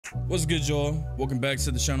What's good, y'all? Welcome back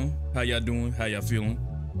to the channel. How y'all doing? How y'all feeling?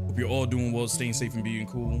 Hope you're all doing well, staying safe and being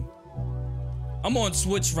cool. I'm on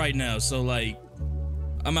Twitch right now, so like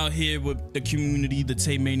I'm out here with the community, the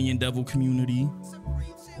TaeManian Devil community.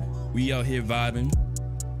 We out here vibing.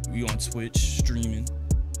 We on Twitch streaming.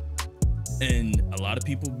 And a lot of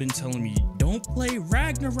people have been telling me, don't play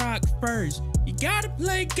Ragnarok first. You gotta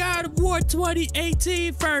play God of War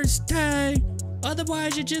 2018 first, Tay.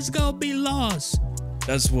 Otherwise, you're just gonna be lost.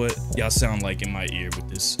 That's what y'all sound like in my ear with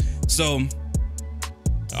this. So,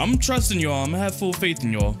 I'm trusting y'all. I'm gonna have full faith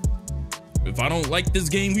in y'all. If I don't like this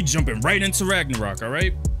game, we jumping right into Ragnarok, all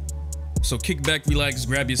right? So kick back, relax,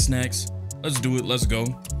 grab your snacks. Let's do it. Let's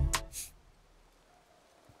go.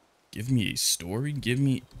 Give me a story. Give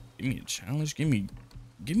me a challenge. Give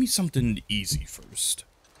me something easy first.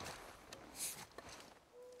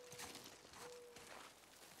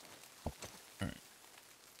 All right.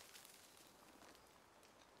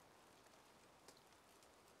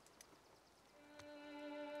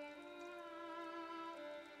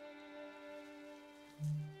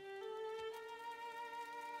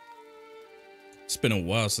 It's been a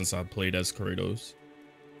while since I played as Kratos.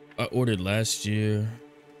 I ordered last year.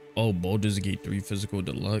 Oh, Baldur's Gate 3 Physical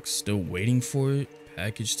Deluxe. Still waiting for it.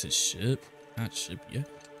 Package to ship. Not ship yet.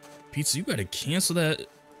 Pizza, you gotta cancel that.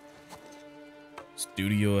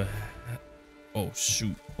 Studio. Oh,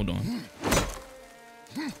 shoot. Hold on.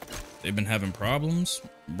 They've been having problems?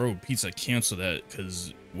 Bro, Pizza, cancel that.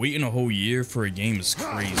 Because waiting a whole year for a game is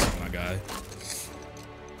crazy, my guy.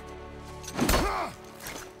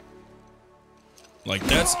 Like,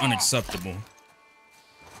 that's unacceptable.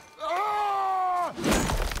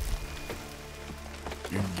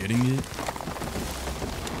 You're getting it?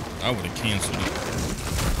 I would have canceled it.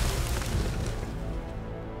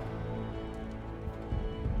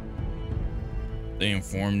 They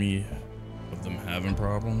informed me of them having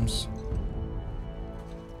problems.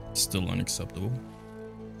 Still unacceptable.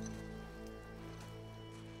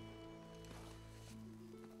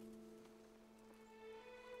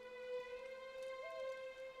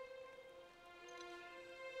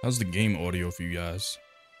 How's the game audio for you guys?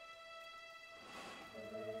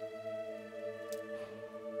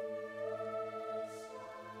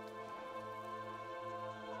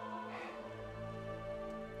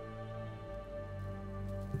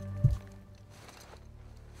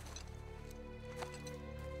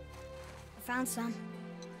 Found some.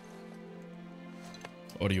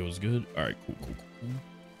 Audio is good. All right,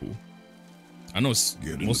 cool. I know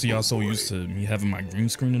most of y'all so used to me having my green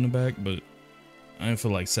screen in the back, but I don't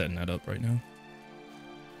feel like setting that up right now.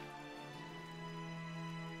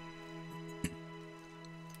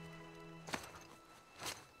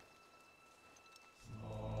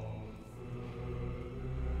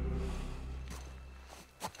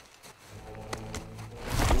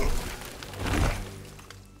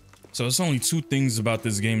 So it's only two things about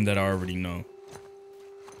this game that I already know.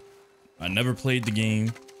 I never played the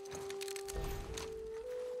game.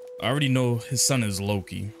 I already know his son is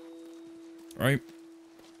Loki, right?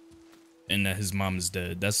 And that his mom is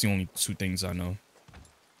dead. That's the only two things I know.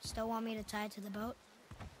 Still want me to tie it to the boat?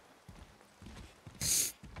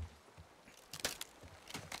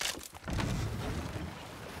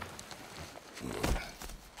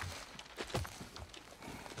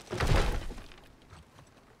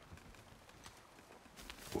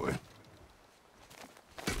 Boy.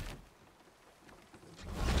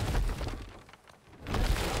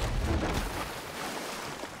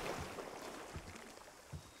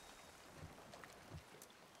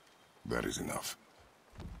 That is enough.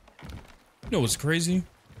 You know what's crazy?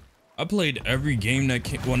 I played every game that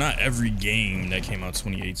came, well, not every game that came out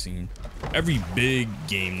 2018. Every big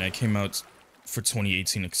game that came out for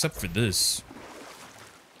 2018 except for this.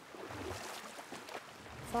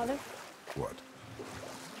 Father? What?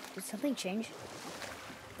 Did something change?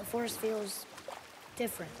 The forest feels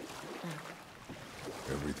different now.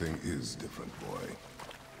 Everything is different, boy.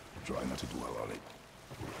 Try not to dwell on it.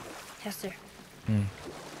 Yes, sir.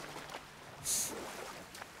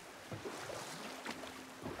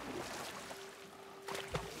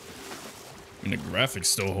 And the graphics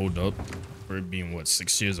still hold up for it being, what,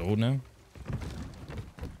 6 years old now?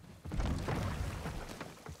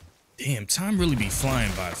 Damn, time really be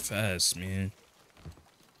flying by fast, man.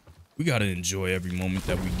 We gotta enjoy every moment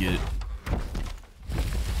that we get.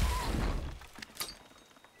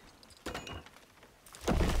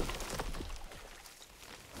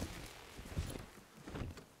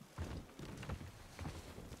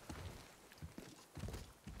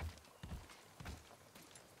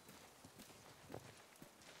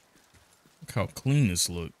 Look how clean this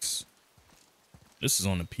looks. This is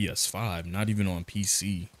on the PS5, not even on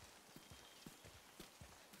PC.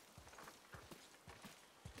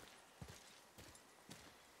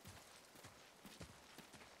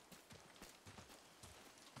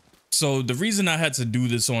 So the reason I had to do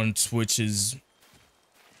this on Twitch is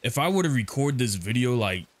if I were to record this video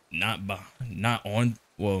like not on,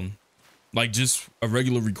 well, like just a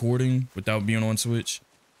regular recording without being on Twitch,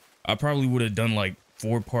 I probably would have done like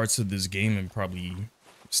 4 parts of this game and probably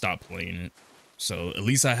stopped playing it. So at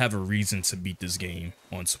least I have a reason to beat this game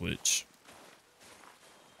on Twitch.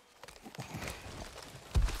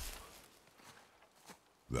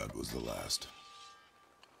 That was the last.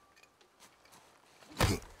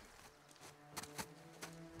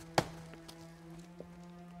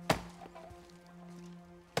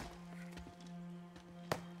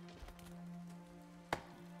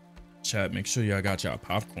 Chat, make sure y'all got y'all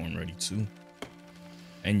popcorn ready too.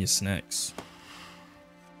 And your snacks.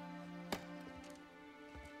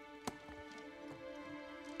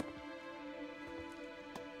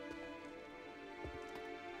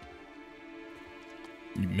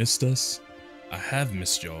 You missed us? I have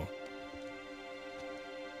missed y'all.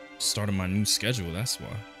 Started my new schedule, that's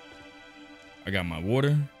why. I got my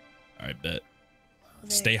water. Alright, bet.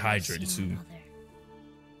 Stay hydrated too.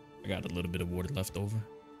 I got a little bit of water left over,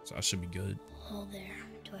 so I should be good. Oh, there.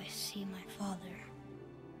 Do I see my father?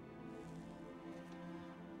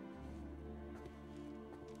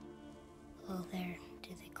 Oh, there. Do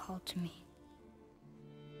they call to me?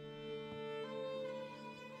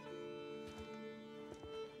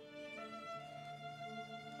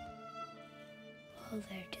 Oh,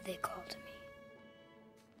 there. Do they call to me?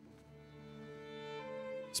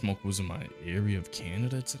 Smoke was in my area of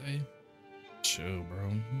Canada today. Chill,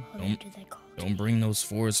 bro. Oh, there. Do they call to Don't me? bring those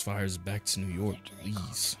forest fires back to New Oh, York, there. Do they call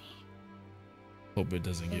please. to me? Hope it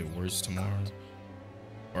doesn't Oh, get there. worse Do they call tomorrow. to me?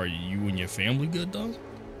 Are you and your family good though?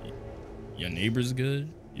 Your neighbors good?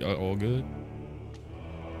 Y'all all good?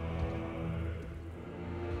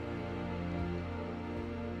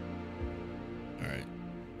 All right,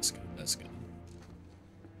 that's good. That's good.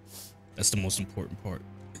 That's the most important part.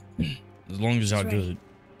 As long as y'all It's ready. good.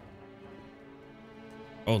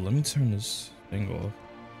 Oh, let me turn this thing off.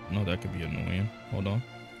 No, that could be annoying. Hold on.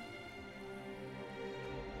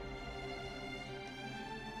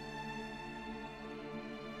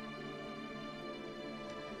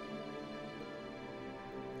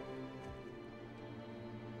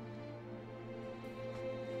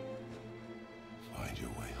 Find your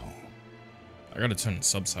way home. I gotta turn the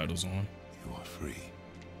subtitles on. You are free.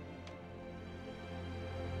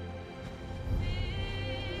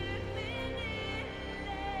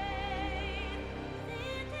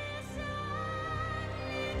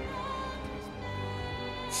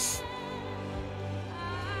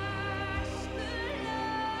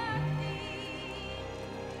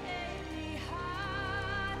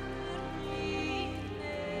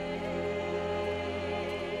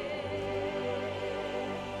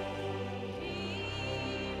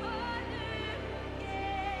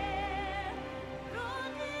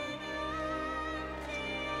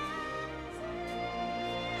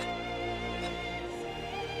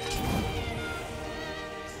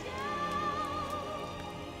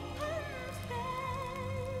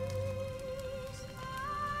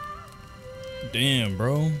 Damn,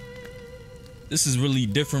 bro. This is really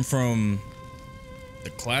different from the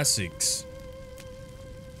classics.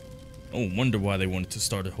 No wonder why they wanted to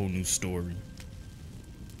start a whole new story.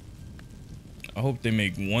 I hope they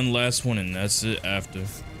make one last one and that's it after.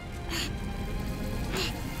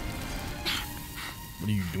 What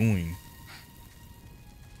are you doing?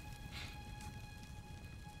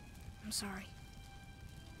 I'm sorry.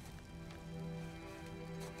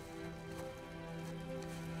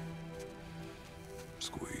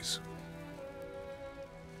 Squeeze.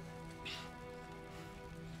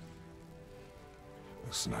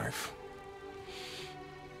 This knife.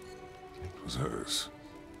 It was hers.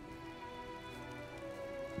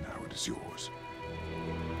 Now it is yours.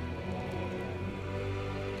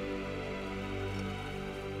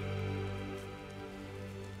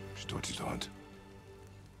 She taught you to hunt.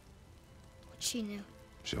 What she knew.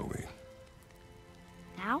 Shall we?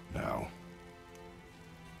 Now? Now.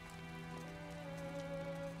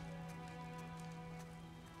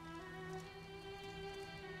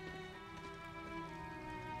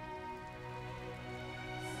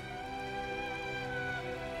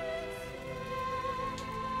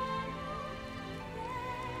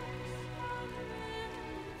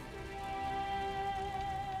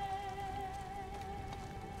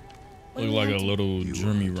 What Look do like you a have to- little You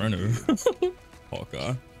Jeremy are Renner.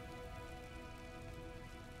 Hawkeye.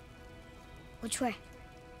 Which way?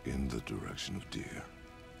 In the direction of deer.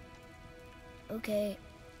 Okay,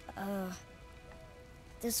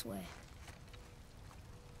 this way.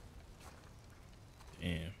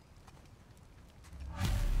 Damn.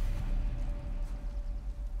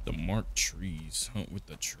 The marked trees. Hunt with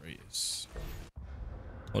Atreus.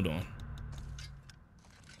 Hold on.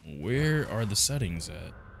 Where are the settings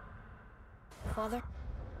at? Father?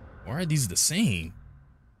 Why are these the same?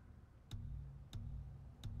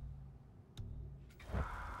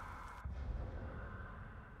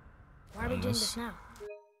 Why are we doing this now?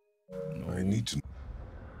 No.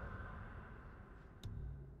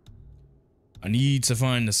 I need to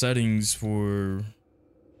find the settings for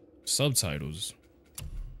subtitles.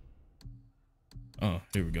 Oh,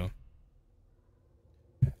 here we go.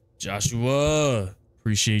 Joshua,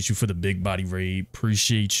 appreciate you for the big body raid.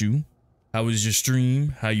 Appreciate you. How was your stream?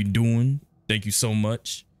 How you doing? Thank you so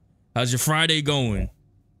much. How's your Friday going?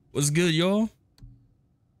 What's good, y'all?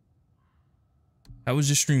 How was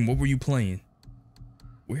your stream? What were you playing?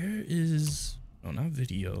 Where is... Oh, not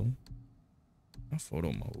video. Not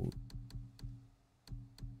photo mode.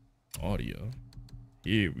 Audio.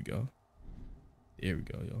 Here we go. There we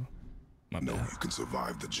go, y'all. My know bad. you can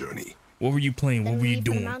survive the journey. What were you playing? What were you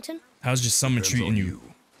doing? How's your summer Depends treating on you?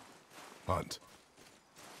 Hunt.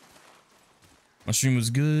 My stream was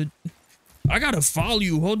good. I gotta follow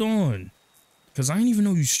you. Hold on. Cause I didn't even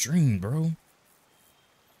know you streamed, bro.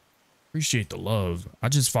 Appreciate the love. I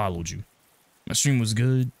just followed you. My stream was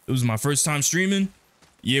good. It was my first time streaming.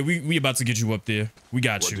 Yeah, we about to get you up there. We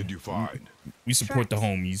got you. What did you find? We support the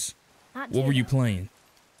homies. What were you playing?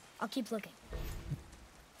 I'll keep looking.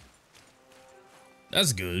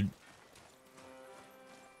 That's good.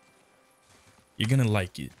 You're gonna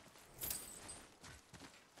like it.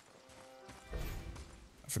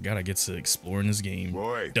 I forgot I get to explore in this game.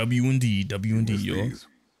 Boy. W&D, W&D, Miss yo. these.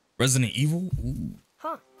 Resident Evil? Ooh.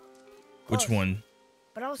 Huh. Which Close. one?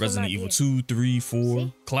 But also Resident not Evil here. 2, 3, 4?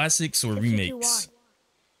 See? Classics or Hips are too remakes?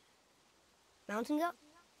 wide. Mountain goat?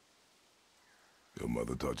 Your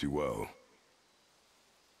mother taught you well.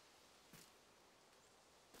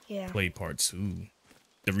 Yeah. Play part 2.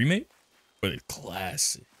 The remake? Or the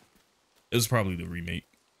classic? It was probably the remake.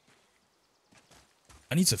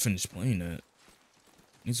 I need to finish playing that.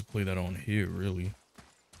 I need to play that on here, really.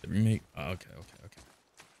 The remake? Oh, okay.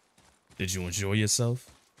 Did you enjoy yourself?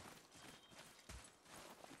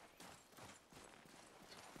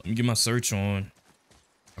 Let me get my search on.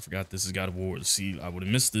 I forgot this is God of War. See, I would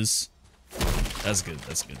have missed this. That's good.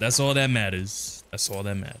 That's all that matters.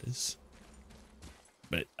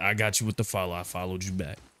 But I got you with the follow. I followed you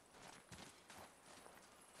back.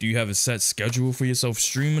 Do you have a set schedule for yourself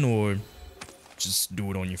streaming or just do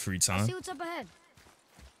it on your free time? See what's up ahead.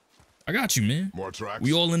 I got you, man. More tracks?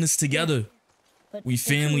 We all in this together. But We they're too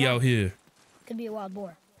family wild. out here. Could be a wild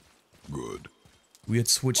boar. Good. We at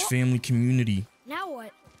Twitch family community. Now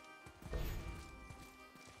what?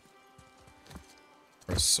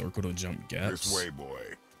 Press circle to jump gaps. This way, boy.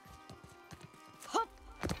 Hup.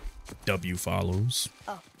 W follows.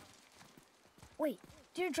 Oh. Wait.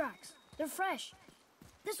 Deer tracks. They're fresh.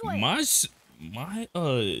 This way. My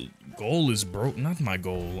goal is broke. Not my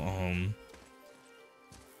goal.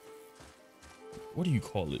 What do you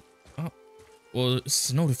call it? Well,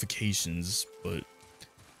 it's notifications, but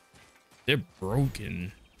they're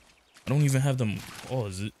broken. I don't even have them. Oh,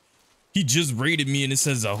 is it? He just raided me and it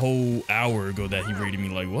says a whole hour ago that he raided me.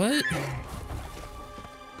 Like, what? Found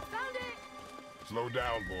it. Slow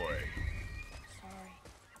down, boy. Sorry.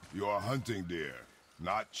 You are hunting deer,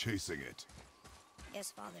 not chasing it.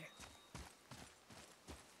 Yes, Father.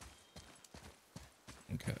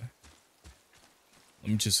 Okay.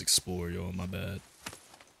 Let me just explore, y'all. My bad.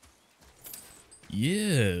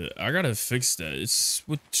 Yeah, I gotta fix that. It's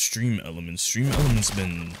with Stream Elements. Stream Elements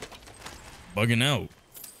been bugging out.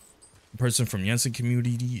 The person from Jensen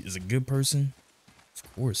community is a good person?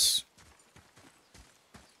 Of course.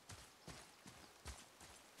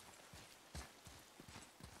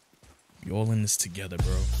 We all in this together,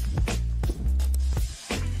 bro.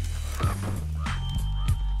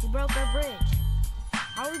 We broke our bridge.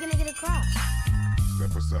 How are we gonna get across?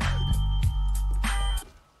 Step aside.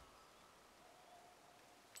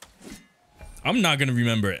 I'm not gonna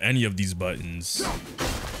remember any of these buttons.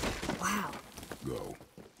 Wow. Go.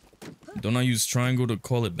 Don't I use triangle to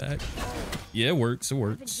call it back? Yeah, it works. It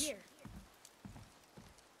works. Here.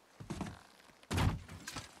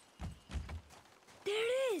 There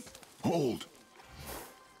it is. Hold.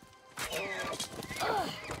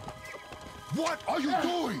 What are you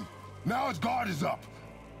doing? Now its guard is up.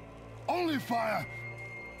 Only fire.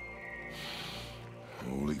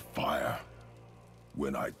 Only fire.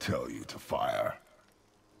 When I tell you to fire.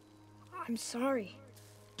 I'm sorry.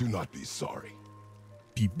 Do not be sorry.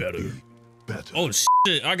 Be better. Be better. Oh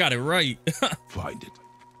shit, I got it right. Find it.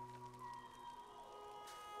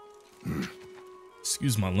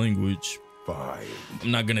 Excuse my language. Fine.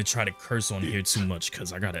 I'm not gonna try to curse on here too much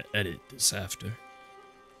because I gotta edit this after.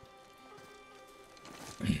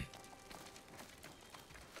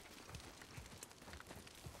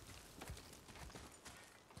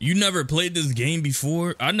 You never played this game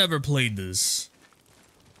before? I never played this.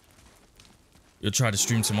 You'll try to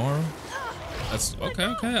stream tomorrow? That's okay,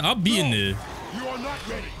 okay. I'll be in there. You are not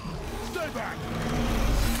ready. Stay back.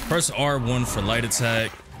 Press R1 for light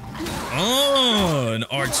attack. Oh, and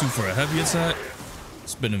R2 for a heavy attack.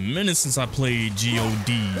 It's been a minute since I played GODOFWAR.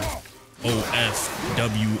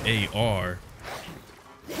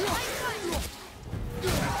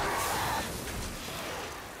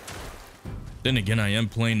 Then again, I am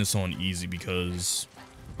playing this on easy because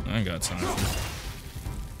I ain't got time for it.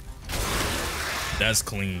 That's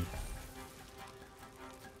clean.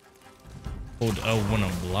 Hold L1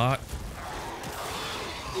 on block.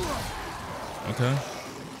 Okay.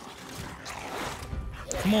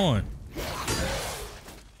 Come on.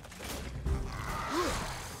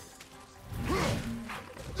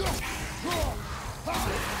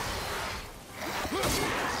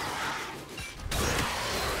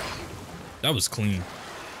 That was clean.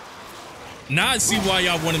 Now I see why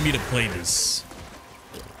y'all wanted me to play this.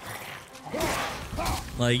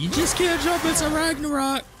 Like, you just can't jump into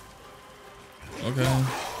Ragnarok. Okay.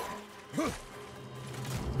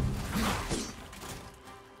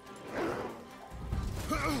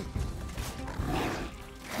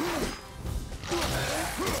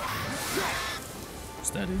 Is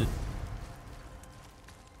that it?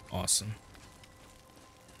 Awesome.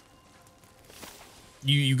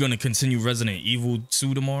 You gonna continue Resident Evil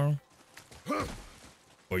 2 tomorrow?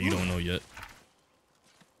 Or you don't know yet?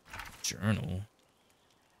 Journal.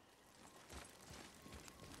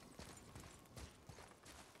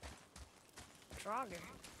 Draugr.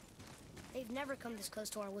 They've never come this close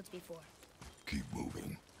to our woods before. Keep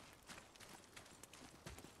moving.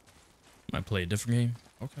 Might play a different game.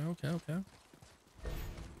 Okay, okay, okay.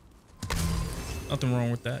 Nothing wrong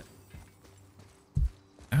with that.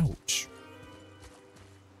 Ouch.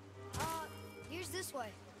 Here's this way.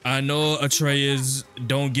 I know, Atreus.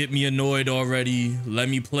 Don't get me annoyed already. Let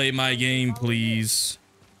me play my game, please.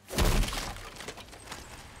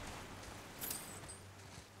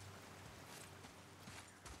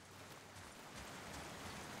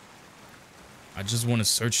 I just want to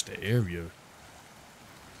search the area.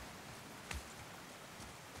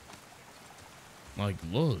 Like,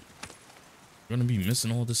 look. You're gonna be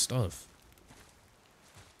missing all this stuff.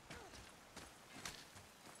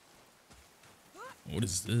 What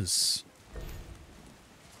is this?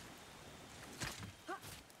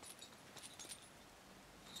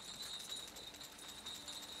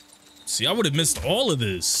 See, I would have missed all of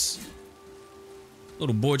this.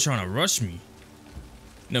 Little boy trying to rush me.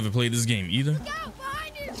 Never played this game either. Look out,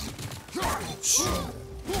 behind you!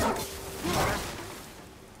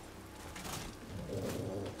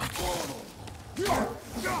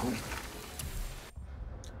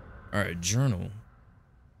 All right, journal.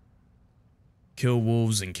 Kill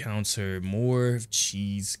wolves, encounter more of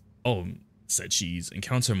cheese. Oh, said cheese.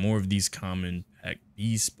 Encounter more of these common pack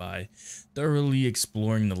beasts by thoroughly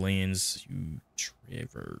exploring the lands you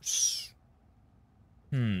traverse.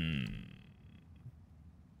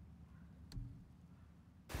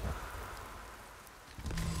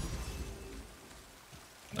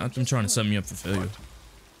 Not them trying to set me up for failure.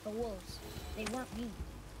 The wolves. They weren't mean.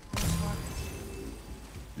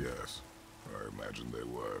 Yes, I imagine they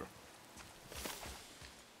were.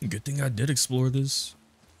 Good thing I did explore this.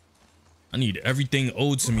 I need everything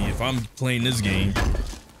owed to me if I'm playing this game.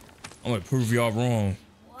 I'm gonna prove y'all wrong.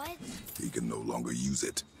 What? He can no longer use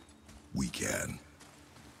it. We can.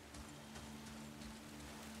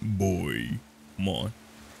 Boy, come on.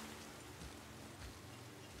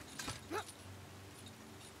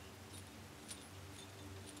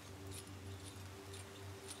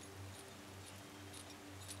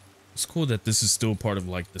 It's cool that this is still part of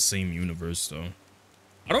like the same universe though.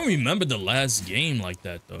 I don't remember the last game like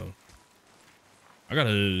that though. I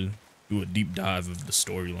gotta do a deep dive of the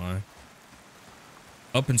storyline.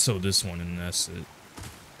 Up until this one, and that's it.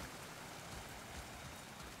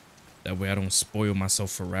 That way I don't spoil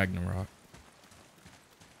myself for Ragnarok.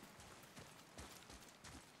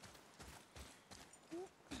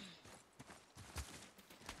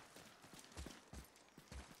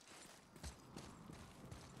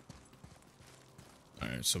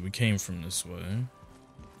 Alright, so we came from this way.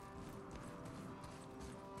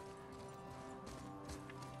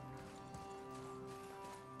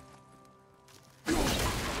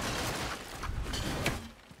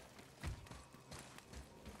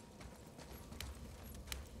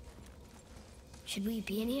 Should we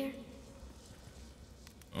be in here?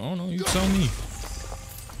 don't know. You tell me.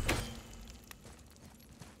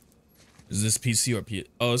 Is this PC or PS?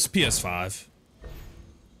 Oh, it's PS5.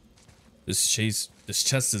 This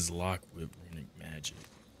chest is locked with runic magic.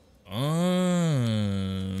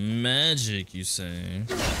 Magic, you say?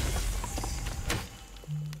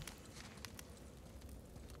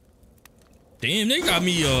 Damn, they got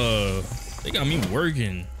me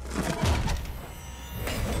working.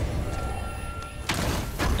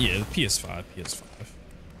 Yeah, the PS5.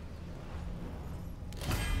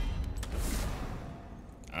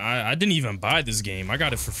 I didn't even buy this game. I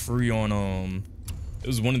got it for free on it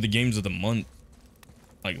was one of the games of the month,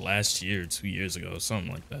 like last year, 2 years ago,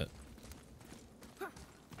 something like that.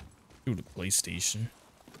 Through the PlayStation.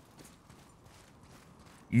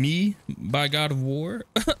 Me buy God of War.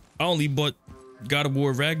 I only bought God of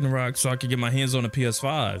War Ragnarok so I could get my hands on a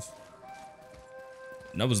PS5.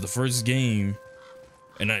 And that was the first game.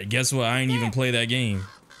 And guess what? I ain't even play that game.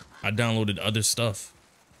 I downloaded other stuff.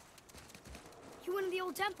 You went to the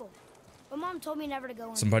old temple. My mom told me never to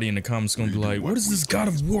go in. Somebody in the comments gonna be like, "What is this God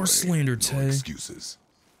of War slander, Tay?" Excuses.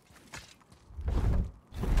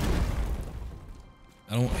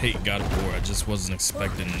 I don't hate God of War. I just wasn't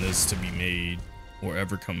expecting this to be made or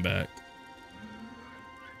ever come back.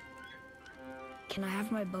 Can I have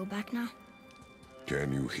my bow back now?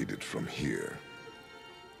 Can you hit it from here?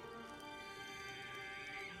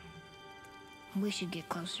 We should get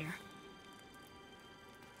closer.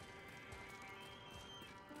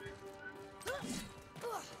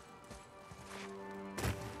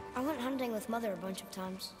 I went hunting with Mother a bunch of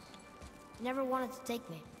times. Never wanted to take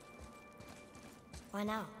me. Why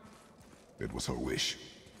now? It was her wish.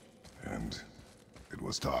 And it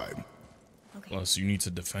was time. Okay. Plus, you need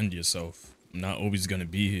to defend yourself. I'm not always gonna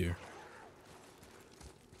be here.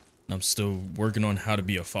 I'm still working on how to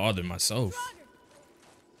be a father myself.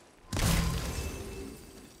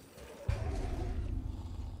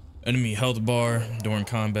 Enemy health bar during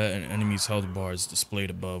combat, and enemy's health bar is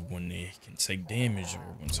displayed above when they can take damage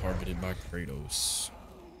or when targeted by Kratos.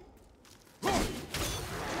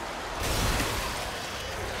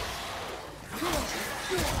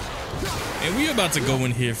 And we about to go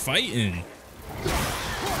in here fighting.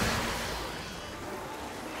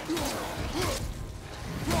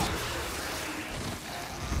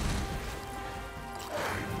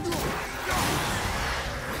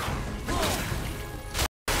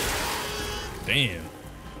 Damn.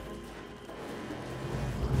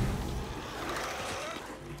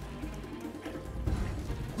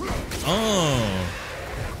 Oh.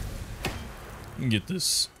 Let me get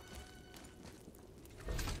this.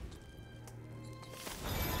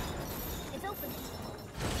 It's open.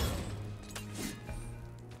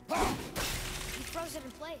 He froze it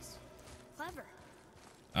in place. Clever.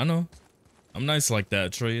 I know. I'm nice like that,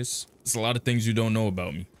 Atreus. There's a lot of things you don't know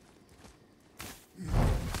about me.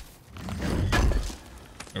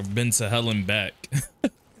 I've been to hell and back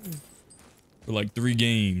for like 3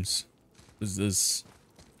 games. What is this?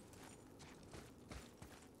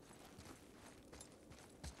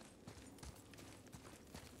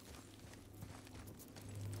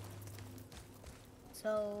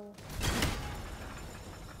 So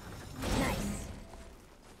nice.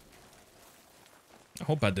 I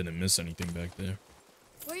hope I didn't miss anything back there.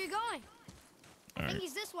 Where are you going? I think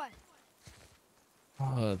he's this way.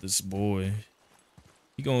 Ah, this boy.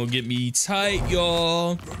 He gonna get me tight,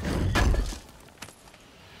 y'all.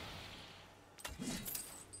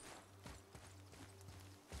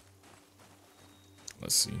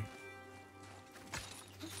 Let's see.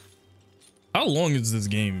 How long is this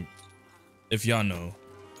game? If y'all know.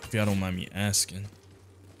 If y'all don't mind me asking.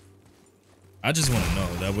 I just want to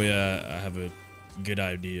know. That way I have a good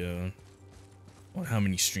idea on how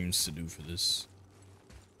many streams to do for this.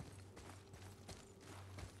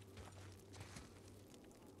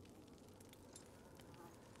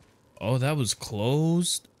 Oh, that was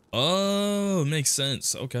closed? Oh, makes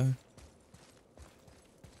sense. Okay.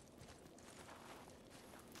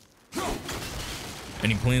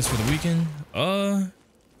 Any plans for the weekend? No,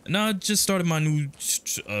 I just started my new,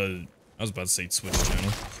 I was about to say Twitch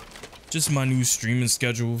channel. Just my new streaming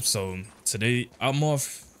schedule. So today, I'm off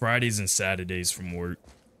Fridays and Saturdays from work.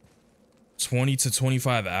 20 to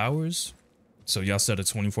 25 hours. So y'all set a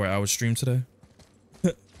 24-hour stream today?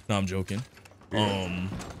 No, I'm joking.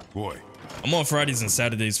 Boy, I'm on Fridays and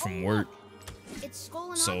Saturdays from work. It's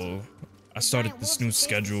So I started this new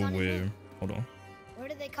schedule where, hold on. Where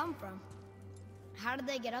did they come from? How did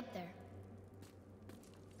they get up there?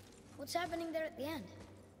 What's happening there at the end?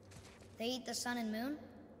 They eat the sun and moon?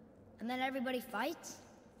 And then everybody fights?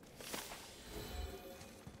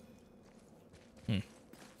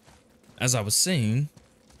 As I was saying,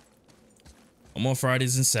 I'm on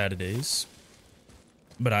Fridays and Saturdays,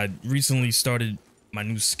 but I recently started my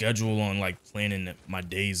new schedule on like planning my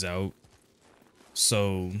days out.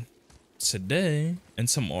 So today and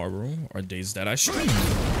tomorrow are days that I stream.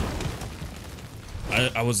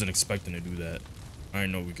 I wasn't expecting to do that. I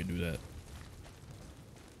didn't know we could do that.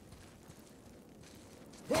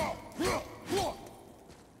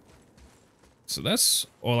 So that's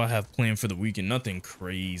all I have planned for the weekend. Nothing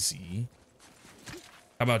crazy.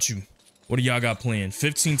 How about you? What do y'all got planned?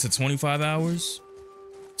 15 to 25 hours?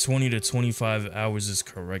 20 to 25 hours is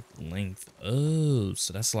correct length. Oh,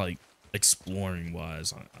 so that's like exploring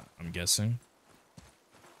wise, I'm guessing.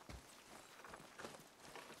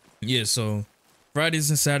 Yeah, so Fridays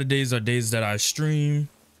and Saturdays are days that I stream.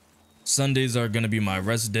 Sundays are gonna be my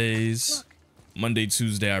rest days. Monday,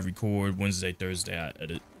 Tuesday I record. Wednesday, Thursday I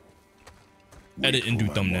edit. Edit and do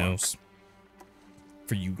thumbnails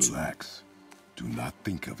for YouTube. Relax. Do not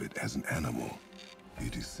think of it as an animal.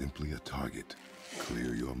 It is simply a target.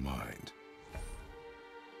 Clear your mind.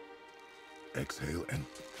 Exhale and...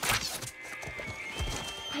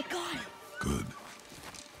 I got it. Good.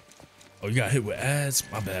 Oh, you got hit with ads?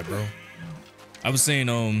 My bad, bro. I was saying,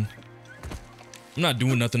 I'm not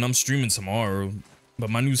doing nothing. I'm streaming tomorrow. But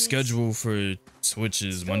my new schedule for Twitch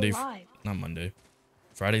is Friday,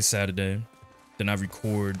 Saturday. Then I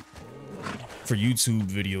record for YouTube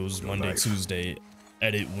videos Monday, Tuesday,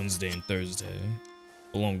 edit Wednesday and Thursday,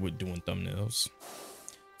 along with doing thumbnails.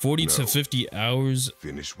 40 to 50 hours,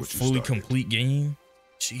 finish what you fully started. complete game.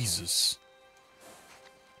 Jesus.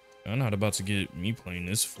 I'm not about to get me playing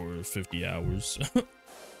this for 50 hours.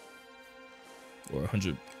 Or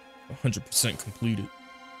 100% completed.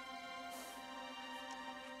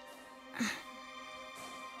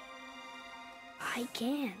 I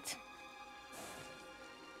can't.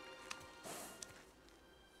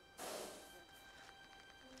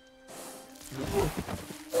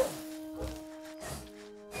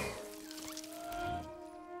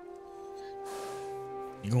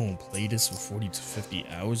 You gonna play this for 40 to 50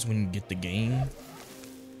 hours when you get the game?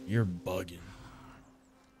 You're bugging.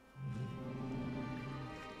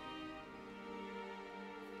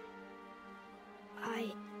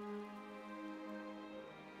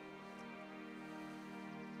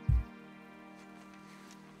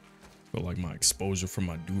 Feel like my exposure from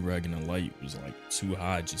my do-rag and the light was like too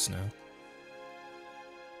high just now.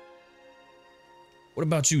 What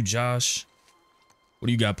about you, Josh? What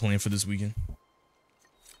do you got planned for this weekend?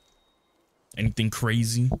 Anything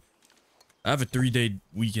crazy? I have a 3-day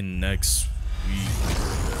weekend next week.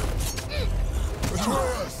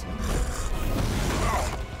 Atreus!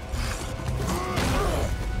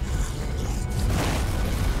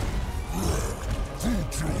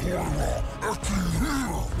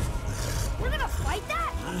 We're gonna fight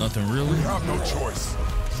that? Nothing really? We have no choice.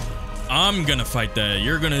 I'm gonna fight that.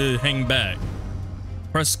 You're gonna hang back.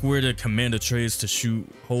 Press square to command Atreus to shoot.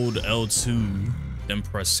 Hold L2, then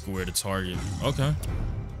press square to target. Okay.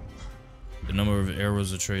 The number of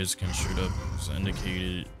arrows Atreus can shoot up is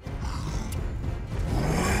indicated.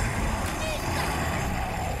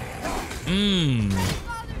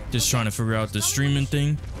 Just trying to figure out the streaming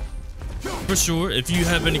thing. For sure. If you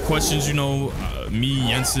have any questions, you know, me,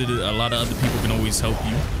 Yensid, a lot of other people can always help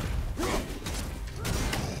you.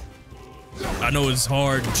 I know it's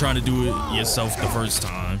hard trying to do it yourself the first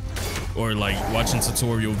time, or like watching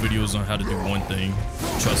tutorial videos on how to do one thing.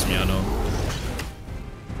 Trust me, I know.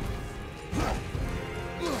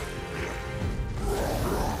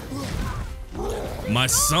 My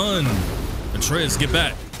son, Atreus, get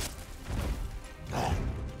back.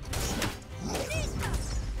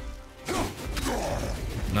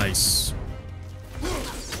 Nice.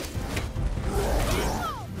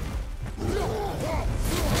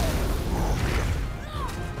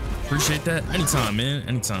 Appreciate that. Anytime, man.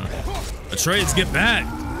 Anytime. Atreus, get back.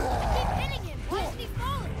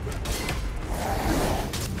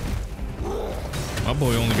 My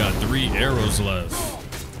boy only got 3 arrows left.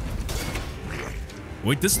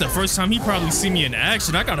 Wait, this is the first time he probably see me in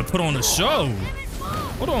action. I gotta put on a show.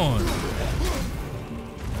 Hold on.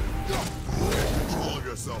 Control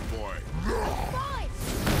yourself, boy.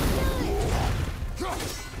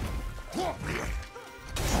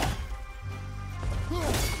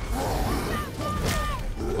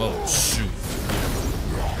 Oh, shoot.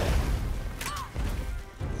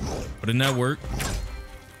 But didn't that work?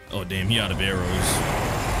 Oh, damn, he out of arrows.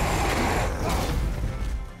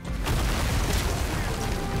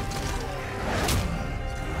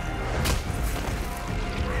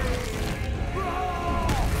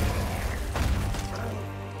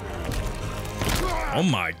 Oh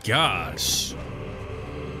my gosh.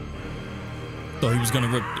 Thought he was gonna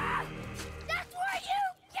rip.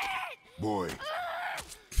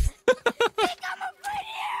 Think I'm afraid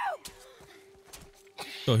of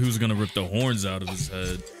you! Thought he was gonna rip the horns out of his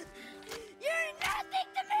head. You're nothing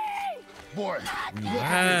to me! Boy,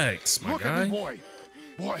 Relax, my look guy. at me, boy.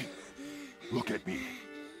 Boy, look at me.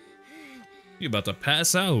 You about to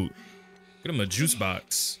pass out. Get him a juice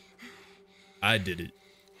box. I did it.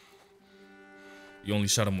 You only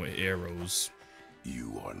shot him with arrows.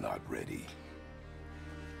 You are not ready.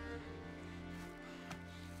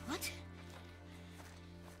 What?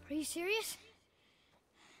 Are you serious?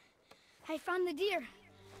 I found the deer.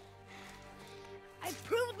 I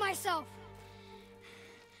proved myself.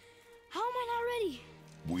 How am I not ready?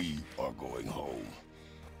 We are going home.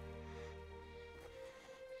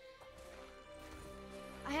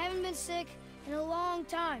 I haven't been sick in a long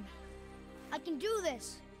time. I can do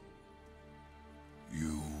this.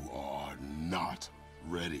 You are not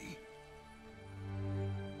ready.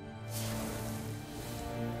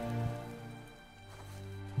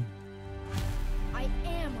 I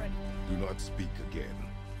am ready. Do not speak again.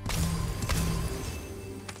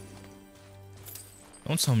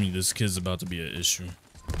 Don't tell me this kid's about to be an issue.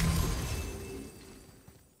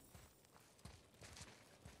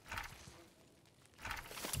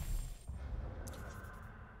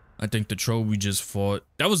 I think the troll we just fought.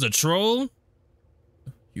 That was a troll?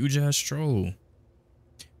 Huge ass troll.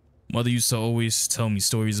 Mother used to always tell me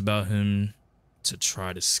stories about him to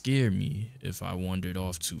try to scare me if I wandered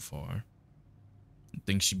off too far. I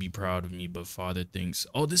think she'd be proud of me, but father thinks,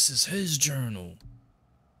 oh, this is his journal.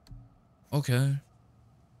 Okay.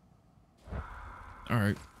 All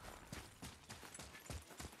right.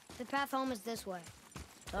 The path home is this way.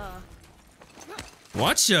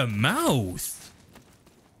 Watch your mouth.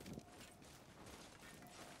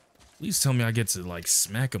 Please tell me I get to like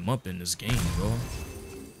smack him up in this game, bro.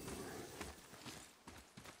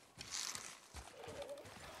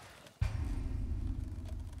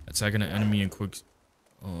 Attacking an enemy in quick.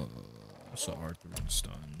 So R3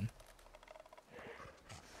 stun.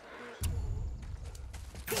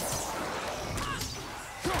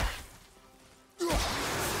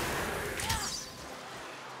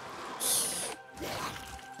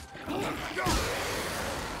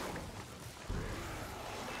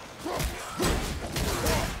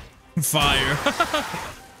 Fire.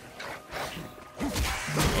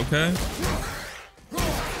 Okay.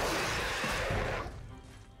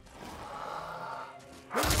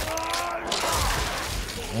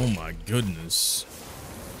 Oh my goodness.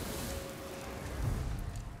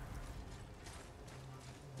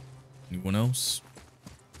 Anyone else?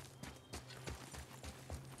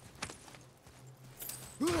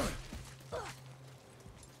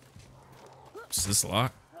 Is this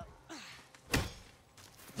locked?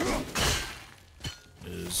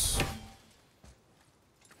 Is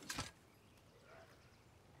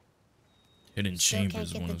hidden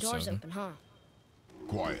chambers can't get the doors 107. open, huh?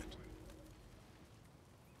 Quiet.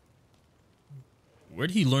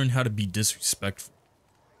 Where'd he learn how to be disrespectful?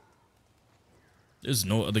 There's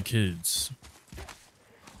no other kids.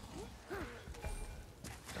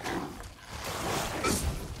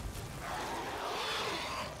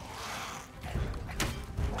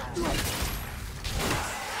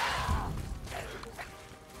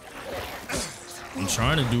 I'm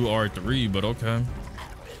trying to do R3, but okay.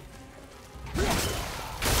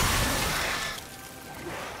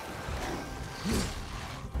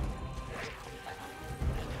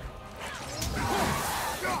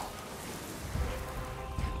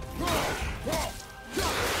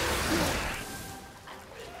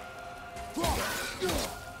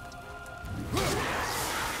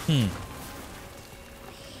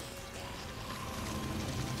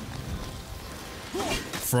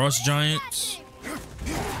 Frost giants.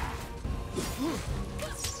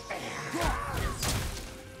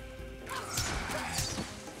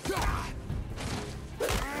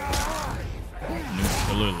 New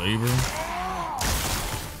killer labor.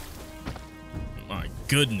 My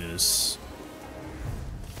goodness.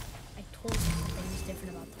 I told you something was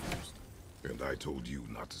different about the first. And I told you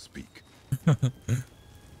not to speak.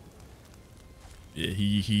 Yeah,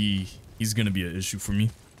 he's gonna be an issue for me.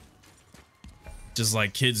 Just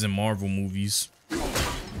like kids in Marvel movies.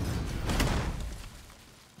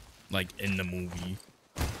 Like in the movie,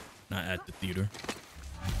 not at the theater.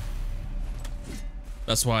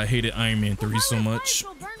 That's why I hated Iron Man 3 so much.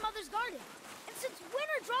 Burn Mother's garden. And since when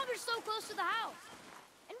are Draugrs so close to the house?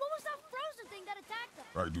 And what was that frozen thing that attacked them?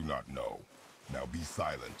 I do not know. Now be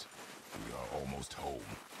silent. We are almost home.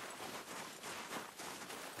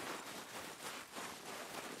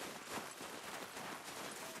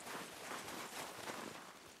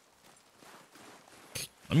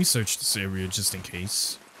 Let me search this area just in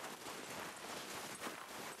case.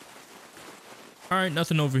 All right,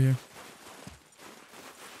 nothing over here.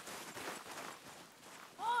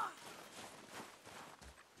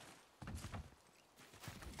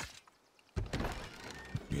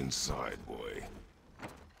 Inside, boy.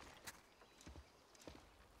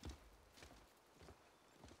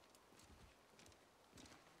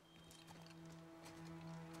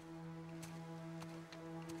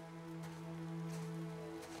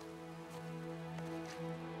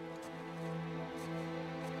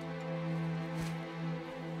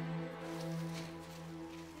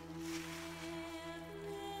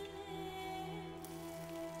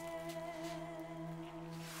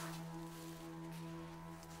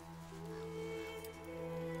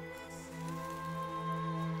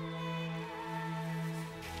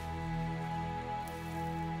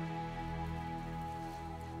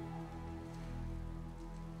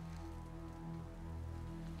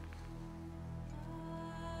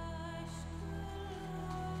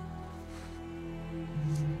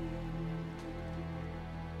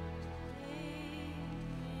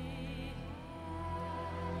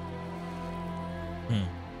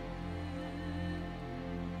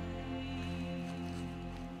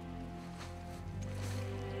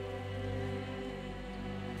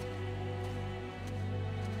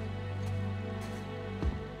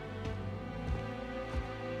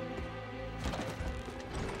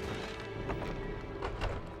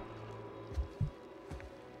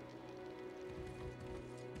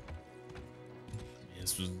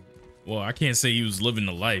 This was, well, I can't say he was living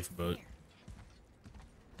the life, but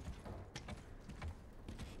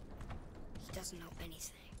He doesn't know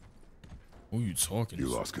anything. who are you talking to? You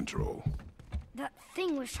lost control. That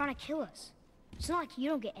thing was trying to kill us. It's not like you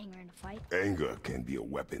don't get angry in a fight. Anger can be a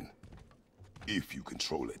weapon. If you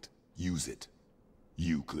control it, use it.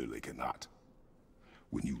 You clearly cannot.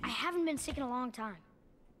 When you... I haven't been sick in a long time.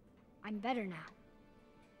 I'm better now.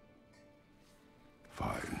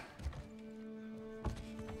 Fine.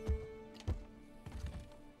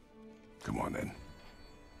 Come on then.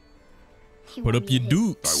 He Put wanted up me your to hit.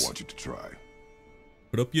 dukes. I want you to try.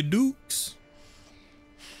 Put up your dukes.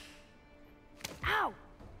 Ow!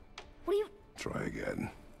 What are you... Try again.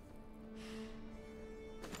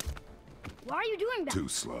 Why are you doing that? Too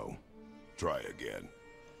slow. Try again.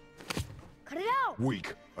 Cut it out!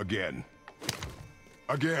 Weak. Again.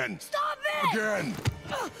 Again. Stop it! Again.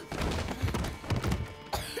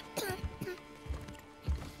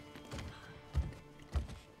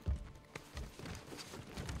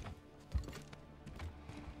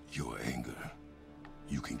 Your anger.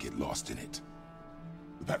 You can get lost in it.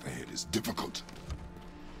 The path ahead is difficult.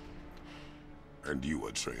 And you,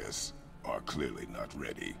 Atreus, are clearly not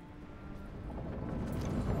ready.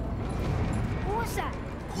 What was that?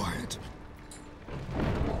 Quiet.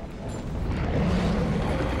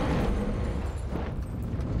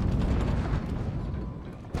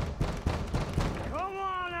 Come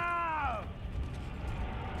on out!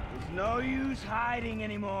 There's no use hiding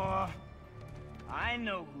anymore. I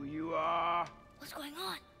know who you are. What's going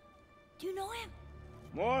on? Do you know him?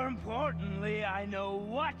 More importantly, I know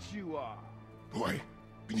what you are. Boy,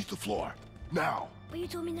 beneath the floor. Now. But you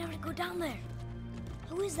told me never to go down there.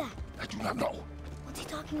 Who is that? I do not know. What's he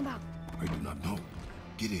talking about? I do not know.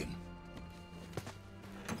 Get in.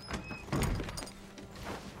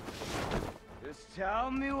 Just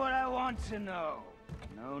tell me what I want to know.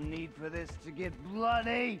 No need for this to get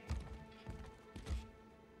bloody.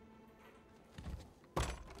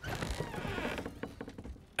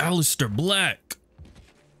 Alistair Black.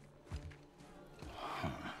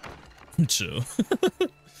 Chill.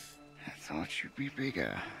 I thought you'd be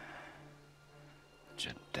bigger. But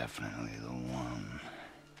you're definitely the one.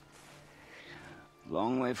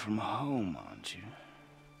 Long way from home, aren't you?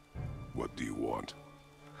 What do you want?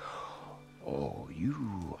 Oh,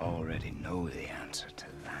 you already know the answer to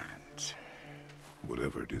that.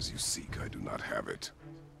 Whatever it is you seek, I do not have it.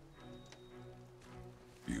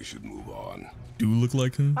 You should move on. Do look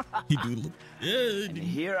like him? He do look. Yeah. And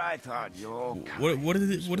here I thought your What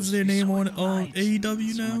is their name on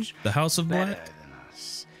AEW now? The House of better Black. than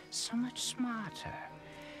us, so much smarter,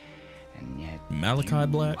 and yet Malachi you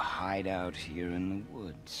Black? hide out here in the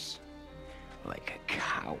woods like a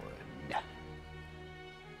coward.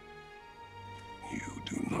 You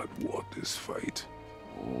do not want this fight.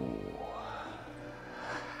 Oh,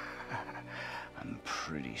 I'm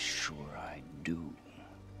pretty sure I do.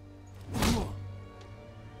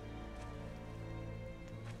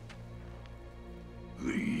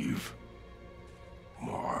 Leave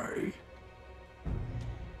my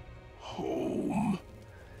home.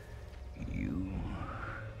 You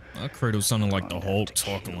That Kratos sounded like the gonna Hulk have to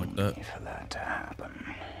talking kill like that. me for that to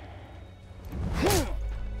happen.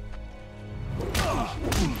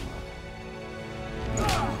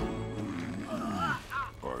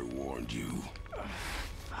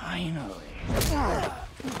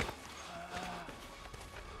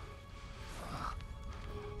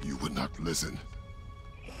 Listen.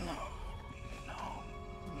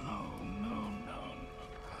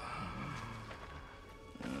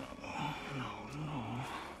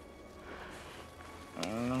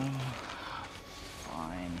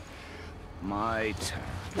 Fine. My turn.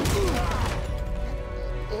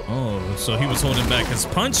 Oh, so he was holding back his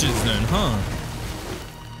punches then, huh?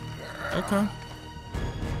 Okay.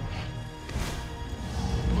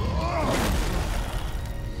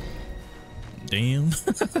 Damn.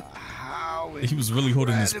 He was really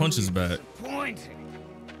holding his punches back.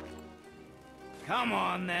 Come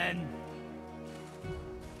on, then.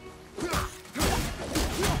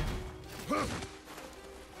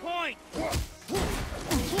 Point.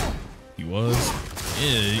 He was.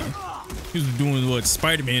 Yeah. He was doing what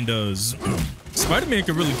Spider-Man does. Spider-Man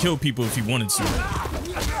could really kill people if he wanted to.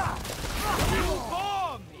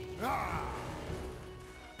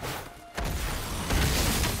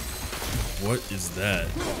 What is that?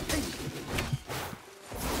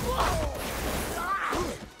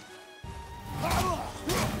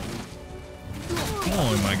 Come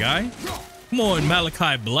on, my guy. Come on,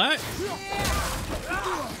 Malachi Black.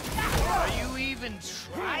 Are you even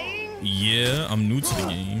trying? Yeah, I'm new to the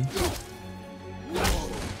game.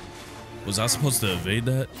 Was I supposed to evade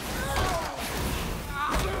that?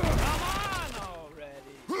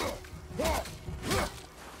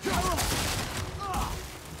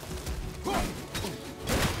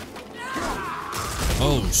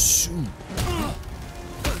 Oh, shoot.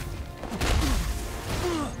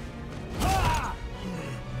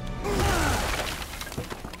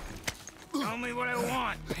 Tell me what I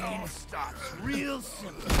want. Pain stops real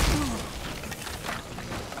simple.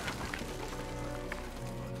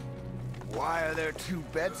 Why are there two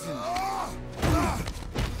beds in here?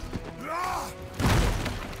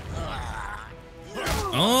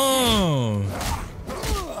 Oh.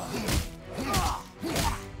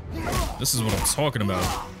 This is what I'm talking about.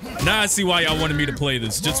 Now I see why y'all wanted me to play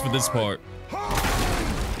this, just for this part.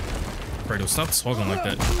 Kratos, stop talking like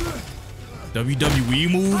that.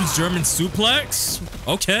 WWE moves, German suplex?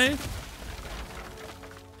 Okay.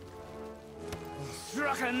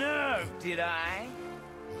 Struck a nerve, did I?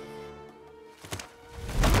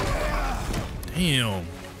 Damn.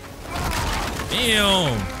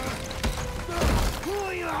 Damn. Who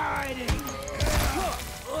are you hiding?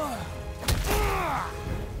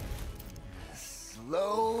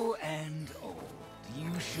 Slow and old.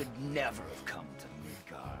 You should never have come to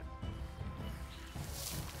Midgard.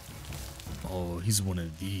 Oh, he's one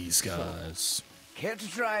of these guys. Care to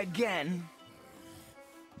try again?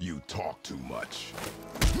 You talk too much.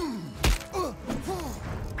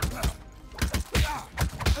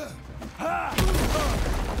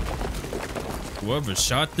 Whoever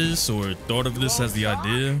shot this or thought of this as the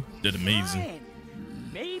idea did amazing. Fine.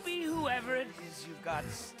 Maybe whoever it is you've got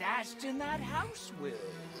stashed in that house will.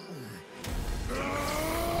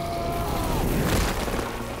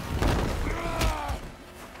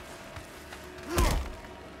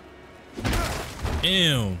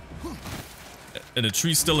 Damn. And the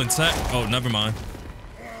tree's still intact? Oh, never mind.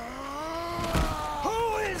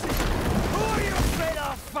 Who is it? Who are you afraid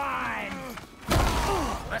I'll find?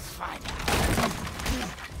 Let's find out.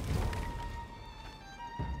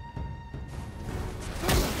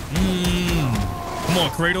 Come on,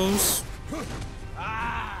 Kratos.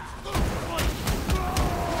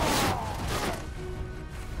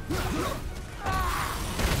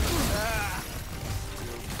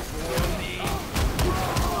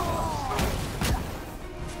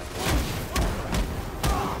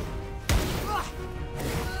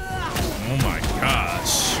 Oh my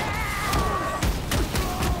gosh.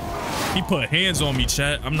 He put hands on me,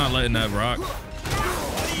 chat. I'm not letting that rock.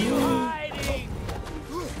 What are you hiding?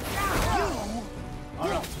 You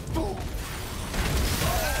are a fool.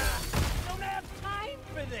 Don't have time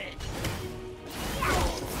for this.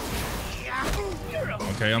 You're a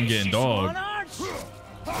Okay, I'm getting dogged. one, aren't you?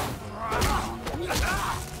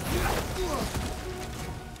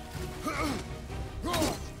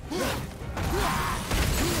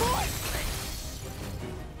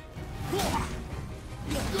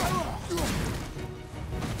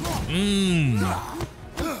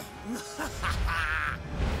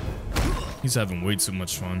 He's having way too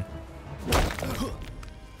much fun.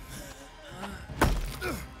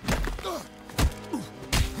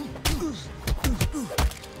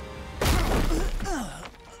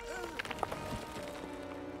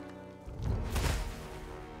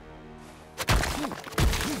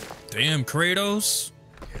 Damn, Kratos.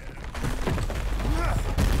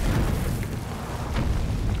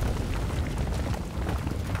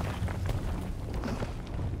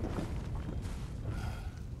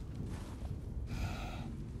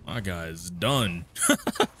 My My guy is done.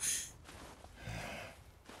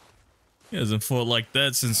 He hasn't fought like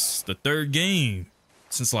that since the third game.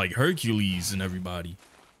 Since like Hercules and everybody.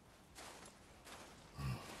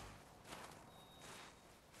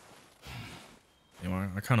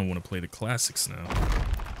 Damn, I kind of want to play the classics now.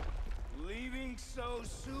 Leaving so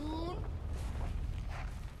soon?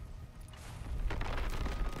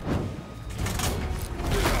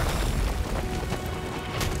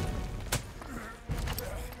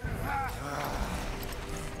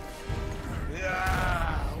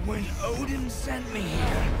 When Odin sent me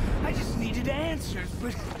here, I just needed answers,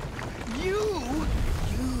 but you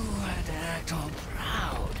had to act all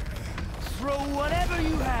proud. Throw whatever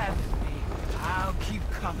you have at me. I'll keep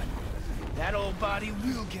coming. That old body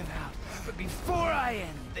will give out. But before I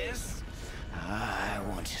end this, I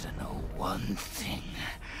want you to know one thing.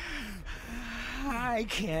 I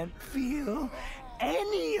can't feel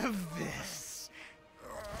any of this.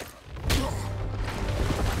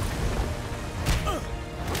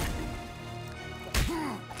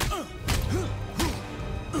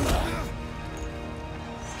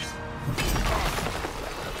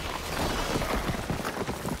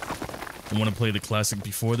 I want to play the classic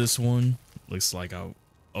before this one. Looks like oh,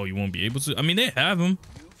 you won't be able to. I mean, they have them.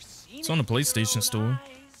 It's on the PlayStation Store.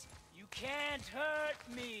 You can't hurt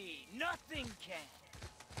me. Nothing can.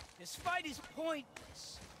 This fight is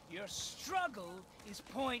pointless. Your struggle is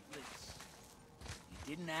pointless.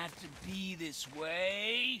 You didn't have to be this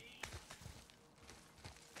way.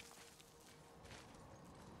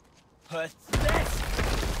 Pathetic.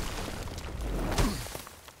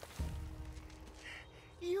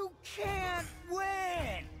 You can't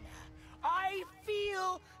win. I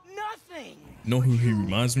feel nothing. Know who he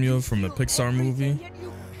reminds me of from the Pixar movie?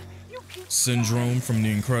 Syndrome from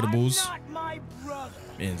The Incredibles.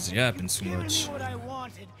 Man's yapping too much.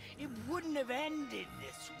 It wouldn't have ended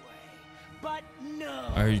this way. But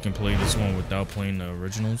no. I heard you can play this one without playing the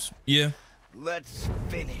originals. Yeah. Let's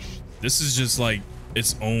finish. This is just like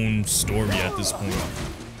its own story at this point.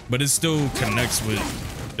 But it still connects with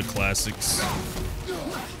the classics.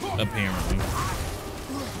 Apparently.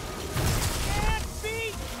 Can't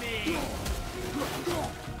beat me.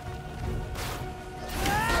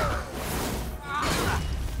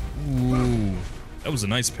 Ooh, that was a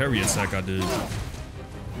nice parry attack I did.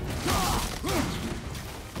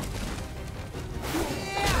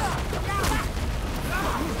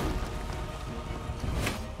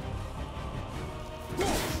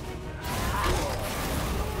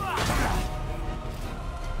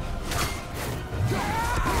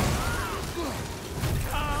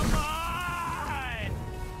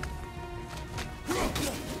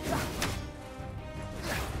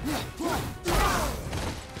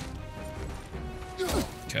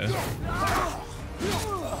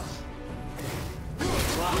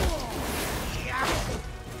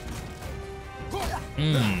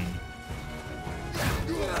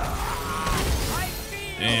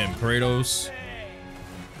 Damn, Kratos.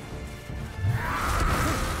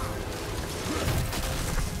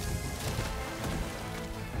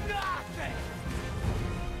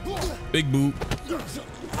 Big boot.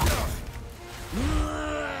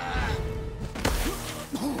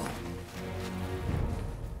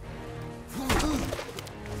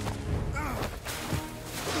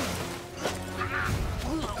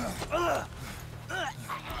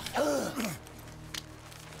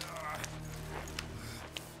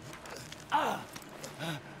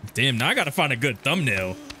 Damn, now I gotta find a good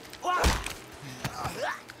thumbnail.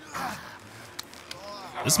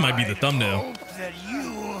 This might be the thumbnail. That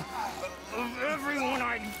you, of everyone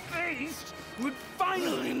I faced, would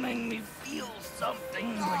finally make me feel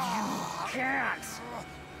something, but you can't.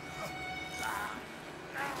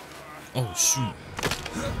 Oh, shoot.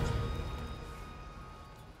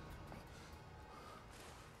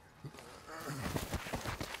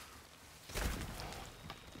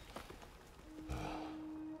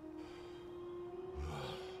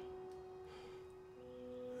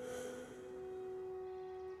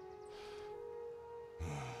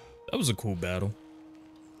 That was a cool battle.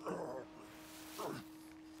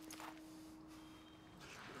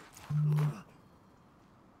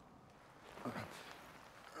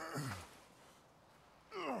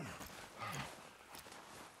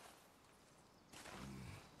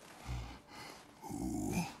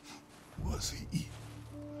 Who was he?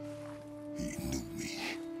 He knew me.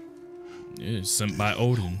 Yeah, sent by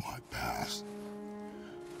Odin. My past.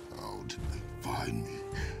 How did they find me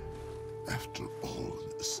after all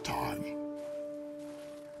this time?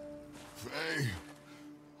 Faye,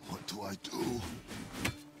 what do I do?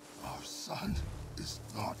 Our son is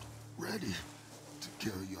not ready to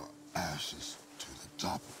carry your ashes to the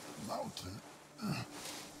top of mountain.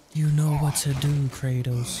 You know what to do,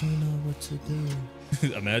 Kratos. You know what to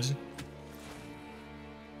do. Imagine.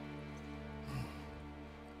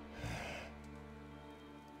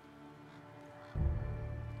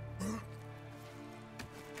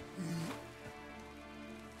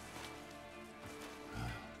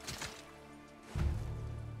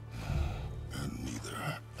 And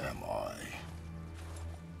neither am I.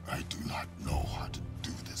 I do not know how to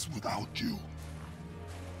do this without you.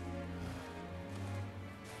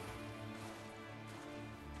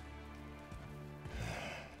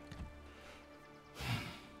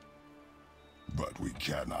 But we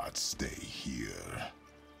cannot stay here.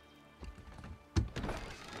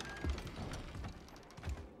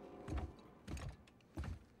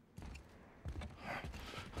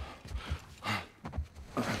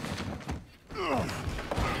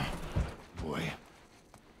 Boy.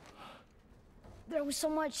 There was so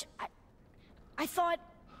much. I thought.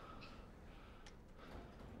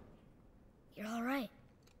 You're all right.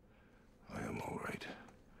 I am all right.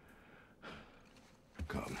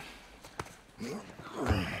 Come.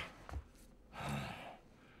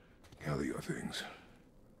 Gather your things.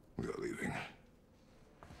 We are leaving.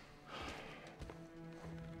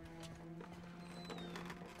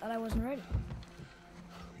 Thought I wasn't ready.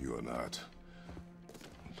 You are not.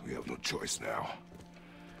 We have no choice now.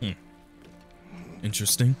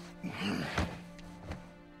 Interesting.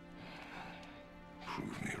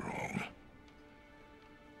 Prove me wrong.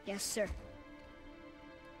 Yes, sir.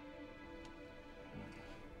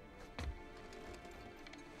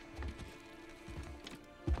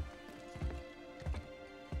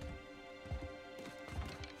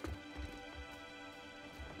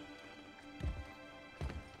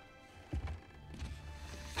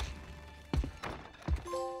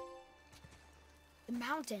 The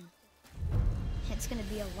mountain. It's gonna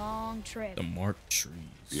be a long trip. The mark trees.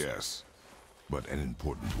 Yes, but an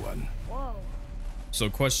important one. Whoa. So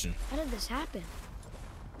question. How did this happen?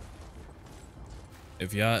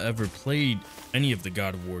 If y'all ever played any of the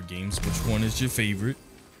God of War games, which one is your favorite?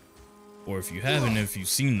 Or if you haven't, if you've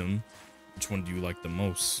seen them, which one do you like the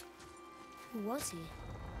most? Who was he?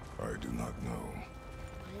 I do not know.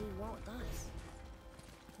 What did he want with us?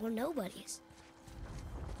 We're nobodies.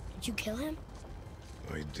 Did you kill him?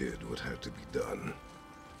 I did what had to be done.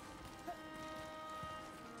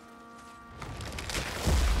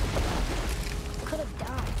 Could have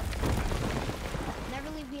died. Never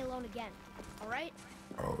leave me alone again. All right?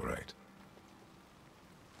 All right.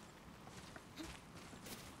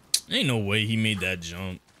 Ain't no way he made that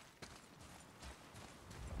jump.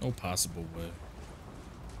 No possible way.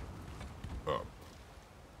 Up.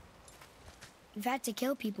 You've had to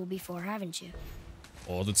kill people before, haven't you?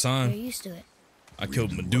 All the You're time. used to it. I We killed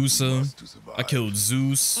do what we Medusa. must to survive. I killed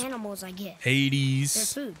Zeus. Animals, I get. Hades.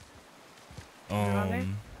 They're food. Hunger?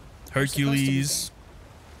 Hercules.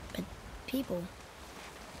 But people,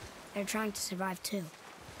 they're trying to survive too.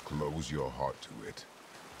 Close your heart to it.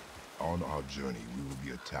 On our journey, we will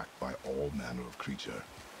be attacked by all manner of creature.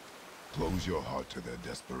 Close your heart to their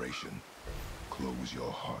desperation. Close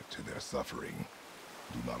your heart to their suffering.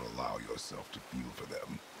 Do not allow yourself to feel for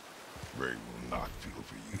them. They will not feel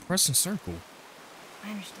for you. Press and circle. I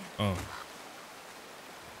understand. Oh.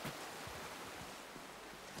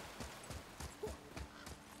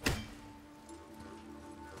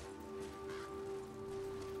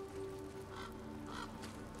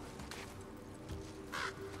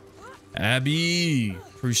 Abby,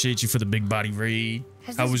 appreciate you for the big body raid.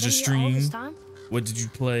 How was your stream? What did you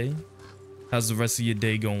play? How's the rest of your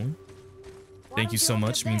day going? Thank you so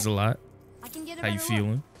much. Means a lot. How you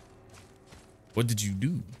feeling? What did you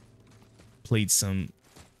do? Played some.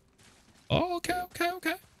 Oh, okay.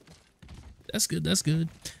 That's good. That's good.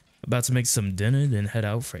 About to make some dinner, then head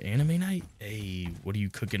out for anime night. Hey, what are you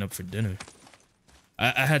cooking up for dinner?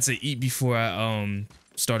 I had to eat before I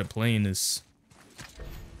started playing this.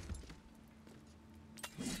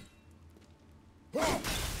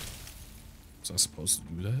 Was I supposed to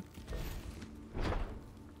do that?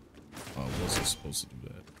 Oh, was I supposed to do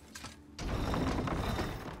that?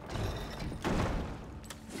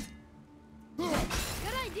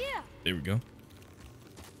 Good idea. There we go.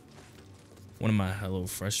 One of my Hello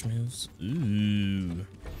Fresh meals. Ooh.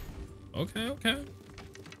 Okay.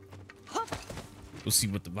 We'll see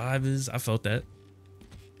what the vibe is. I felt that.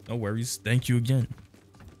 No worries. Thank you again.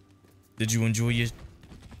 Did you enjoy your...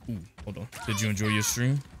 Ooh, hold on. Did you enjoy your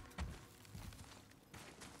stream?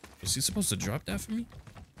 Was he supposed to drop that for me?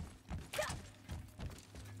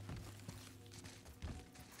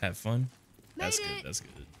 Have fun? That's good. That's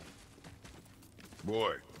good.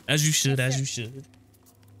 Boy. As you should, as you should.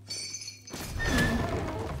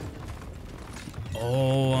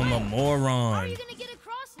 Oh, I'm a How are moron. you gonna get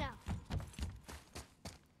across now?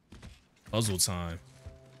 Puzzle time.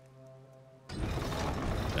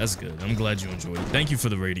 That's good. I'm glad you enjoyed it. Thank you for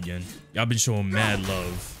the raid again. Y'all been showing mad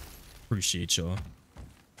love. Appreciate y'all.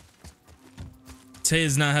 Tay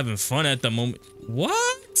is not having fun at the moment.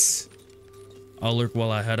 What? I'll lurk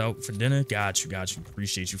while I head out for dinner. Got you.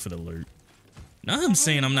 Appreciate you for the alert. Now I'm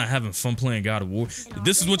saying I'm not having fun playing God of War.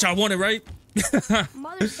 This is what y'all wanted, right?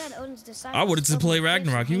 Mother said Odin's disciples I wanted to play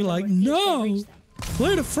Ragnarok. You were like, no.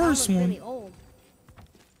 Play the first one. Really old.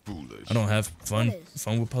 Foolish. I don't have fun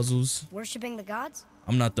with puzzles. Worshipping the gods?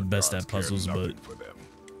 I'm not the best Gods at puzzles, care but nothing for them.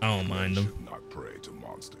 I don't mind They them. should not pray to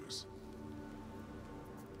monsters.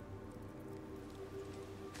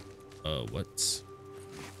 What?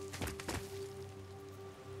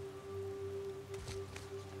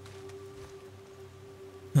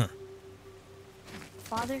 Huh.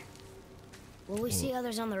 Father, will we see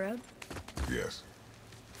others on the road? Yes.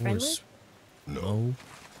 Friendly? Course. No.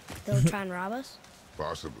 They'll try and rob us?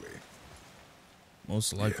 Possibly.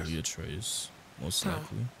 Most likely Yes. Atreus. Most Huh.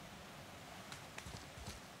 likely.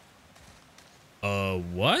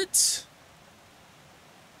 What?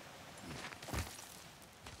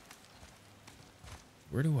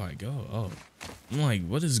 Where do I go? Oh. I'm like,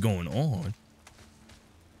 what is going on?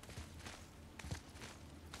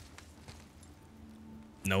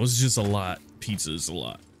 No, it's just a lot. Pizza is a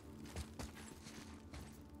lot.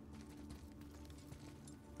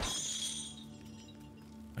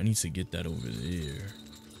 I need to get that over there.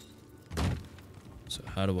 So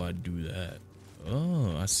how do I do that?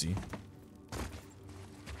 Oh, I see.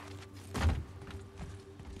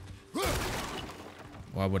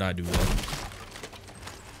 Why would I do that?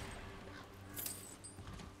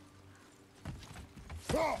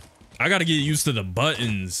 I gotta get used to the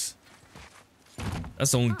buttons.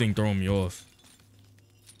 That's the only thing throwing me off.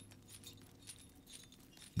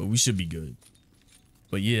 But we should be good.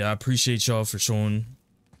 But yeah, I appreciate y'all for showing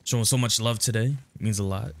so much love today. It means a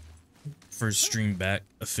lot. First stream back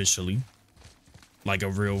officially. Like a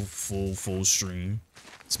real full stream.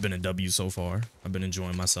 It's been a W so far. I've been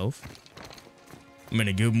enjoying myself. I'm in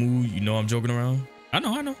a good mood. You know I'm joking around. I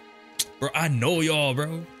know. Bro, I know y'all,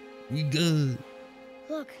 bro. We good.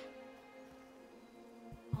 Look.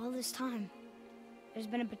 All this time, there's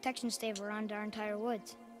been a protection stave around our entire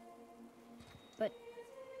woods. But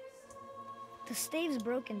the stave's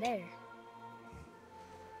broken there.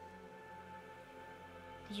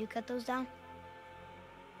 Did you cut those down?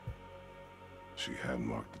 She hand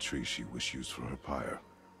marked the tree she wished used for her pyre.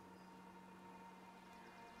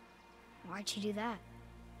 Why'd she do that?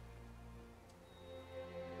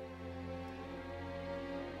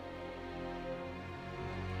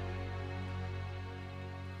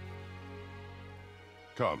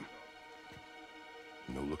 Come.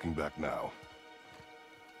 No looking back now.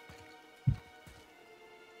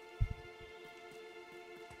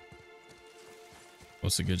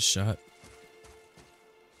 What's a good shot?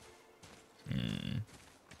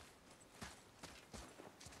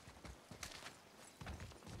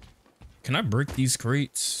 Can I break these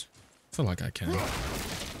crates? I feel like I can. Oh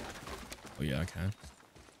yeah, I can.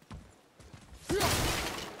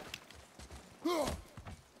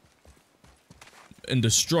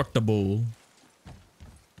 Indestructible.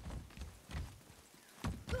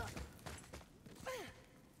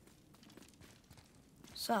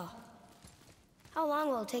 So, how long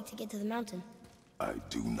will it take to get to the mountain? I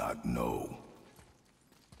do not know.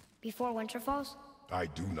 Before winter falls? I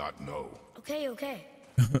do not know. Okay.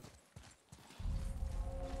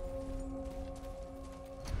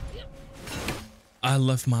 I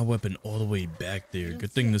left my weapon all the way back there.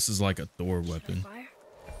 Good thing this is like a Thor weapon. Fire?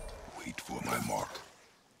 Wait for my mark.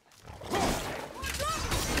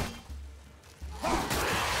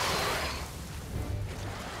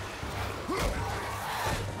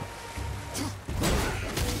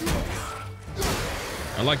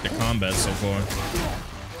 I like the combat so far.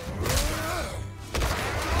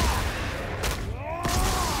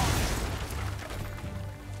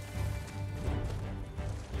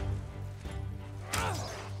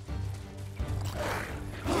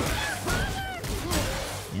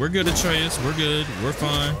 We're good, Atreus. We're good. We're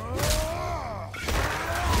fine.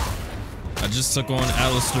 I just took on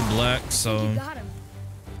Alistair Black, so... You got him.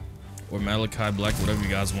 Or Malachi Black, whatever you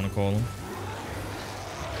guys want to call him.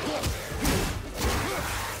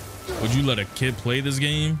 Would you let a kid play this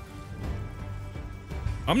game?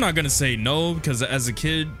 I'm not gonna say no, because as a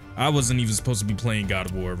kid, I wasn't even supposed to be playing God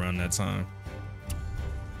of War around that time.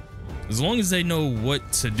 As long as they know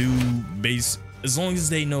what to do as long as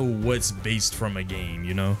they know what's based from a game,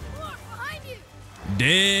 you know? Look, behind you!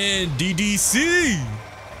 Damn, DDC!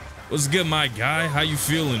 What's good, my guy? How you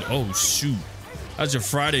feeling? Oh shoot. How's your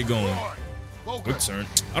Friday going? Quick turn.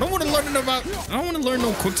 I don't want to learn about. I don't want to learn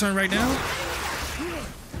no quick turn right now.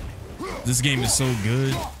 This game is so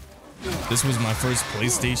good. This was my first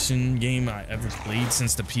PlayStation game I ever played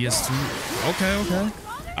since the PS2. Okay.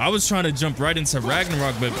 I was trying to jump right into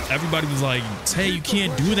Ragnarok, but everybody was like, "Hey, you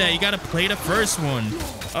can't do that. You gotta play the first one."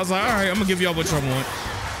 I was like, "All right, I'm gonna give y'all what y'all want."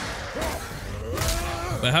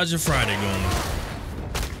 But how's your Friday going?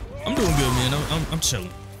 I'm doing good, man. I'm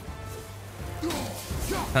chilling.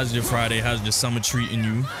 How's your Friday? How's your summer treating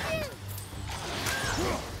you?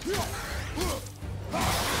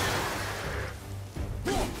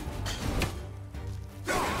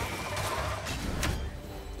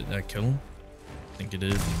 Did that kill him? I think it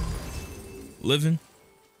did. Living?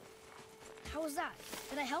 How was that?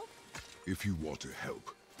 Did I help? If you want to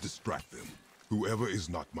help, distract them. Whoever is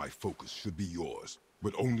not my focus should be yours,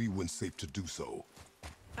 but only when safe to do so.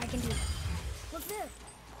 I can do that. What's this?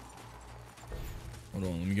 Hold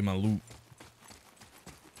on, let me get my loot.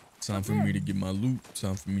 Time for me to get my loot.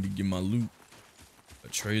 Time for me to get my loot.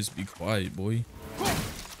 Atreus, be quiet, boy.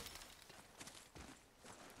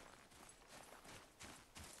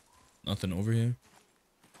 Nothing over here.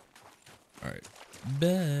 All right,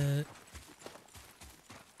 bet.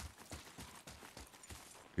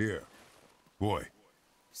 Here, boy.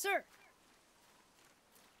 Sir.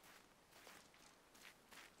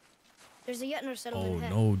 There's a Jötnar settlement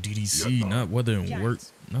ahead. Oh no, DDC, not weather and work,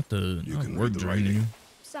 not work draining you.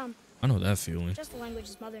 Some. I know that feeling. Just the language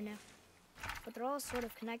is mother now. But they're all sort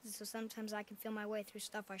of connected, so sometimes I can feel my way through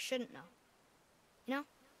stuff I shouldn't know. You know?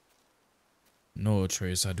 No,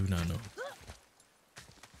 Atreus, I do not know.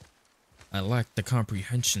 I lack the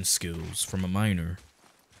comprehension skills from a minor.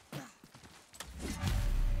 I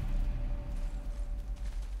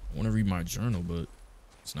want to read my journal, but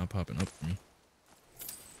it's not popping up for me.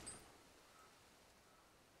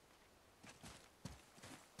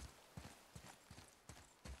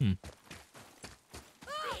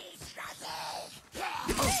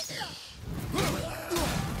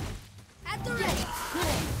 At the ready.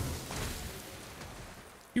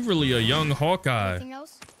 You're really a young Hawkeye. Anything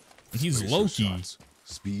else? He's Brace Loki. your shots.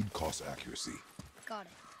 Speed costs accuracy. Got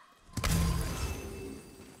it.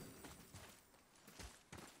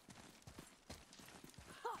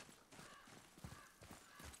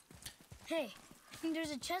 Hey, I think there's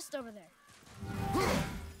a chest over there.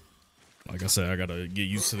 Like I said, I gotta get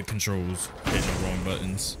used to the controls, hitting the wrong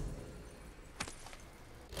buttons.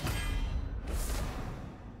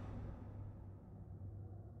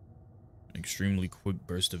 An extremely quick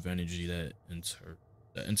burst of energy that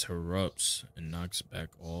interrupts and knocks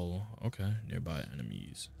back all nearby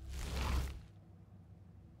enemies.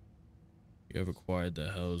 You have acquired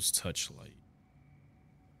the Hell's Touchlight.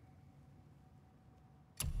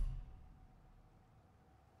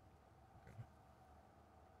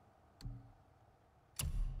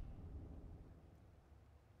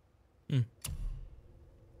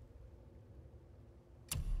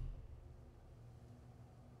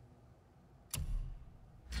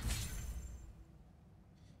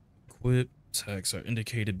 Equip attacks are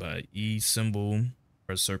indicated by E symbol.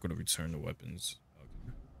 Press circle to return the weapons.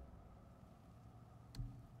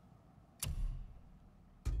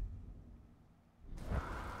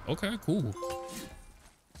 Okay, cool.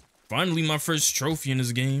 Finally, my first trophy in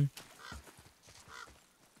this game.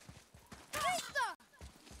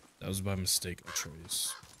 That was by mistake,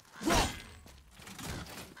 Atreus.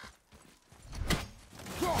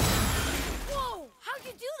 Whoa! How'd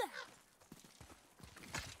you do that?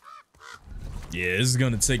 Yeah, this is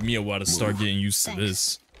gonna take me a while to start getting used to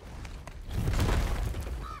this.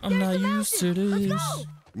 I'm not used to this.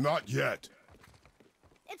 Not yet.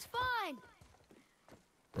 It's fine.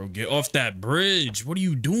 Bro, get off that bridge. What are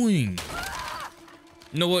you doing?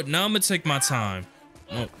 You know what? Now I'm gonna take my time.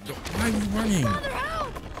 Oh, why are you running? Father,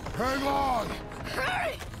 help! Hang on!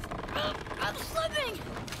 Hurry! I'm slipping!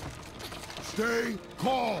 Stay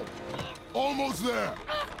calm. Almost there.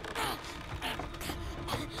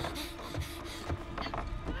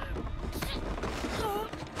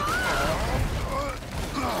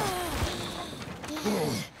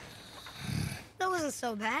 That wasn't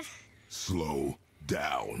so bad. Slow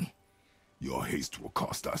down. Your haste will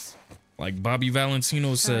cost us. Like Bobby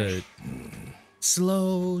Valentino said,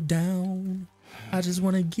 slow down. I just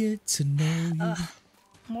want to get to know you.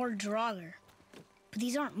 More Draugr. But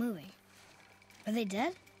these aren't moving. Are they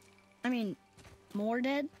dead? I mean, more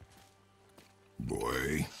dead?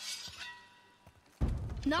 Boy.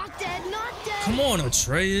 Not dead, not dead! Come on,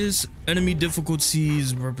 Atreus. Enemy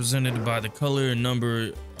difficulties represented by the color and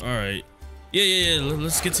number. All right. Yeah.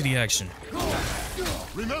 Let's get to the action.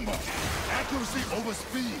 Remember, accuracy over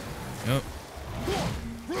speed. Yep.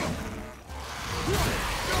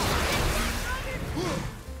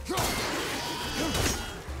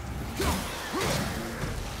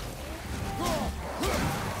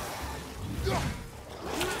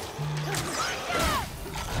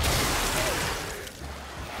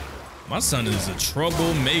 My son is a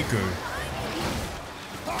troublemaker.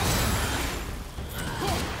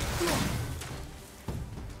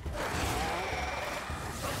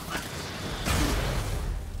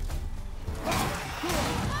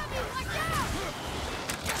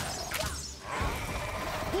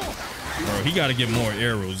 Bro, he gotta get more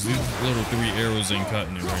arrows. These little 3 arrows ain't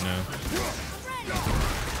cutting it right now.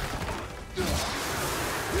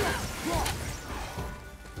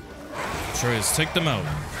 Atreus, take them out.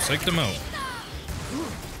 Take them out.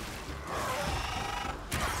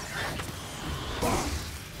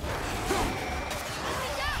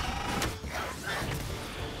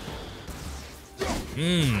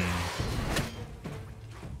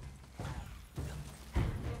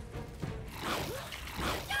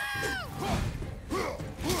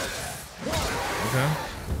 Okay.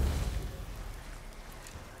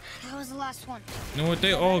 That was the last one. You know what?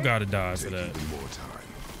 They all gotta die for that. Taking more time.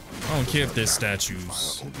 I don't care if they're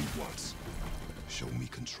statues. Fire only once. Show me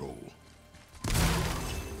control.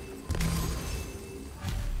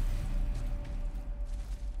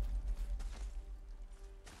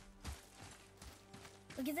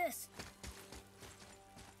 Look at this.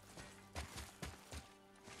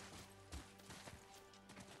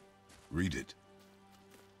 Read it.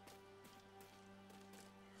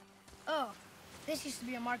 Oh, this used to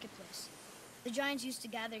be a marketplace. The giants used to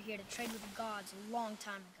gather here to trade with the gods a long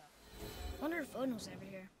time ago. Wonder if Odin was ever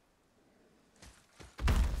here.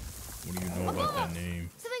 What do you know about that name?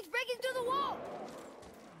 Something's breaking through the wall!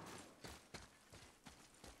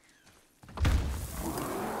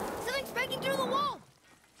 Something's breaking through the wall!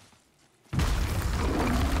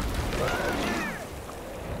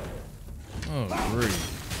 Oh, great.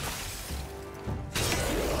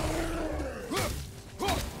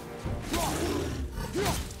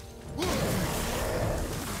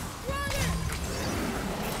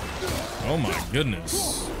 Oh my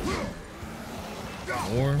goodness.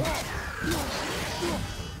 More.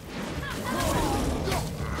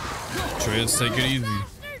 Atreus, take it easy.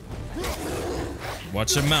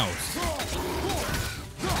 Watch your mouth.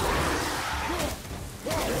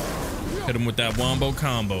 Hit him with that wombo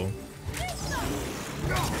combo.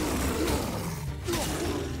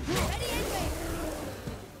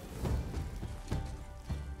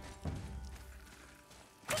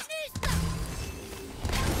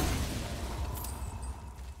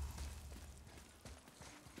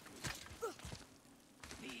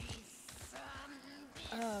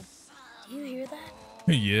 Do you hear that?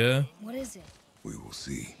 Yeah. What is it? We will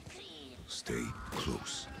see. Stay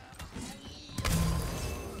close.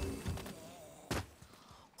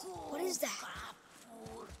 What is that?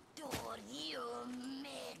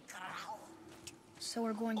 So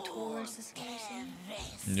we're going towards this place?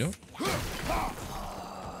 Yep.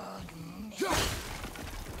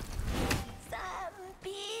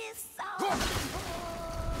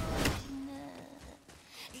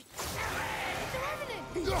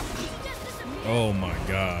 Oh my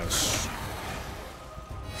gosh.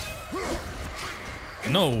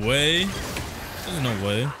 No way. There's no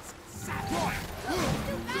way.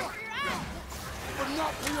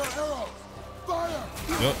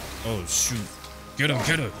 Yep. Oh shoot. Get him,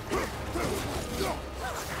 get him.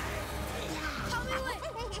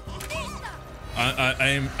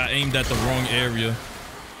 I aimed at the wrong area.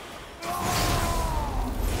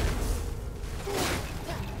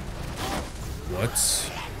 What?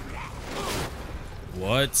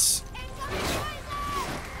 What?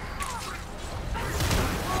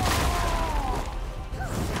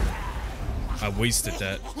 I wasted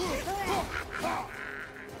that.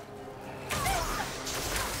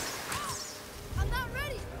 I'm not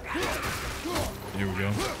ready. Here we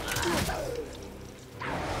go.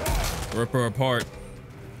 Rip her apart.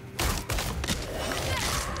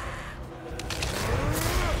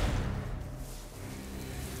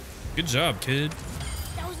 Good job, kid.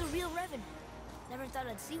 That was a real revenant. Never thought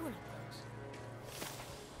I'd see one of those.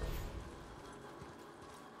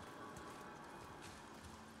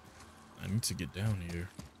 I need to get down here.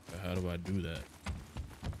 But how do I do that?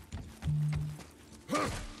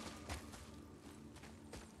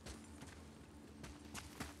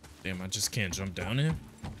 Damn, I just can't jump down here?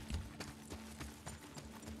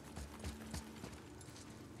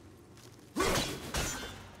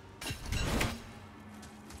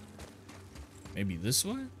 Maybe this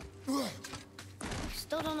way? There's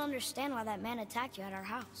still don't understand why that man attacked you at our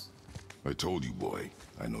house. I told you, boy.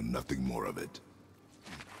 I know nothing more of it.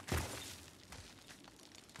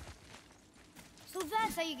 So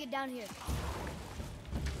that's how you get down here.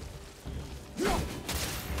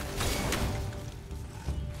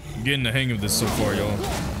 I'm getting the hang of this so far, y'all.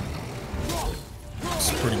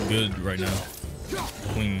 It's pretty good right now.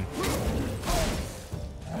 Clean.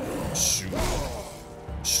 Shoot.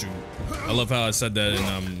 Shoot. I love how I said that and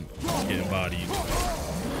I'm getting bodied.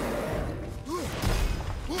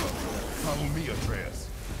 Follow me, Atreus.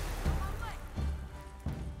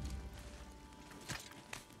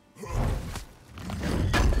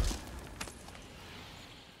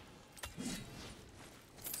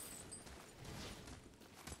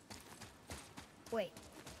 Wait,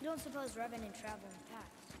 you don't suppose Revenant travel in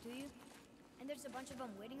packs, do you? And there's a bunch of them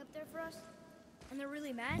waiting up there for us? And they're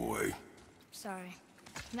really mad? Boy. Sorry.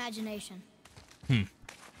 Imagination.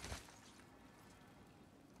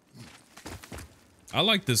 I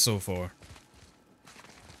like this so far.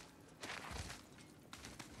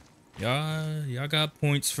 Y'all got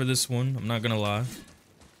points for this one. I'm not gonna lie.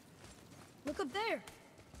 Look up there.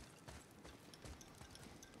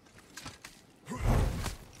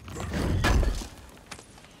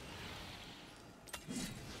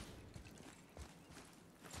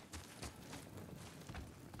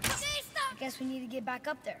 I guess we need to get back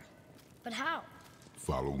up there. But how?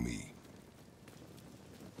 Follow me.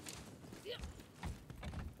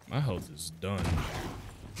 My health is done.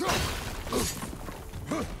 I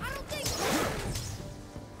don't think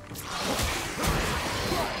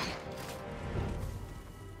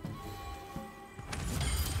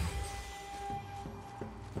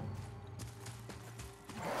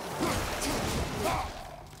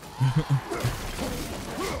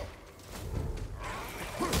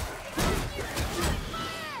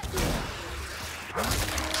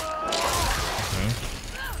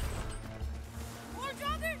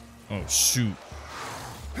Oh, shoot.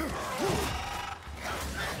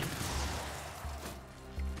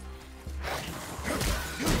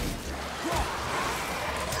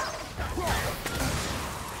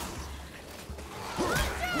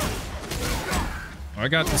 I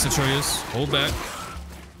got this, Atreus. Hold back.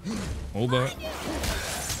 Hold up.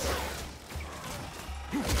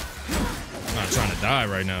 I'm not trying to die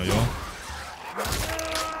right now, y'all.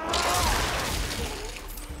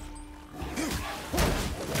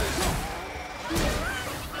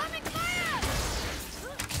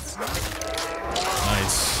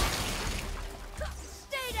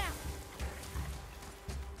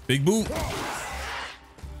 Big boot.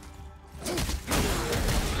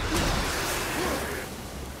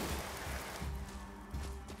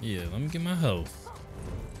 Yeah, let me get my health.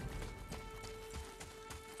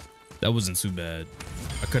 That wasn't too bad.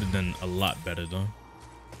 I could have done a lot better though.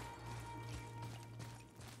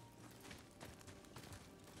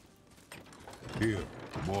 Here,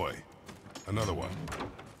 boy. Another one.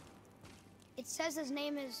 it says his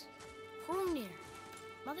name is Hrungnir.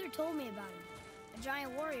 Mother told me about him. A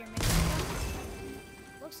giant warrior makes sense.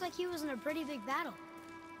 Looks like he was in a pretty big battle.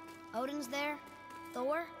 Odin's there,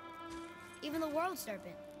 Thor, even the world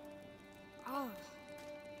serpent. Oh,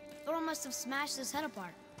 Thor must have smashed his head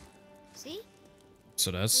apart. See?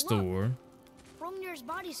 So that's Look. Thor. Hrungnir's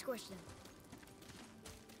body squished him.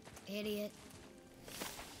 Idiot.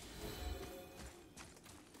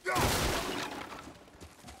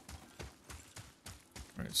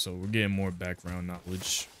 Alright, so we're getting more background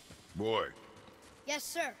knowledge. Boy. Yes,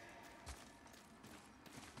 sir.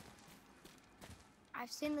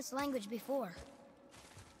 I've seen this language before.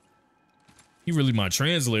 He really my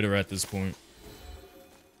translator at this point.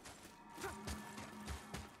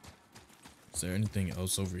 Is there anything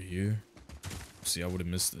else over here? See, I would have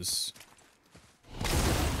missed this.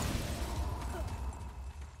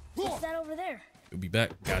 What's that over there? We'll be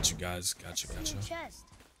back. Got you guys. Got you. Got you. It's in the chest.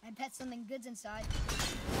 I bet something good's inside.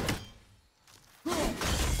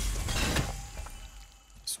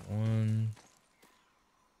 This one.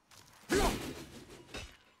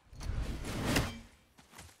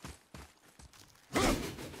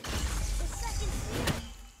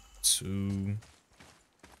 Two.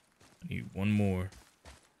 I need one more.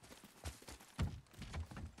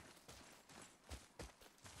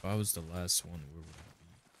 If I was the last one,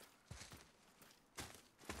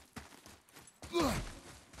 where would I be?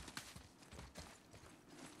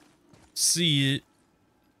 See it.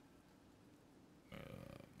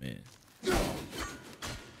 Man.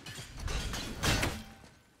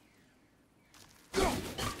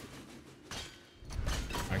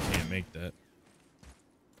 I can't make that.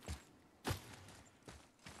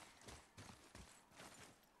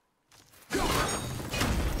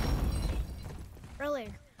 Earlier,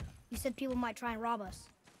 said people might try and rob us.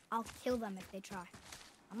 I'll kill them if they try.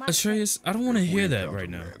 I'm not Atreus, I don't want to hear that right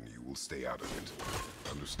now. Man, you will stay out of it.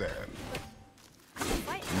 Understand?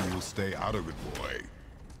 fight. You will stay out of it, boy.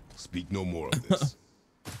 Speak no more of this.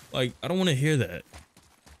 Like, I don't want to hear that.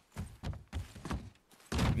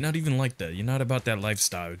 You're not even like that. You're not about that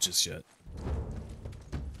lifestyle just yet.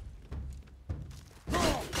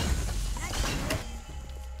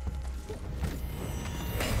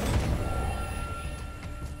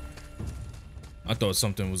 I thought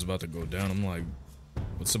something was about to go down. I'm like,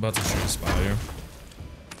 what's about to transpire?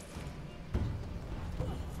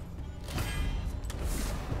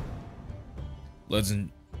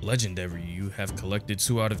 Legendary, you have collected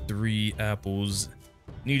 2 out of 3 apples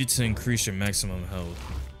needed to increase your maximum health.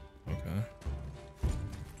 Okay.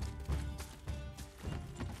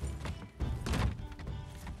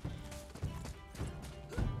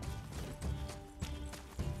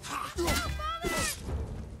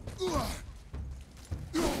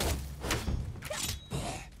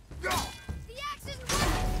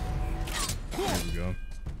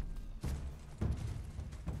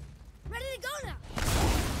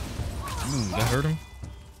 That hurt him?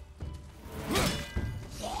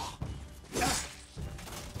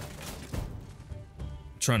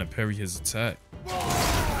 Trying to parry his attack. But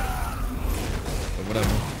whatever.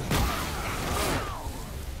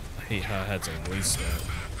 I hate how I had to waste that.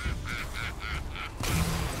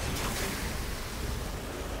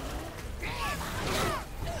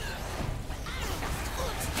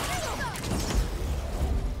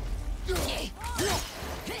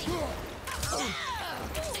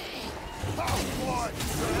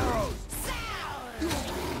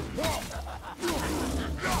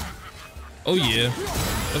 Oh yeah,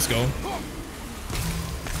 let's go.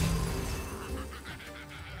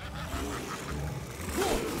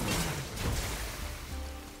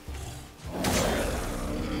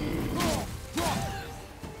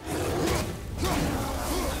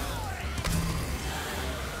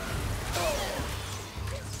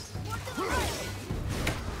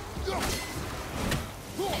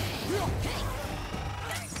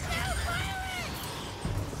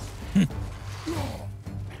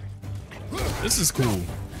 This is cool.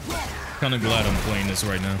 Kind of glad I'm playing this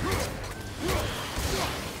right now.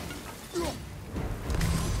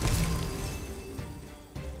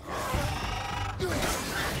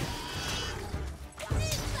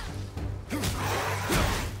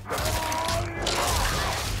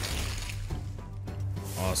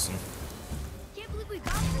 Awesome. Can't believe we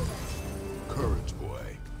got through this. Courage, boy.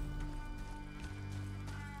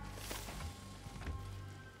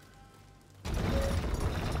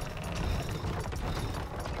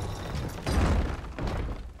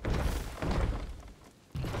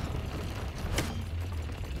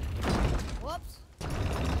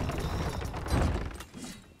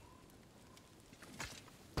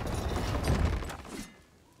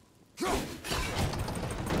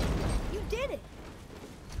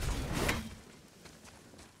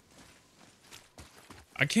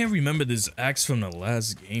 I can't remember this axe from the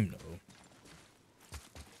last game though.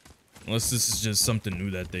 Unless this is just something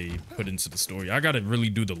new that they put into the story. I gotta really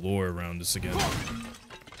do the lore around this again.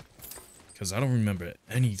 Because I don't remember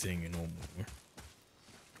anything no more.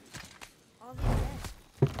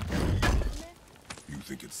 You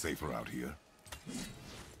think it's safer out here?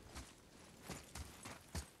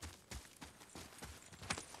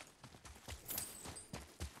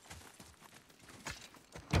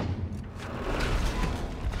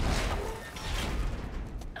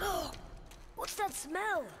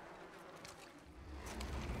 Smell.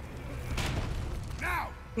 Now!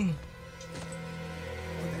 Are they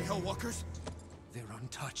Hellwalkers? They're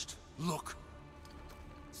untouched. Look.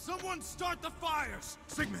 Someone start the fires!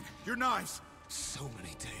 Sigmund, your knives. So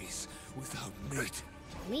many days without meat.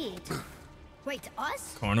 Meat? Wait,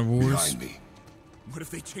 us? Carnivores? Behind me. What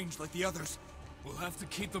if they change like the others? We'll have to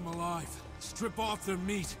keep them alive. Strip off their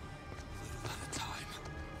meat. Little at a time.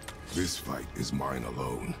 This fight is mine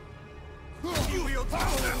alone. You wield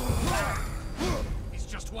power! He's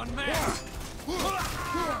just one man!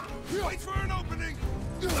 Wait for an opening!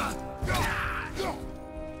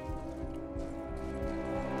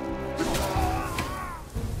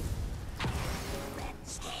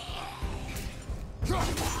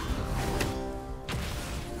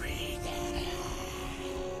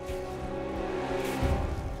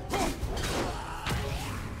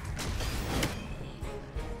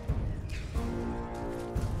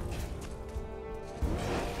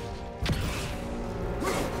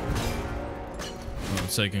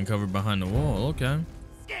 Taking cover behind the wall, okay.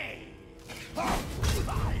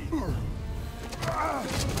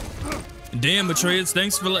 Damn, Atreus,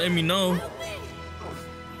 thanks for letting me know.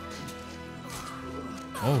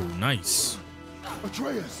 Oh, nice.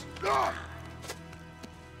 Atreus!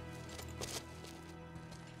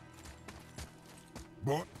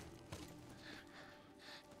 Boy.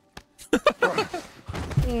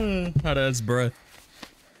 How that's breath.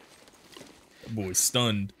 That boy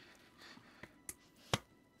stunned.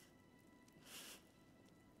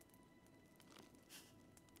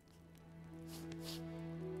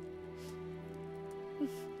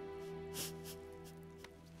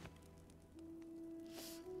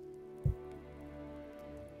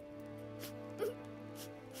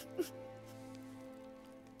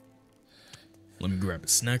 Let me grab a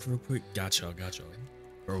snack real quick. Got y'all.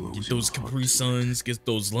 Bro, get those Capri Suns, get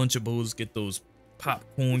those Lunchables, get those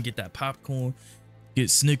popcorn, get that popcorn, get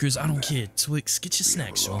Snickers. I don't care. Twix, get your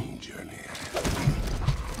snacks, y'all. Wait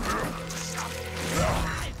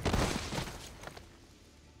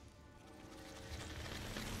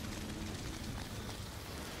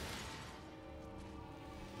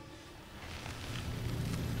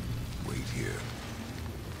here.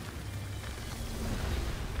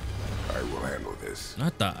 I will handle this.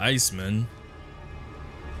 Not the Iceman.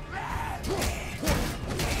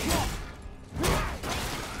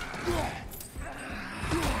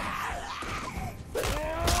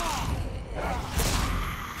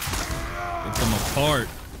 Get them apart.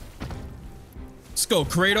 Let's go,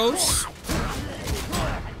 Kratos.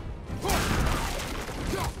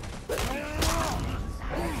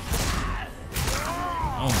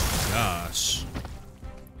 Oh my gosh.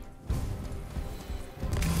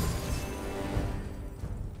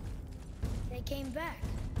 They came back.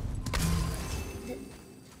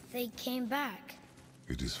 They came back.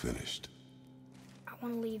 It is finished. I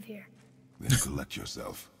want to leave here. Then collect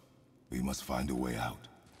yourself. We must find a way out.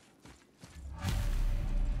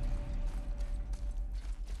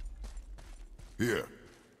 Here.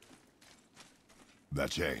 That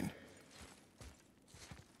chain.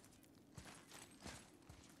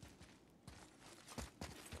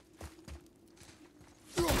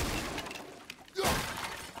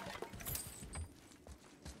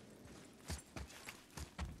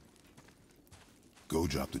 Go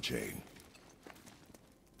drop the chain.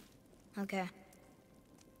 Okay.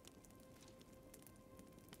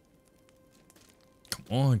 Come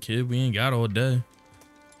on, kid. We ain't got all day.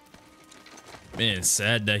 Man, it's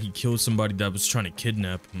sad that he killed somebody that was trying to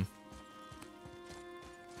kidnap him.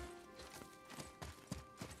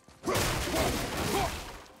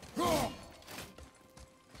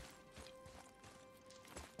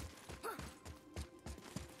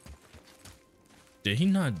 Did he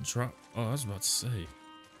not drop? Oh, I was about to say.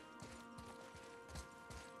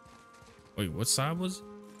 Wait, what side was it?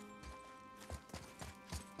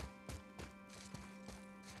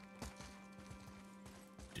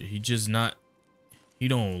 Did he just not? He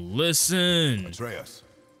don't listen. Atreus.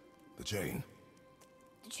 The chain.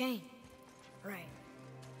 The chain. Right.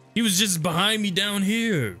 He was just behind me down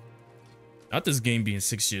here. Not this game being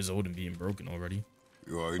 6 years old and being broken already.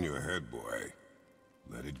 You are in your head, boy.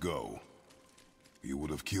 Let it go. He would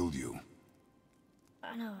have killed you.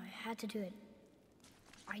 I know, I had to do it.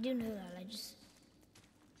 I do know that, I just...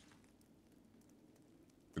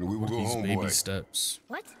 And we will go These home, baby boy. steps.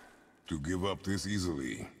 What? To give up this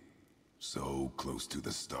easily. So close to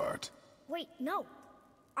the start. Wait, no.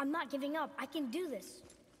 I'm not giving up. I can do this.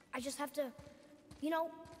 I just have to, you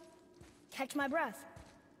know, catch my breath.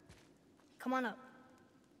 Come on up.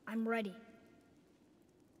 I'm ready.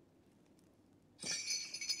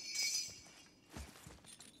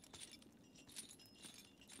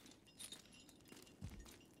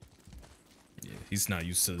 Yeah, he's not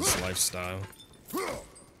used to this lifestyle.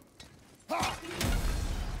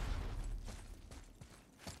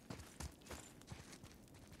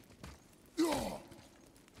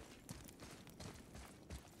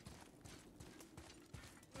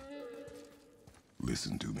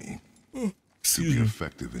 Listen to me. To be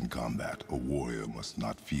effective in combat, a warrior must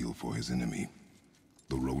not feel for his enemy.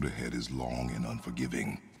 The road ahead is long and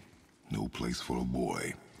unforgiving. No place for a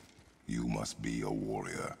boy. You must be a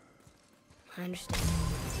warrior. I understand.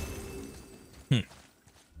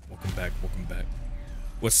 Welcome back, welcome back.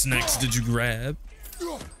 What snacks did you grab?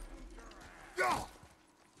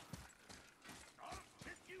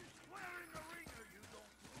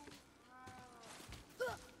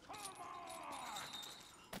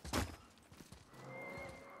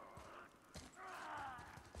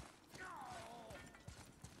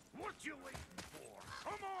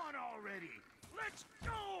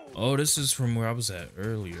 Oh, this is from where I was at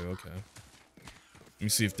earlier. Okay. Let me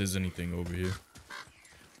see if there's anything over here.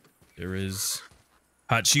 There is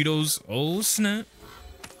hot Cheetos. Oh, snap.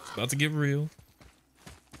 It's about to get real.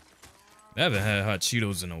 I haven't had hot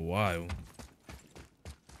Cheetos in a while.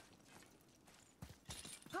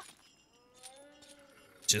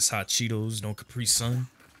 Just hot Cheetos, no Capri Sun.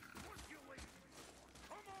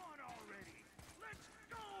 Come on already. Let's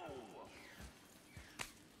go.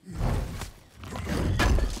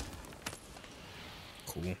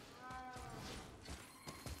 Cool.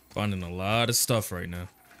 Finding a lot of stuff right now.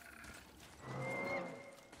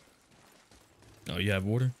 Oh, you have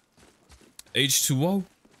water? H2O.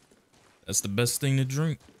 That's the best thing to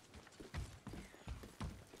drink.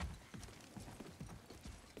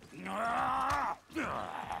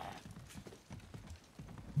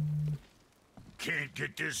 Can't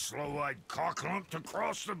get this slow-eyed cocklump to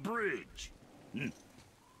cross the bridge. It's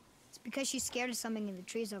because she's scared of something in the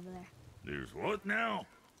trees over there. There's what now?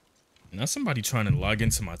 Now somebody trying to log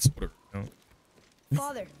into my Twitter account.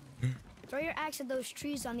 Father, throw your axe at those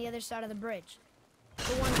trees on the other side of the bridge.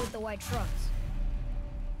 The ones with the white trunks.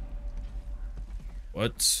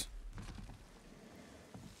 What?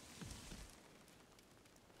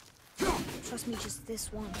 Trust me just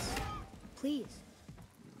this once. Please.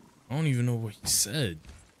 I don't even know what he said.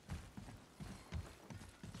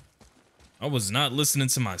 I was not listening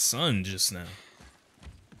to my son just now.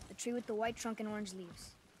 The tree with the white trunk and orange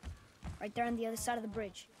leaves. Right there on the other side of the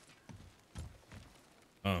bridge.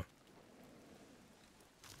 Oh.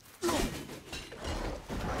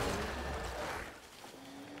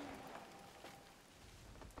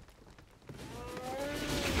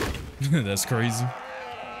 That's crazy.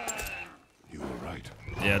 You were right.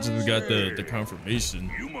 Yeah, I just got the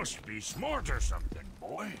confirmation. You must be smart or something,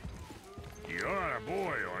 boy. You're a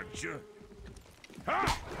boy, aren't you?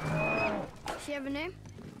 Ha! Does she have a name?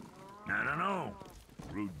 I don't know.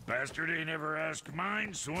 Rude bastard ain't ever asked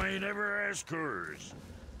mine, so ain't ever asked hers.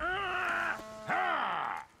 Ah!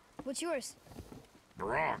 Ha! What's yours?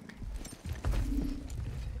 Brock.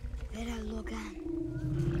 Vera Logan.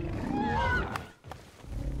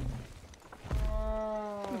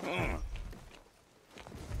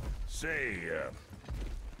 Say,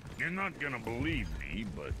 you're not gonna believe me,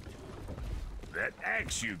 but that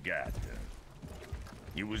axe you got,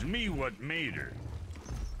 it was me what made her.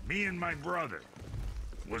 Me and my brother.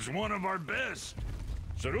 Was one of our best.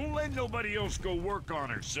 So don't let nobody else go work on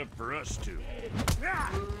her except for us two.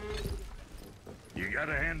 Ah! You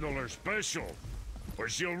gotta handle her special, or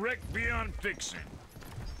she'll wreck beyond fixing.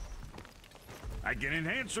 I can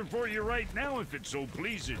enhance her for you right now if it so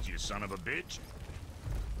pleases you, son of a bitch.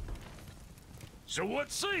 So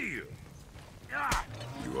what say you? Ah!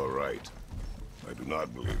 You are right. I do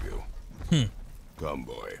not believe you. Come,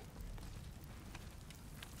 boy.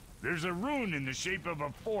 There's a rune in the shape of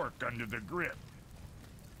a fork under the grip.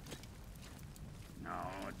 No,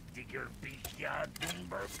 digger beast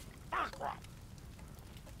aqua.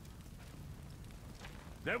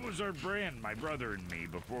 That was our brand, my brother and me,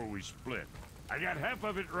 before we split. I got half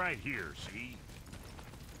of it right here, see?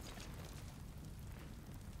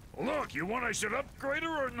 Look, you want I should upgrade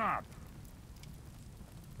her or not?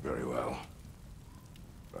 Very well.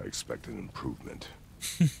 I expect an improvement.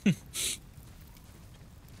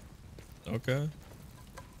 Okay.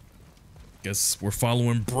 Guess we're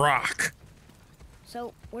following Brock.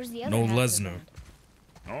 So, where's the other No half of the Lesnar. band?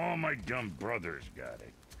 Oh, my dumb brothers got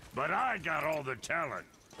it. But I got all the talent.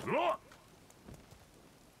 Look!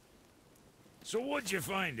 So what'd you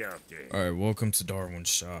find out there? All right, welcome to Darwin's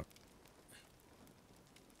shop.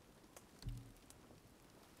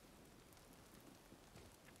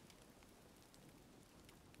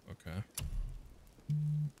 Okay.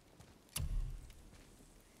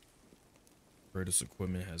 Kratos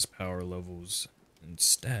equipment has power levels and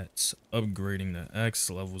stats. Upgrading the axe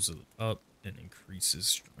levels it up and increases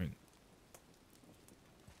strength.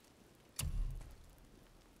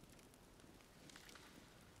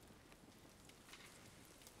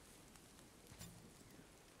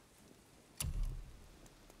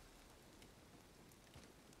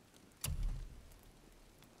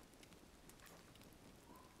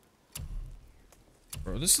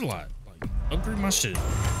 Bro, this is a lot. Like, upgrade my shit.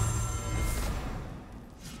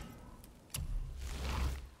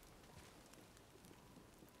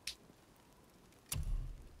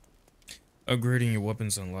 Upgrading your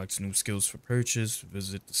weapons unlocks new skills for purchase.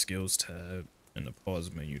 Visit the skills tab in the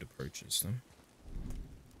pause menu to purchase them.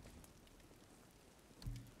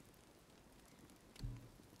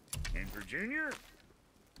 And for Junior?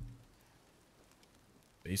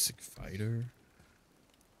 Basic fighter.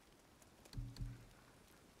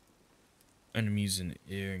 Enemies in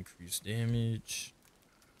the air increase damage.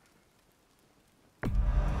 You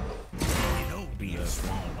know, being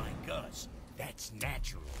small like us, that's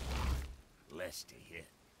natural. Less to hit.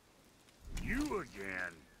 You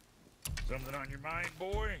again. Something on your mind,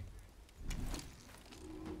 boy?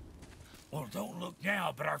 Well, don't look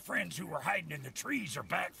now, but our friends who were hiding in the trees are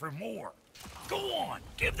back for more. Go on,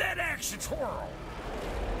 give that axe a twirl.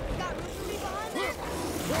 You got room for me behind there?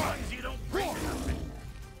 As long as you don't break nothing.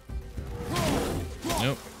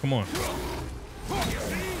 Yep, come on. You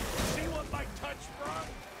see what my touch brought?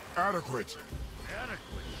 Adequate.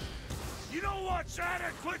 Adequate. You know what's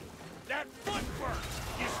adequate? That footwork.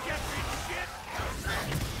 You skipping shit.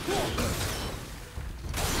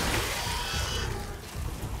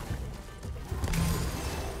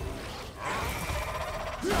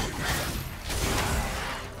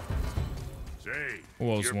 Say,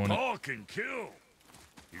 Who else your want it? paw can kill.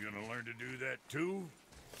 You gonna learn to do that too?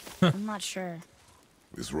 I'm not sure.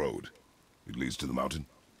 This road, it leads to the mountain.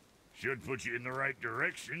 Should put you in the right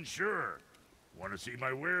direction, sure. Want to see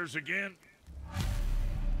my wares again?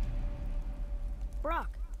 Brock,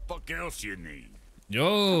 Fuck else you need? how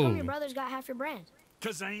come your Yo. brother's got half your brand?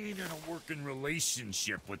 Cause I ain't in a working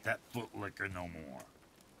relationship with that footlicker no more.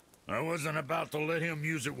 I wasn't about to let him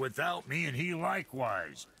use it without me, and he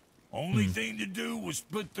likewise. Only thing to do was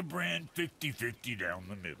split the brand 50-50 down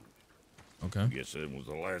the middle. Okay. Guess that was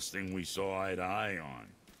the last thing we saw eye to eye on.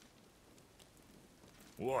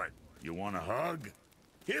 What? You want a hug?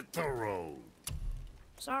 Hit the road.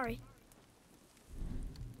 Sorry.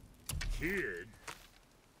 Kid,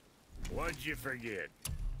 what'd you forget?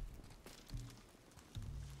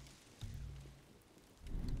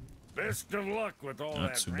 Best of luck with all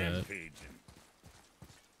Not that too bad. rampaging.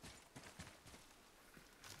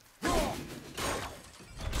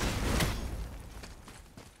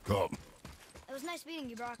 Come. It was nice meeting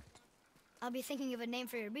you, Brock. I'll be thinking of a name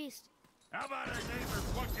for your beast. How about a name for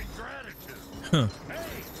fucking gratitude? Huh.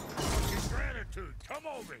 Hey, fucking gratitude, come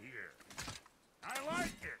over here. I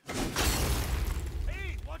like it.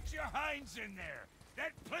 Hey, what's your hinds in there?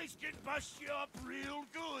 That place can bust you up real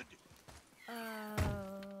good.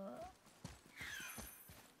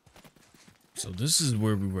 So this is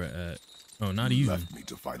where we were at. Oh, not You even. left me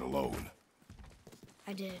to fight alone.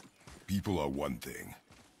 I did. People are one thing.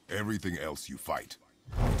 Everything else you fight.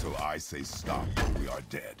 Until I say stop, or we are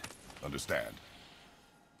dead. Understand?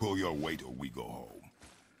 Pull your weight or we go home.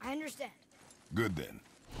 I understand. Good then.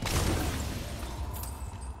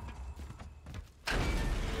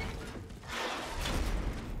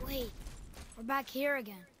 Wait, we're back here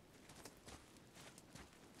again.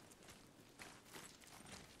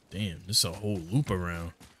 Damn, this is a whole loop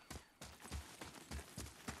around.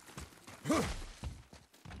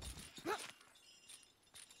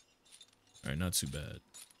 Alright, not too bad.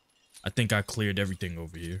 I think I cleared everything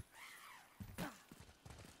over here.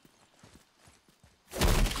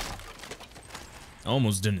 I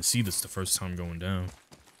almost didn't see this the first time going down.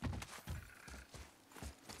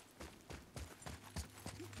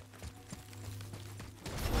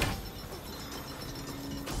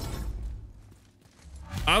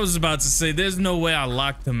 I was about to say, there's no way I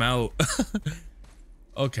locked him out.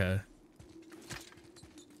 Okay.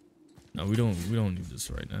 No, we don't need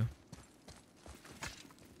this right now.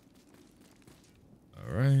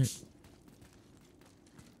 All right.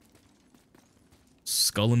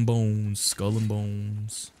 Skull and bones, skull and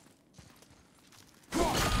bones.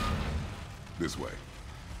 This way.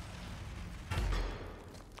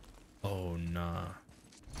 Oh, nah.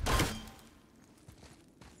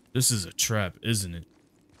 This is a trap, isn't it?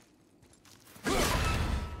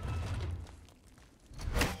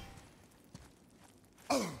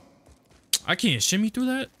 I can't shimmy through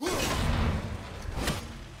that?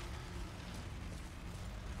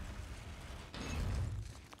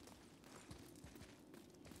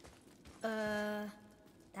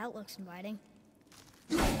 That looks inviting.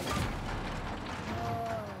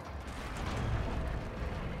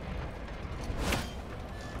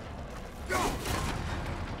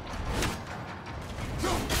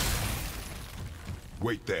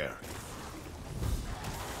 Wait there.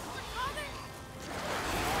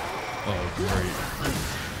 Oh,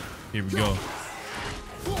 great. Here we go.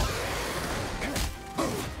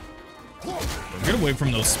 Get away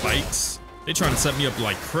from those spikes. They trying to set me up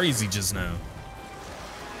like crazy just now.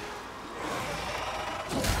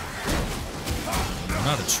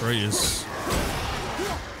 Not Atreus.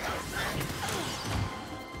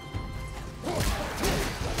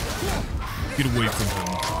 Get away from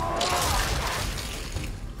him.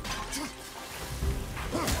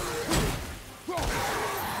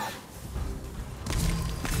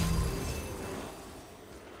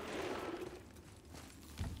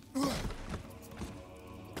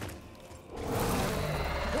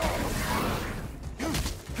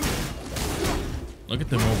 Look at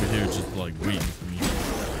them over here just like waiting for me.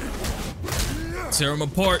 Tear them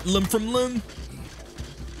apart, limb from limb.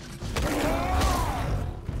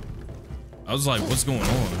 I was like, what's going on?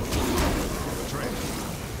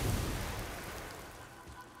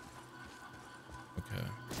 Okay.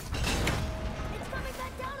 It's coming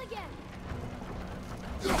back down again.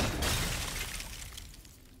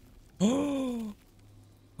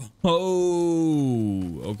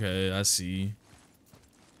 Oh, okay, I see.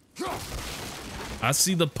 I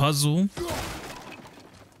see the puzzle.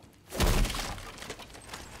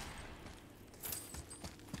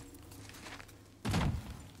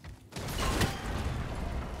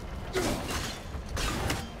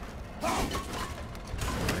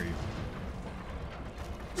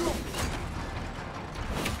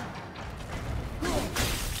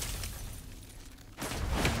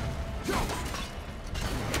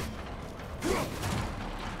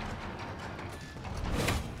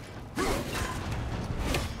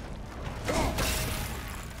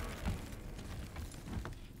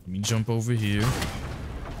 Let me jump over here.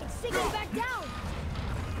 It's sinking back down.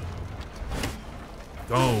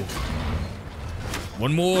 Go.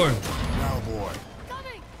 One more. Now, boy.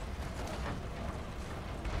 Coming.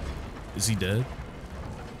 Is he dead?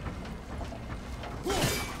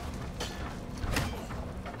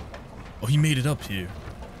 Oh, he made it up here.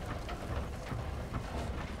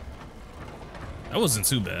 That wasn't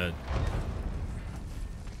too bad.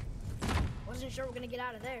 Wasn't sure we're gonna get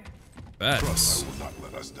out of there. Facts. I will not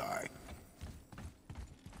let us die.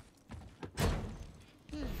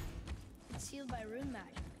 It's sealed by rune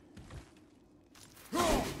magic.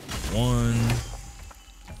 One.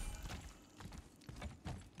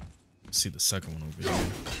 Let's see the second one over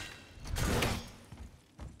here.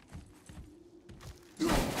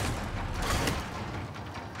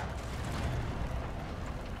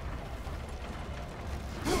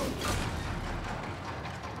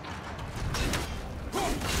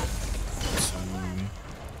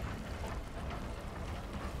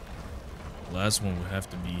 Last one would have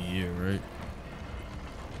to be here, right?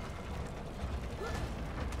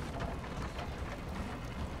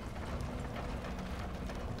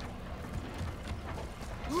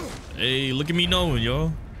 Hey, look at me knowing,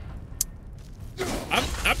 y'all.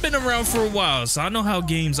 I've been around for a while, so I know how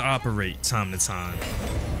games operate time to time.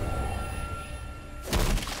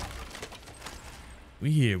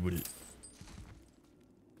 We here with it.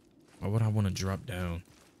 Why would I want to drop down?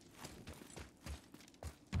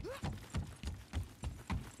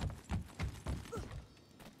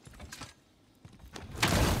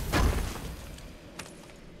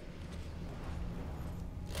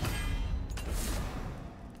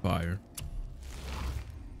 Fire.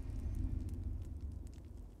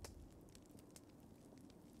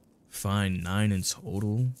 Find 9 in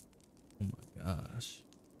total. Oh my gosh.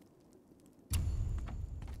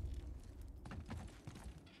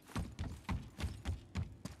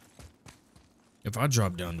 If I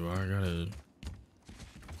drop down, do I gotta?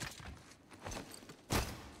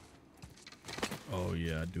 Oh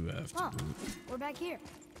yeah, I do have to. Oh, we're back here.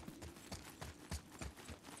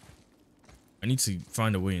 I need to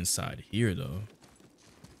find a way inside here, though.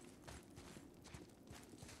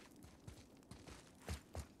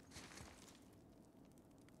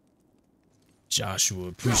 Joshua,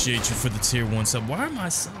 appreciate you for the tier 1 sub. Why are my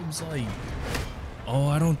subs like... Oh,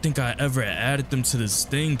 I don't think I ever added them to this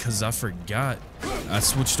thing because I forgot. I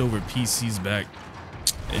switched over PCs back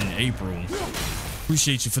in April.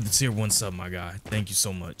 Appreciate you for the tier 1 sub, my guy. Thank you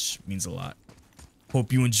so much. Means a lot.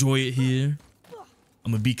 Hope you enjoy it here.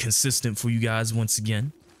 I'm gonna be consistent for you guys once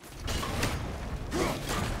again.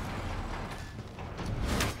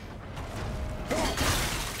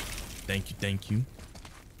 Thank you, thank you.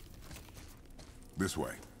 This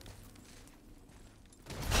way.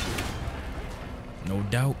 No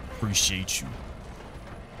doubt, appreciate you.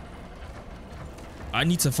 I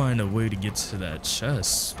need to find a way to get to that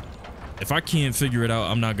chest. If I can't figure it out,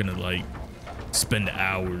 I'm not gonna like spend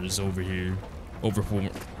hours over here over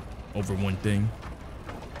one thing.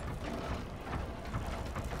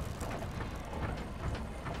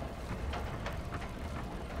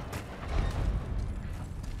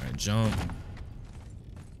 Jump.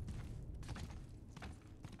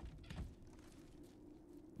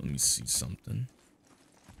 Let me see something.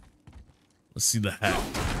 Let's see the hat.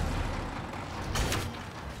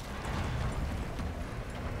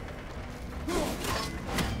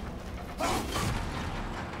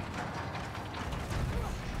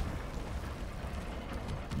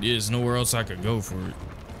 Yeah, there's nowhere else I could go for it.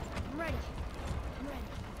 I'm ready.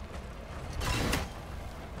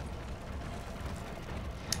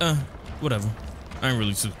 Whatever. I ain't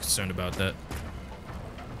really too concerned about that.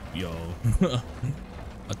 Yo.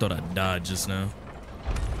 I thought I died just now.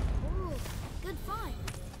 Ooh, good find.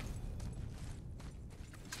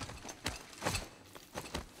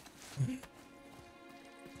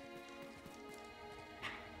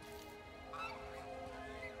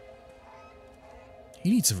 He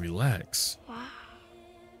needs to relax. Wow.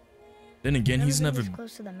 Then again, I've he's been never this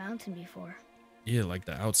close to the mountain before. yeah, like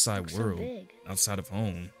the outside Looks so world, big. outside of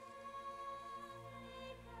home.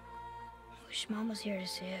 I wish Mom was here to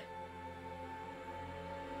see it.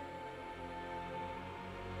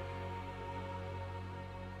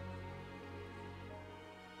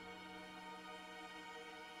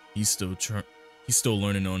 He's still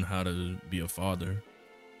learning on how to be a father.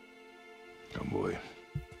 Come, boy.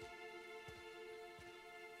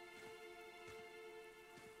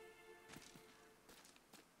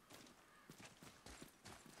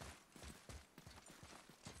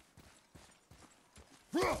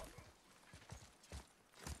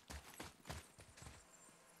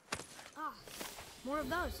 Ah, more of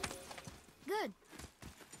those. Good.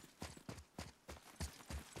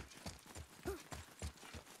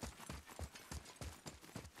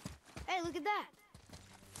 Hey, look at that.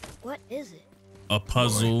 What is it? A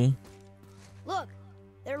puzzle. Look,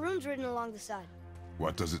 there are runes written along the side.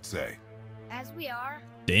 What does it say? As we are,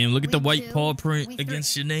 Damn, look at the We white two, paw we print three.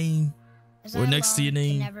 against your name. as Or I next to your alone can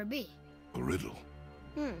name. never be. A riddle.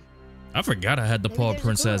 I forgot I had the Maybe paw there's a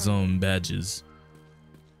prints clue as on badges.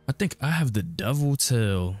 I think I have the devil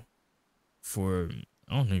tail for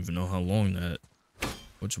I don't even know how long that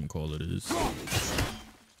whatchamacallit is.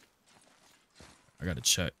 I gotta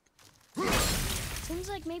check. Seems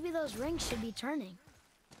like maybe those rings should be turning.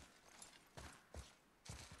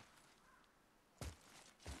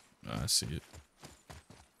 I see it.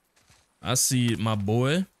 I see it, my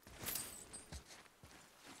boy.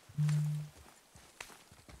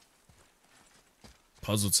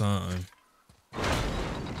 Puzzle time. The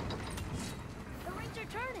rings are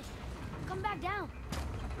turning. Come back down.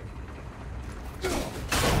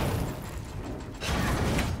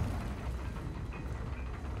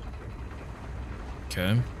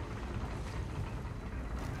 Okay.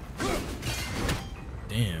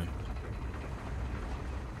 Damn.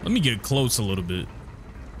 Let me get close a little bit.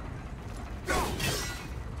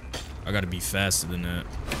 I gotta be faster than that.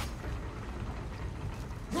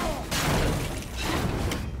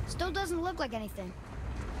 Still doesn't look like anything.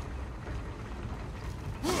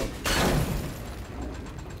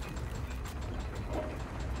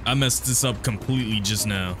 I messed this up completely just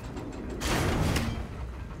now.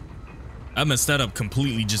 I messed that up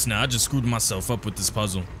completely just now. I just screwed myself up with this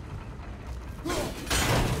puzzle.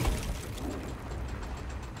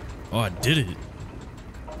 Oh, I did it.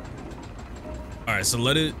 All right, so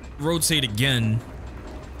let it rotate again.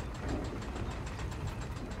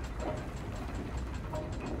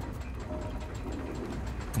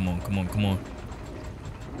 Come on, come on, come on.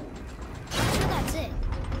 I'm sure that's it.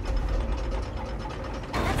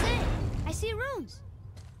 That's it. I see runes.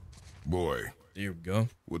 Boy, There we go.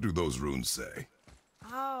 what do those runes say?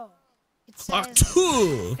 Oh, it says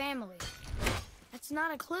Archery. family. That's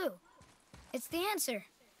not a clue. It's the answer.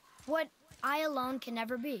 What I alone can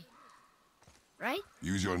never be. Right?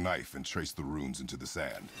 Use your knife and trace the runes into the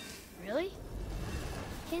sand. Really?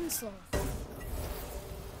 Kinslow.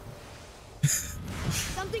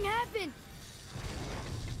 Something happened.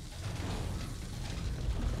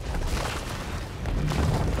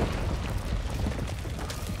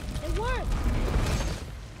 It worked.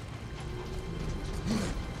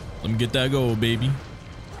 Let me get that goal, baby.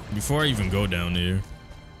 Before I even go down there,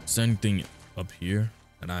 is there anything up here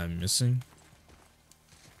that I am missing?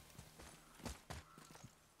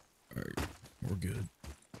 Alright, we're good.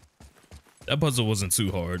 That puzzle wasn't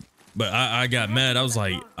too hard, but I got mad. I was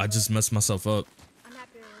like, I just messed myself up. I'm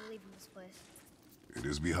happy we're leaving this place. It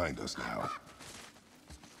is behind us now.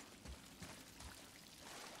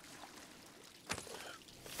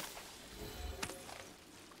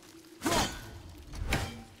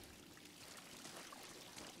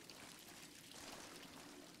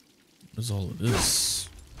 What is all of this?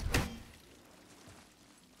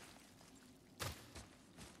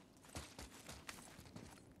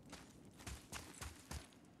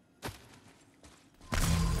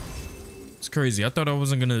 It's crazy. I thought I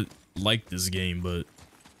wasn't gonna like this game, but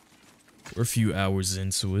we're a few hours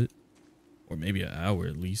into it. Or maybe an hour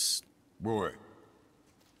at least. Boy,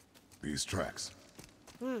 these tracks.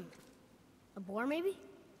 A boar, maybe?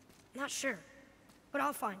 Not sure, but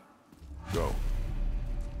I'll find it. Go.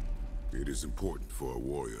 It is important for a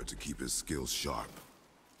warrior to keep his skills sharp.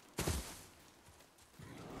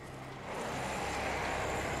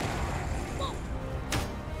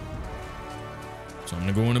 Time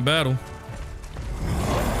to go into battle.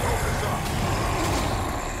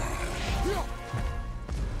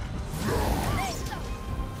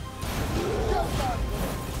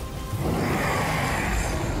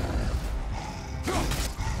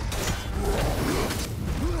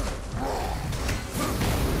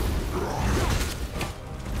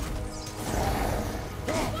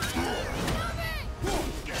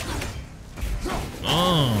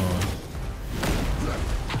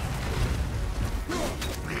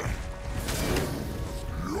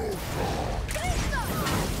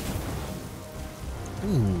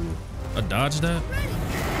 dodge that?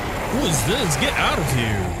 Who is this? Get out of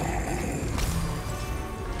here.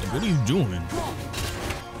 Like, what are you doing?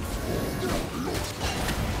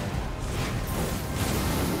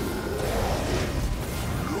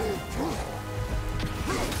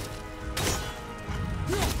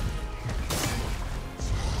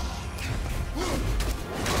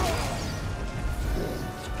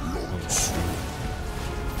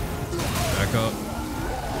 Up.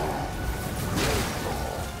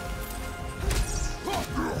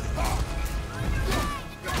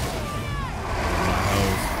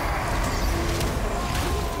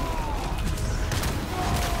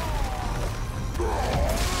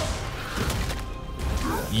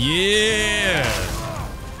 Yeah,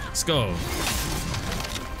 let's go.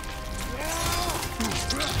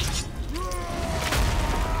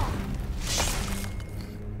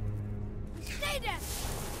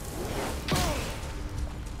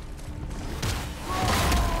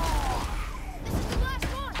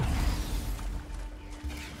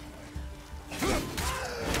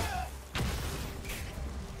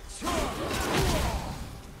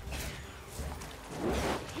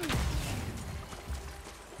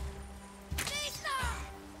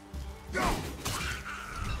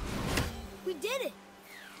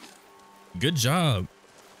 Good job.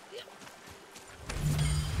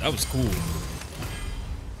 That was cool.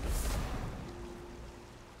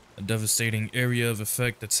 A devastating area of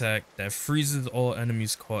effect attack that freezes all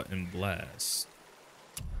enemies caught in blast.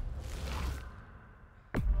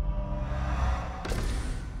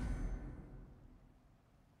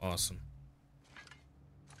 Awesome.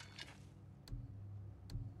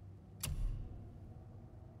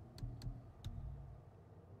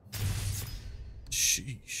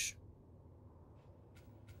 Sheesh.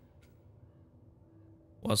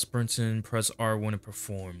 While sprinting, press R1 to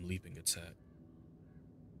perform leaping attack.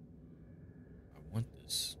 I want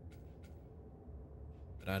this,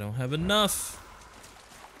 but I don't have enough.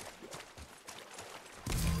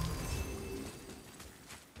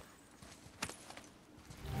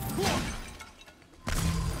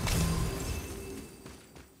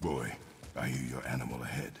 Boy, I hear your animal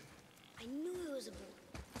ahead. I knew it was a bull.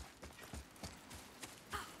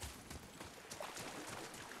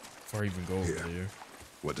 Before I even go over there.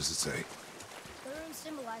 What does it say? The runes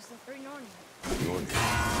symbolize the three Norni. Norni.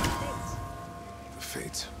 Fates. The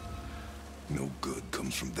fates. No good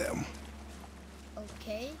comes from them.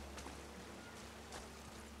 Okay.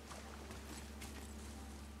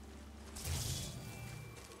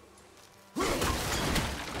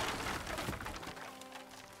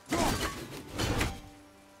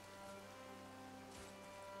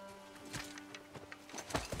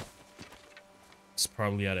 It's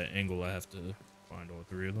probably at an angle I have to find all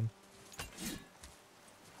three of them.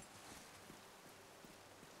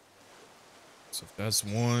 So if that's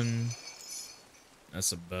one,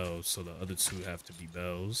 that's a bell, so the other two have to be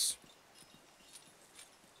bells.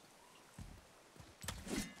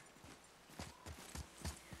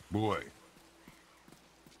 Boy.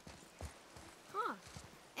 Huh.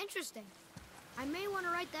 Interesting. I may want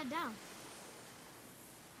to write that down.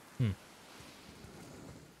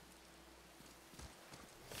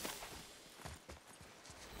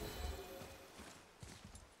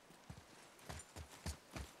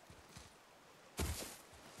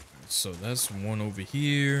 So that's one over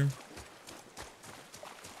here.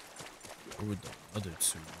 Where would the other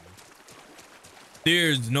two be?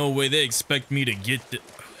 There's no way they expect me to get the...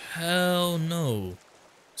 Hell no.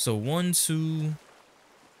 So 1, 2...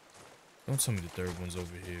 Don't tell me the third one's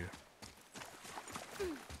over here.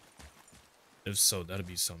 If so, that'll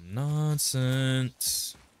be some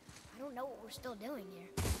nonsense. I don't know what we're still doing here.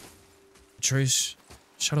 Trace,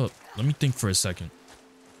 shut up. Let me think for a second.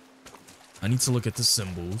 I need to look at the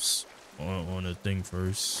symbols on the thing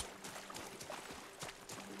first.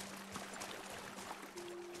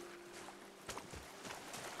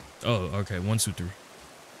 Oh, okay. 1, 2, 3.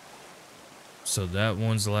 So that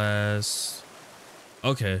one's last.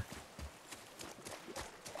 Okay.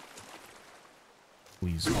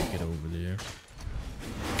 Please make it over there.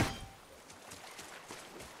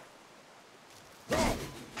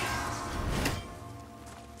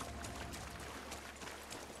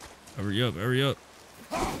 Hurry up, hurry up.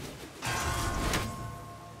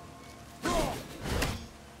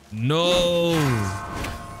 No.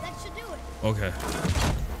 That should do it. Okay.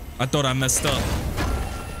 I thought I messed up.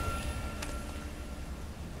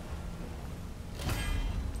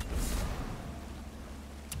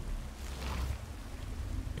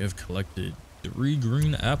 You have collected 3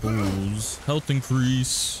 green apples. Health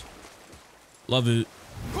increase. Love it.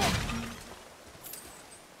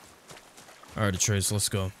 All right, Atreus, let's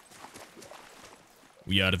go.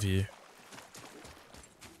 We out of here.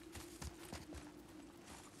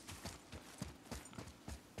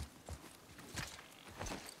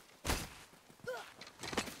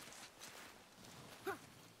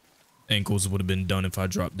 Ankles would have been done if I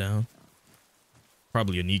dropped down.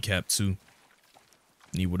 Probably a kneecap too.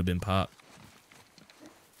 Knee would have been popped.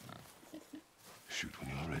 Shoot when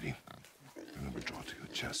you're ready. Remember, draw to your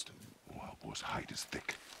chest. The wild boar's hide is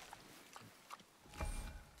thick.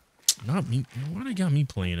 Not me. Why they got me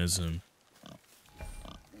playing as him?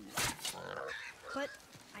 But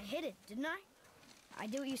I hit it, didn't I? I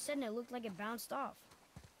did what you said and it looked like it bounced off.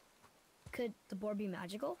 Could the boar be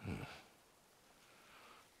magical?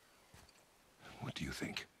 What do you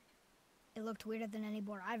think? It looked weirder than any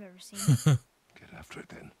boar I've ever seen. Get after it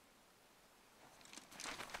then.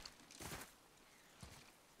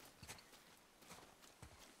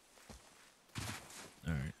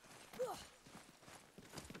 All right.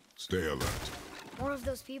 Stay alert. More of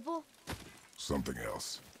those people? Something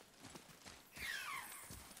else.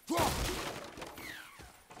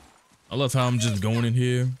 I love how I'm just going in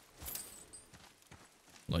here.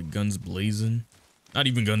 Like guns blazing. Not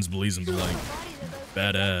even guns blazing, but like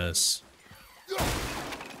badass.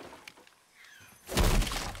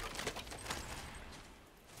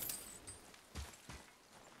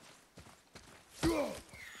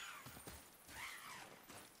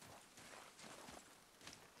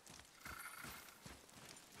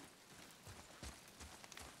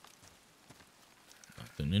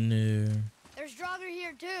 Nothing in there. There's Draugr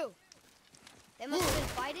here too. They must have been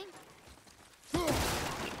fighting.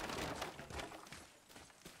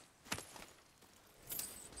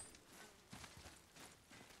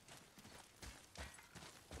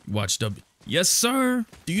 Watched up. Yes, sir.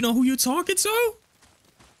 Do you know who you're talking to?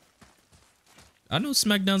 I know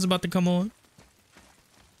SmackDown's about to come on.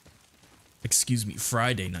 Excuse me,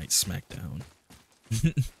 Friday night SmackDown.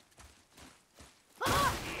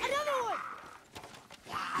 Ah, another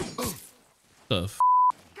one! The f?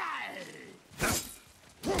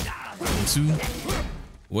 Two.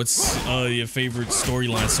 What's your favorite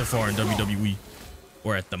storyline so far in WWE?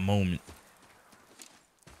 Or at the moment?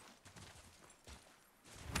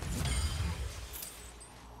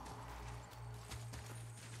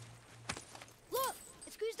 Look,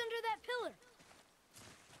 it's squeezed under that pillar.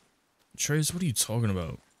 Atreus, what are you talking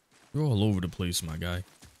about? You're all over the place, my guy.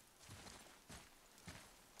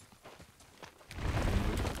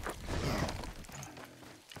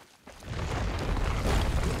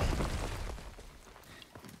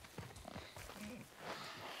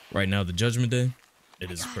 Right now, the Judgment Day,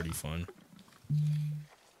 it is pretty fun.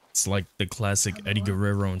 It's like the classic Eddie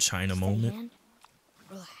Guerrero and China moment. Man.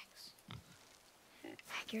 Relax.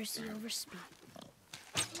 Accuracy over speed.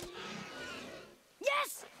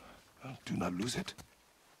 Yes! Do not lose it.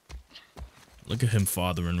 Look at him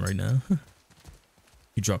fathering right now.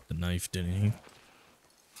 He dropped the knife, didn't he?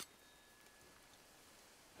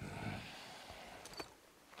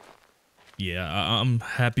 Yeah, I'm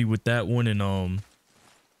happy with that one. And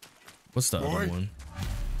what's the other one?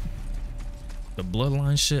 The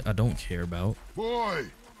bloodline shit I don't care about. Boy!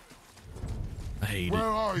 I hate Where it.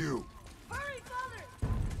 are you? Hurry, father!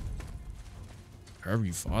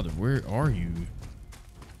 Hurry, father, where are you?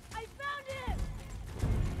 I found him!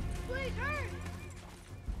 Please hurry!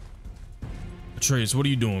 Atreus, what are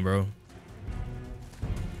you doing, bro?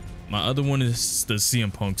 My other one is the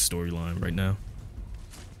CM Punk storyline right now.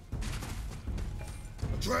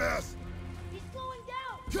 Atreus! He's slowing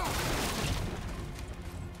down!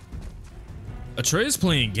 Atreus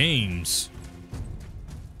playing games.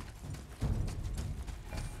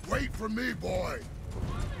 Wait for me, boy!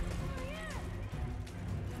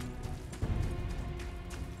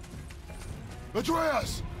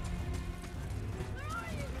 Atreus!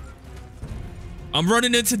 I'm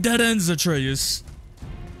running into dead ends, Atreus.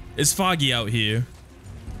 It's foggy out here.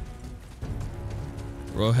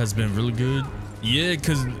 Bro has been really good. Yeah,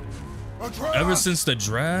 because ever since the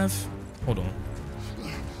draft... Hold on.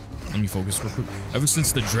 Let me focus real quick. Ever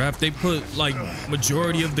since the draft, they put, like,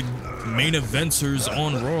 majority of the main eventers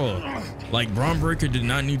on Raw. Like, Braun Breaker did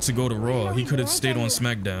not need to go to Raw. He could have stayed on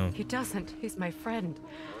SmackDown. He doesn't. He's my friend.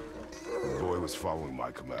 The boy was following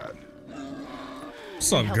my command.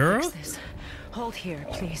 What's up, Help girl? fix this. Hold here,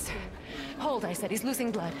 please. Hold, I said. He's losing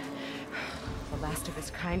blood. The last of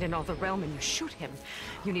his kind in all the realm, and you shoot him.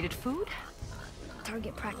 You needed food?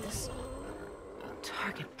 Target practice.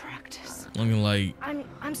 Target practice. Looking like...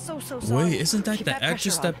 I'm so sorry. Wait, isn't that Keep the that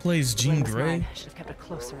actress pressure that on. plays Jean Blame was Grey? mine. I should have kept a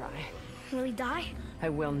closer eye. Will he die? I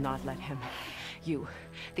will not let him. You.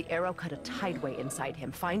 The arrow cut a tideway inside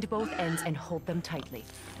him. Find both ends and hold them tightly.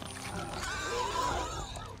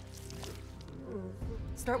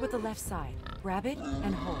 Start with the left side. Grab it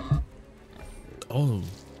and hold. Oh.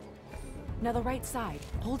 Now the right side.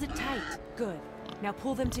 Hold it tight. Good. Now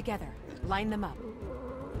pull them together. Line them up.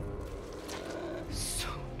 So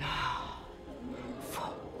now.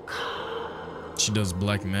 She does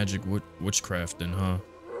black magic witchcraft then, huh?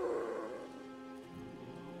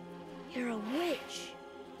 You're a witch.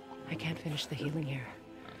 I can't finish the healing here.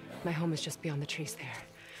 My home is just beyond the trees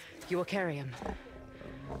there. You will carry him.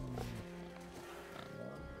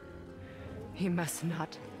 He must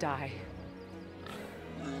not die.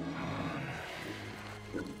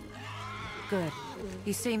 Good.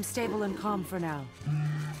 He seems stable and calm for now.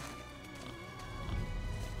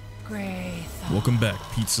 Great. Welcome back,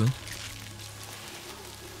 pizza.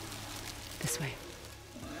 This way.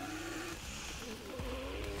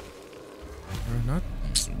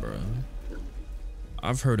 Bro.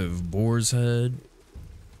 I've heard of Boar's Head.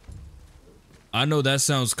 I know that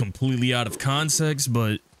sounds completely out of context,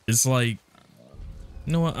 but it's like,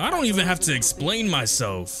 you know what? I don't even have to explain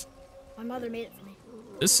myself. My mother made it for me.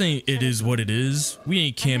 This ain't it is what it is. We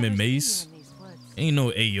ain't Cam and Mace. Ain't no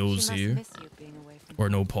AOs here. Or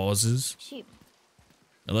no pauses. Sheep.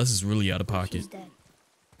 Unless it's really out of pocket. She's dead.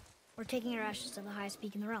 We're taking her ashes to the highest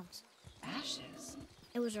peak in the realms. Ashes?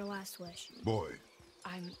 It was her last wish. Boy,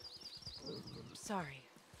 I'm sorry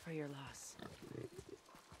for your loss.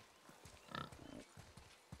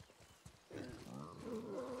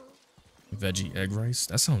 Veggie egg rice?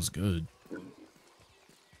 That sounds good.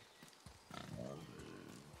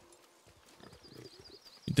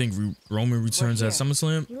 You think Roman returns at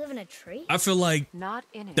SummerSlam? You live in a tree? I feel like Not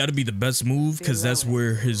in it. that'd be the best move because that's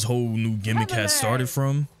where his whole new gimmick has started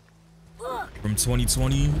from. From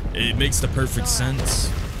 2020. It makes the perfect sense.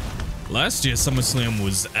 Last year, SummerSlam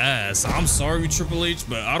was ass. I'm sorry, Triple H,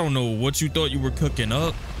 but I don't know what you thought you were cooking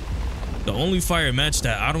up. The only fire match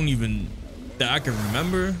that I can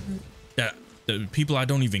remember that the people I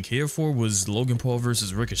don't even care for was Logan Paul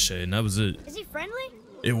versus Ricochet, and that was it. Is he friendly?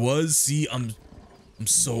 It was. See, I'm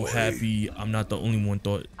so happy I'm not the only one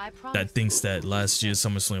that thinks that last year's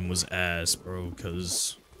SummerSlam was ass, bro.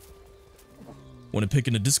 Cause want to pick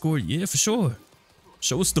in the Discord? Yeah, for sure.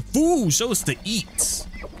 Show us the food. Show us the eats.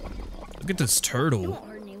 Look at this You turtle. won't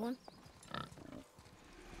hurt anyone.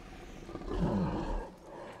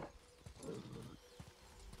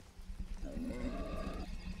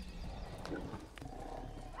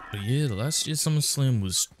 But yeah, the last year's SummerSlam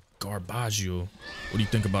was Garbaggio. What do you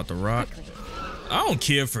think about The Rock? I don't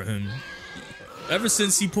care for him. Ever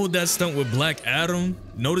since he pulled that stunt with Black Adam,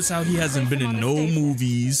 notice how he hasn't been in no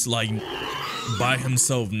movies, like by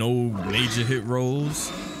himself, no major hit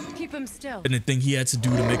roles. Keep him still. And the thing he had to do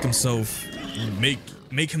to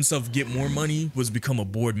make himself get more money was become a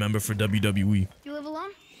board member for WWE. You live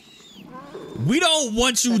alone? We don't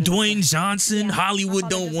want you, Dwayne Johnson. Hollywood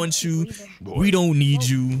don't want you. We don't need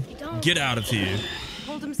you. Get out of here.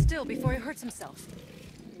 Hold him still before he hurts himself.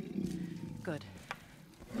 Good.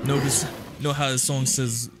 Know how the song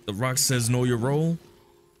says, The Rock says, know your role?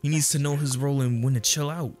 He needs to know his role and when to chill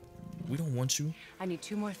out. We don't want you. I need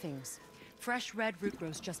 2 more things. Fresh red root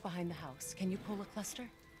grows just behind the house. Can you pull a cluster?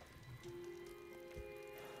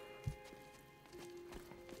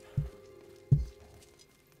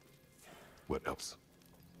 what else?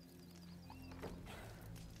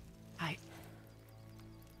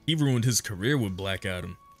 He ruined his career with Black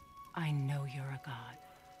Adam. I know you're a god.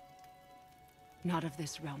 Not of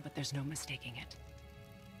this realm, but there's no mistaking it.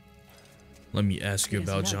 Let me ask you He is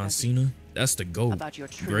about not John happy. Cena. That's the GOAT. About your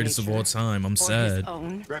true Greatest of nature, all time. I'm or his sad.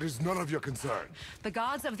 own. That is none of your concern. The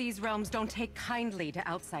gods of these realms don't take kindly to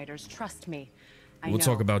outsiders. Trust me. We'll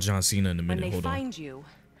talk about John Cena in a When minute. they Hold on. find you,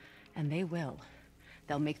 and they will,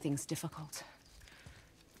 they'll make things difficult.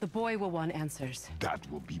 The boy will want answers. That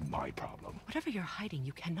will be my problem. Whatever you're hiding,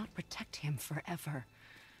 you cannot protect him forever.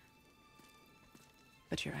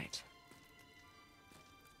 But you're right.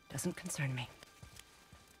 Doesn't concern me.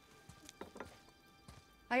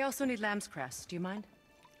 I also need lamb's cress. Do you mind?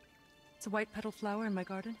 It's a white petal flower in my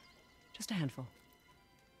garden. Just a handful.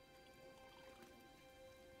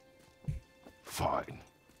 Fine.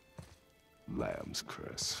 Lamb's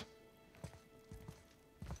cress.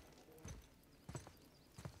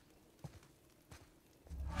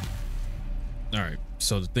 All right.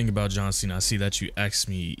 So the thing about John Cena, I see that you asked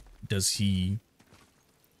me,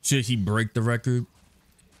 should he break the record?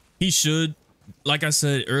 He should. Like I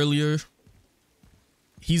said earlier,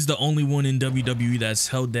 he's the only one in WWE that's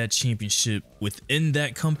held that championship within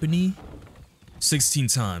that company 16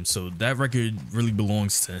 times. So that record really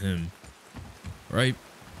belongs to him, right?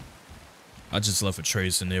 I just left a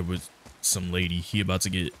trace in there with some lady. He about to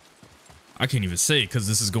get, I can't even say it because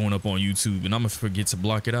this is going up on YouTube and I'm gonna forget to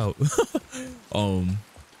block it out.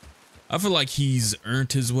 I feel like he's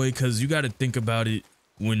earned his way because you got to think about it.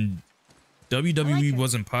 When WWE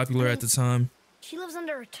wasn't popular at the time, She lives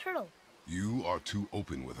under a turtle. You are too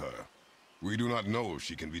open with her. We do not know if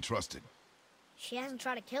she can be trusted. She hasn't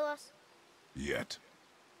tried to kill us. Yet.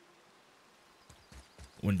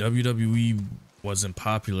 When WWE wasn't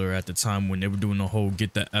popular at the time, when they were doing the whole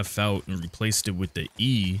get the F out and replaced it with the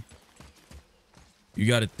E, you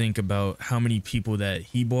got to think about how many people that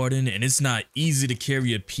he brought in, and it's not easy to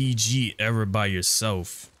carry a PG era by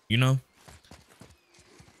yourself, you know?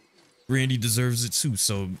 Randy deserves it too,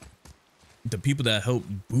 so the people that helped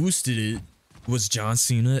boosted it was John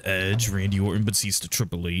Cena, Edge, Randy Orton, Batista,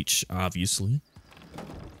 Triple H, obviously.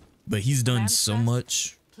 But he's done so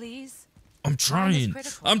much. Please. I'm trying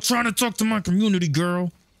to talk to my community,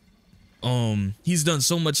 girl. He's done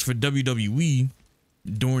so much for WWE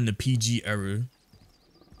during the PG era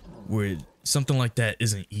where something like that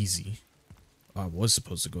isn't easy. I was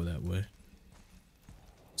supposed to go that way.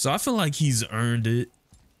 So I feel like he's earned it.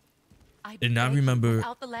 And I remember,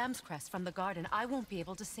 without the lamb's crest from the garden, I won't be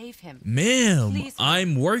able to save him. Ma'am,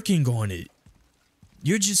 I'm working on it.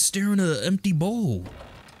 You're just staring at an empty bowl.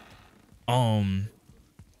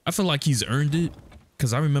 I feel like he's earned it,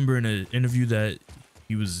 because I remember in an interview that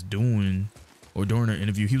he was doing, or during an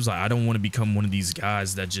interview, he was like, I don't want to become one of these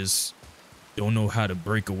guys that just don't know how to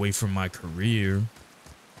break away from my career.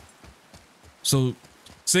 So,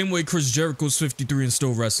 same way Chris Jericho's 53 and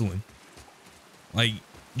still wrestling. Like,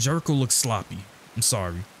 Jericho looks sloppy. I'm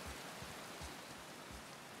sorry.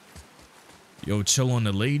 Yo, chill on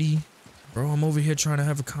the lady. Bro, I'm over here trying to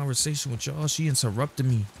have a conversation with y'all. She interrupted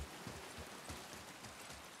me.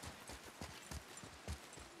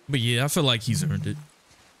 But yeah, I feel like he's earned it.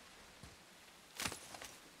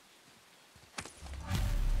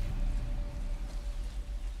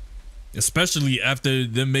 Especially after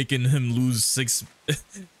them making him lose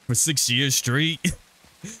for 6 years straight.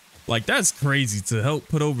 Like, that's crazy to help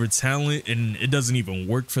put over talent and it doesn't even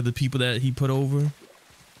work for the people that he put over.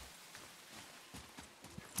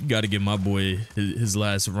 You gotta give my boy his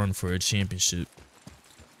last run for a championship.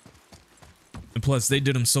 And plus, they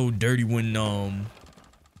did him so dirty when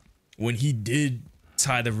he did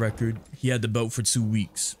tie the record. He had the belt for 2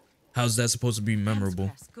 weeks. How's that supposed to be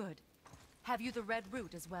memorable? Good. Have you the red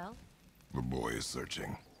root as well? The boy is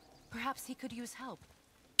searching. Perhaps he could use help.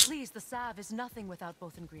 Please, the salve is nothing without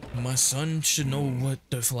both ingredients. My son should know what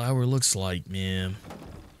the flower looks like, man.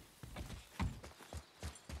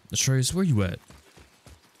 Atreus, where you at?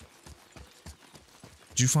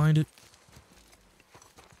 Did you find it?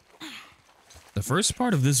 The first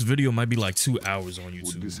part of this video might be like 2 hours on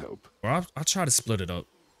YouTube. Would this help? Or I'll try to split it up.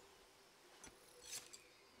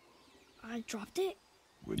 I dropped it?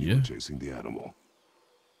 When you were chasing the animal.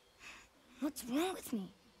 What's wrong with me?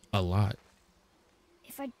 A lot.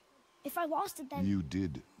 If I lost it, then... You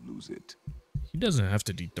did lose it. He doesn't have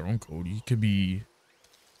to dethrone Cody. He could be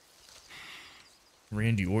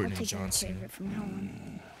Randy Orton and John Cena. From now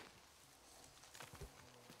on.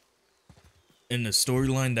 In the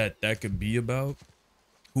storyline that could be about,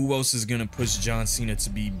 who else is gonna push John Cena to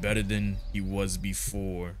be better than he was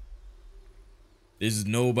before? There's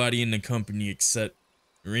nobody in the company except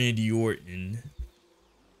Randy Orton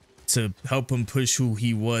to help him push who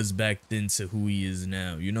he was back then to who he is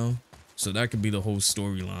now, you know? So that could be the whole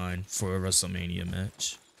storyline for a WrestleMania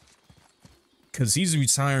match. Because he's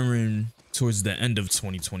retiring towards the end of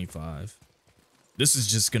 2025. This is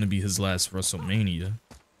just going to be his last WrestleMania.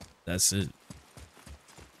 That's it.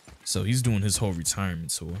 So he's doing his whole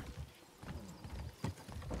retirement tour.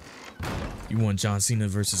 You want John Cena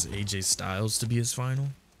versus AJ Styles to be his final?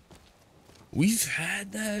 We've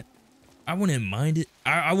had that. I wouldn't mind it.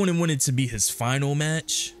 I wouldn't want it to be his final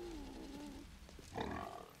match.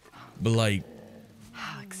 But like,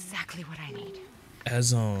 exactly what I need.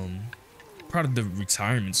 As part of the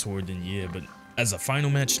retirement tour, then yeah, but as a final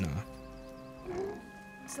match, nah.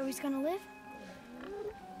 So he's gonna live?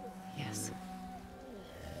 Yes.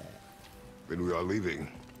 Then we are leaving.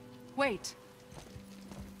 Wait.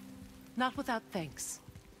 Not without thanks.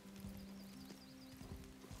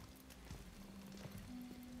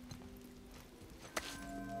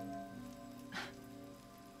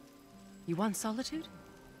 You want solitude?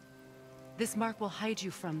 This mark will hide you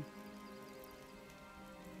from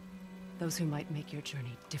those who might make your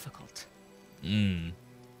journey difficult.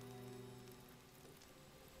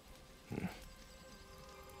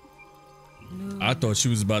 I thought she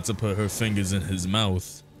was about to put her fingers in his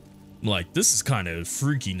mouth. Like, this is kind of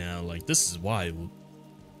freaky now. Like, this is wild.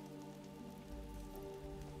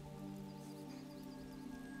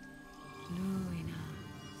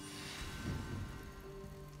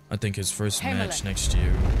 I think his first match next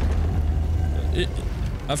year.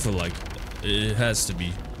 I feel like it has to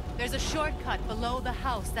be. There's a shortcut below the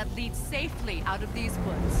house that leads safely out of these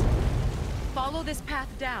woods. Follow this path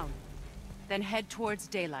down, then head towards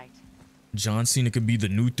daylight. John Cena could be the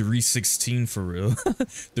new 316 for real.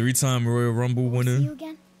 3-time Royal Rumble See winner, you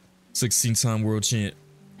again? 16-time world champ.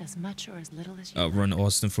 As much or as little as you Outrun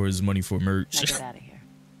Austin for his money for Now merch. get out of here.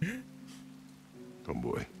 Come,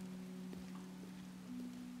 boy.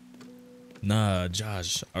 Nah,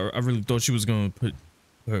 Josh. I really thought she was gonna put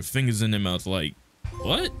her fingers in their mouth. Like,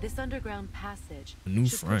 what? This underground passage A new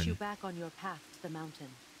should friend. put you back on your path to the mountain.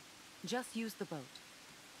 Just use the boat.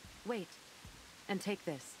 Wait, and take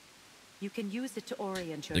this. You can use it to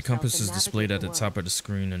orient yourself. The compass and is displayed at navigate the the top of the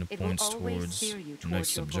screen and it It will points always towards steer you the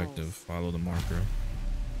next towards your objective. goals. Follow the marker.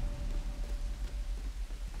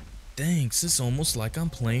 Thanks, it's almost like I'm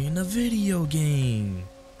playing a video game.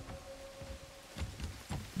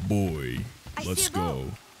 Boy, I let's see a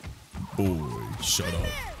boat. go. Boy, shut up.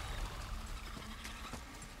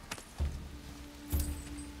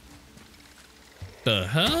 The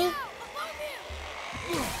hell?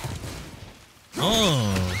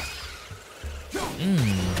 Oh.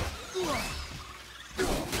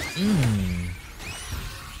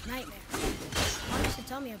 Nightmare. Mom used to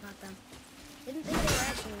tell me about them. Didn't think they were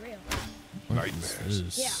actually real. Nightmares.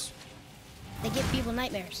 This. Yeah. They give people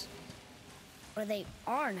nightmares. Or they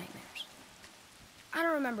are nightmares. I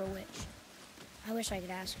don't remember which. I wish I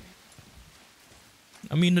could ask her.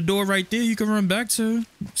 I mean, the door right there you can run back to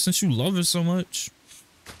since you love it so much.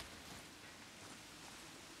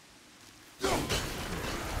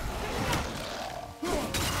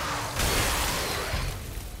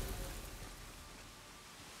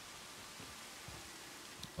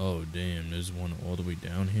 Oh, damn. There's one all the way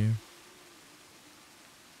down here.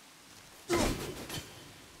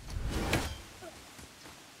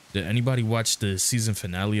 Did anybody watch the season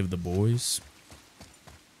finale of The Boys?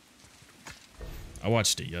 I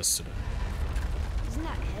watched it yesterday. Isn't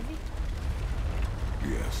that heavy?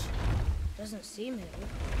 Yes. Doesn't seem heavy.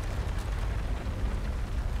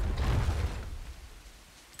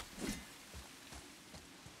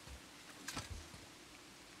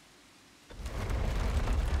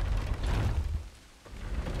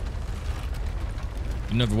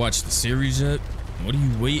 You never watched the series yet? What are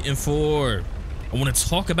you waiting for? I want to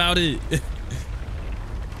talk about it.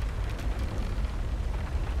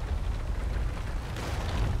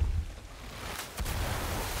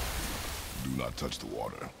 Do not touch the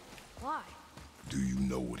water. Why? Do you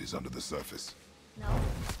know what is under the surface? No.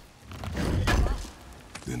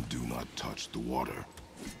 Then do not touch the water.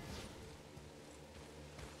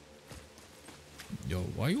 Yo,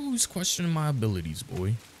 why you always questioning my abilities,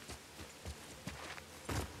 boy?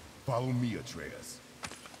 Follow me, Atreus.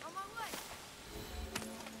 On my way.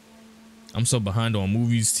 I'm so behind on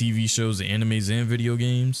movies, TV shows, animes, and video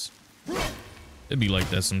games. It'd be like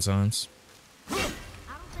that sometimes. I don't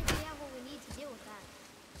think we have what we need to deal with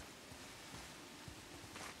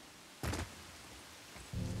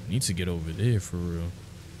that. Need to get over there for real.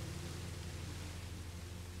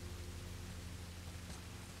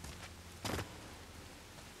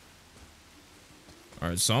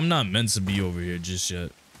 Alright, so I'm not meant to be over here just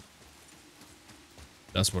yet.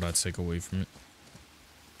 That's what I take away from it.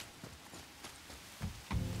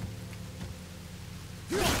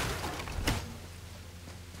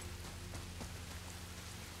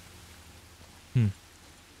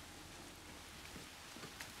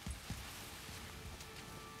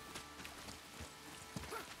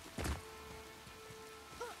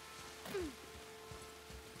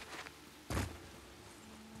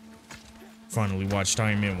 Finally watched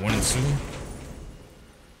Iron Man 1 and 2.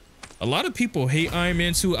 A lot of people hate Iron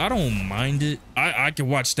Man 2. I don't mind it. I could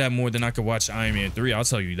watch that more than I could watch Iron Man 3. I'll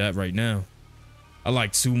tell you that right now. I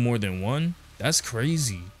like 2 more than 1. That's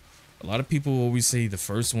crazy. A lot of people always say the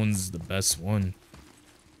first one's the best one.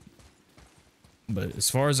 But as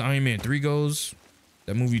far as Iron Man 3 goes,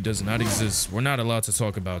 that movie does not exist. We're not allowed to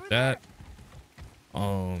talk about that.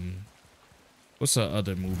 What's the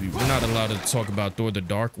other movie? We're not allowed to talk about Thor: The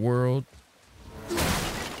Dark World.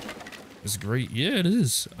 It's great. Yeah, it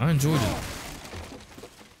is. I enjoyed it.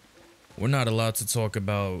 We're not allowed to talk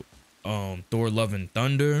about Thor: Love and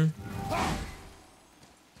Thunder.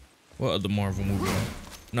 What other Marvel movie?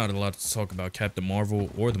 Not allowed to talk about Captain Marvel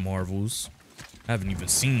or the Marvels. I haven't even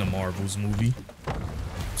seen the Marvels movie.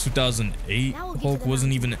 2008 Now we'll get to Hulk the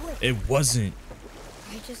wasn't mountain even. quick. It wasn't.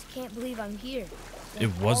 I just can't believe I'm here. It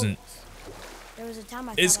wasn't. There was a time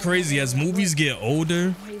I It's thought I crazy. was As gonna movies quit. get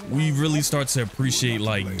older, we really start to appreciate,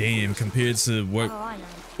 like, damn, compared to Oh, I know.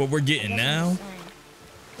 what we're getting now.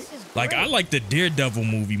 This is Like, I great. like the Daredevil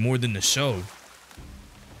movie more than the show.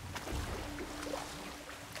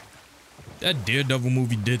 That Daredevil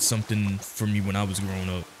movie did something for me when I was growing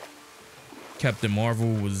up. Captain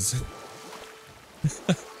Marvel was...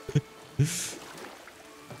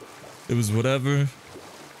 It was whatever.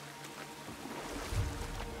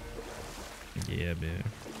 Yeah, man.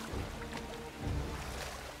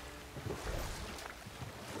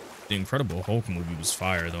 The Incredible Hulk movie was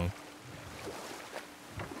fire, though.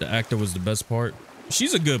 The actor was the best part.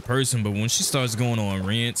 She's a good person, but when she starts going on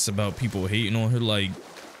rants about people hating on her, like,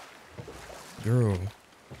 girl,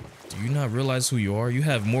 do you not realize who you are? You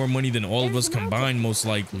have more money than all of us combined, most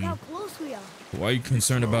likely. Look how close we are. Why are you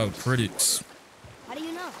concerned about critics? How do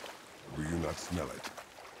you know? Do you not smell it?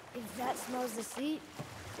 If that smells the sea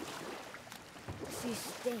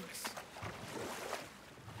stinks.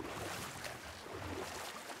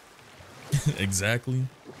 Exactly.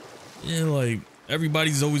 Yeah, like,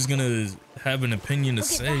 everybody's always gonna have an opinion to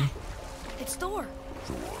say. That. It's Thor.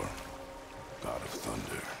 Thor, god of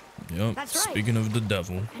thunder. Yep. That's right. Speaking of the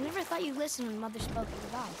devil. I never thought you listened when Mother spoke of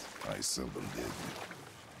the gods. I seldom did.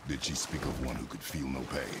 Did she speak of one who could feel no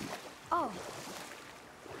pain? Oh.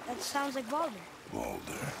 That sounds like Balder. Balder.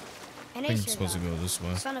 And I think I'm Aesir supposed to god, go this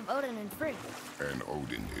way. son of Odin and Frigg. And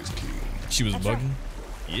Odin is king. She was That's bugging?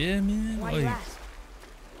 right. Yeah, man. Why do you Like, ask?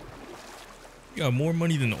 you got more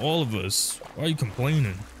money than all of us. Why are you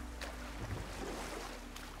complaining?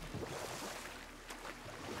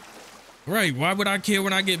 Right, why would I care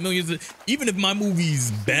when I get millions even if my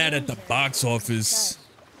movie's bad at the box office,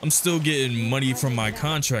 I'm still getting money from my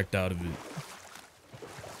contract out of it.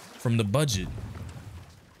 From the budget.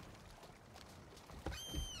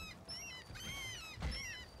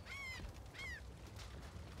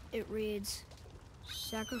 It reads,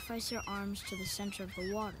 sacrifice your arms to the center of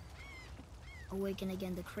the water. Awaken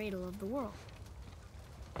again the cradle of the world.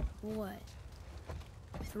 What?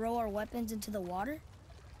 Throw our weapons into the water?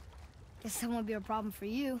 Guess that won't be a problem for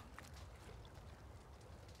you.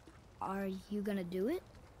 Are you gonna do it?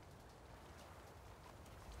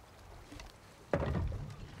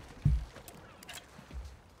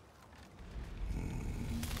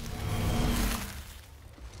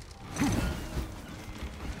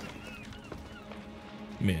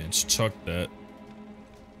 Man, chuck that.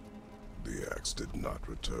 The axe did not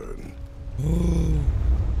return.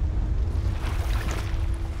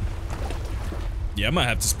 Yeah, I might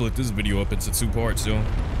have to split this video up into 2 parts, yo.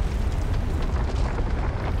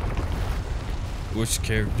 Which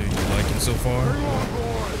character you liking so far?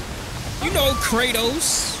 You know,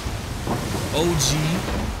 Kratos. OG.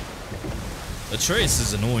 Atreus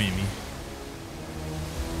is annoying me.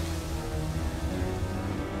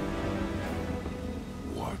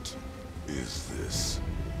 What is this?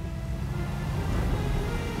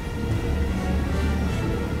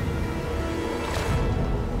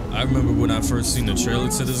 I remember when I first seen the trailer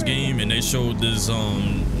to this game and they showed this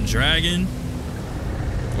dragon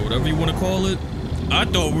or whatever you want to call it. I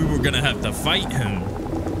thought we were gonna have to fight him,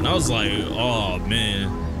 and I was like, oh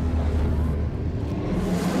man.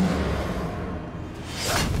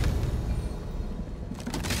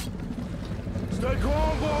 Stay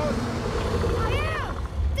calm, boy. I am!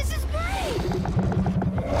 This is great!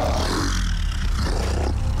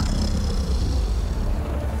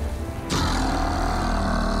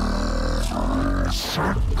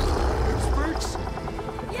 Speaks?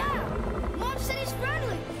 Yeah! Mom said he's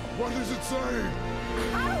friendly! What does it say?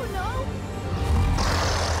 I don't know!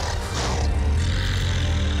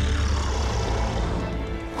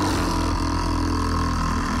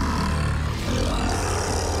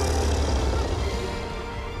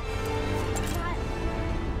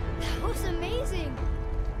 That was amazing!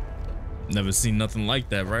 Never seen nothing like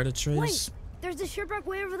that, right, Wait, Atreus? there's a shipwreck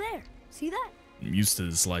way over there. See that? I'm used to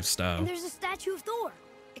this lifestyle. And there's a statue of Thor.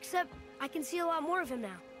 Except I can see a lot more of him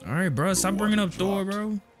now. All right, bro, stop bringing up Thor,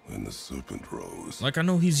 bro. And the serpent rose. Like, I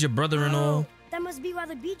know he's your brother and all. That must be why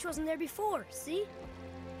the beach wasn't there before, see?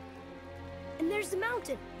 And there's the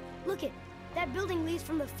mountain. Look it. That building leads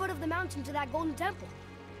from the foot of the mountain to that golden temple.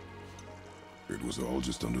 It was all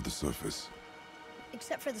just under the surface.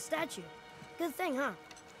 Except for the statue. Good thing, huh?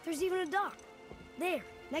 There's even a dock. There,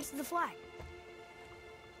 next to the flag.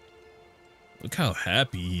 Look how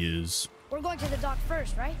happy he is. We're going to the dock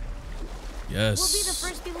first, right? Yes. We'll be the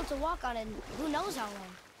first people to walk on it in who knows how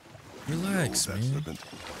long. Relax, That man. serpent.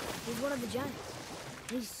 He's one of the giants.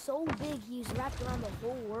 He's so big he's wrapped around the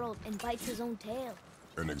whole world and bites his own tail.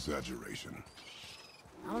 An exaggeration.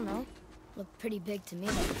 I don't know. Looked pretty big to me.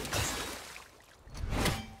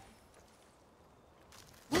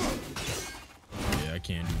 Yeah, I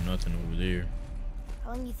can't do nothing over there. How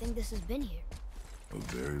long do you think this has been here? A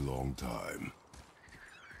very long time.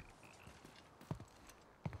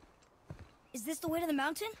 Is this the way to the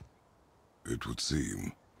mountain? It would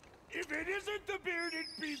seem. If it isn't the bearded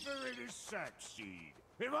beaver, it is Sackseed.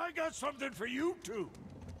 Have I got something for you too?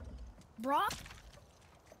 Brock?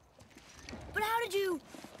 But how did you...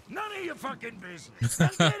 None of your fucking business. Now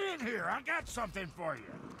get in here. I got something for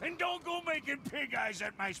you. And don't go making pig eyes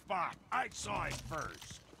at my spot. I saw it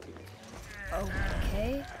first.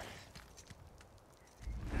 Okay.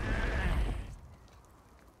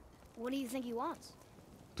 What do you think he wants?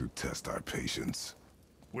 To test our patience.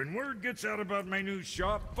 When word gets out about my new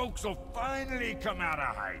shop, folks will finally come out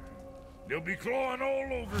of hiding. They'll be clawing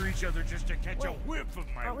all over each other just to catch a whiff of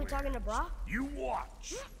my Aren't we wares. talking to Brock? You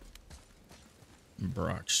watch.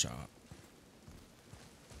 Brock shop.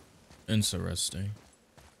 Interesting.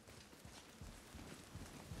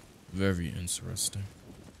 Very interesting.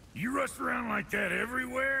 You rush around like that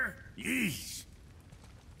everywhere? Yeesh.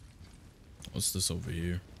 What's this over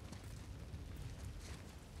here?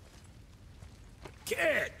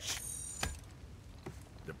 Catch!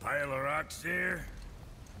 The pile of rocks there?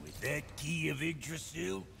 With that key of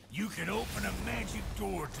Yggdrasil, you can open a magic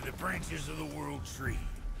door to the branches of the World Tree.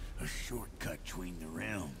 A shortcut between the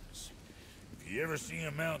realms. If you ever see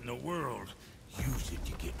him out in the world, use it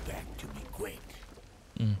to get back to me quick.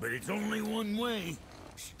 But it's only one way.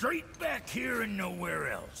 Straight back here and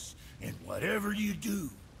nowhere else. And whatever you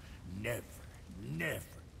do, never,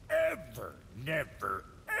 never,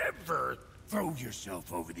 ever throw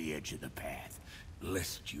yourself over the edge of the path,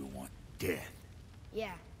 lest you want death.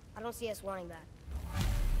 Yeah, I don't see us wanting that.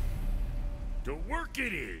 To work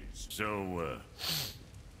it is. So,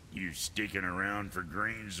 you sticking around for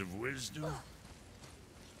grains of wisdom?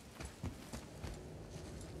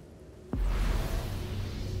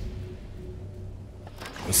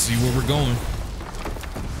 Let's see where we're going.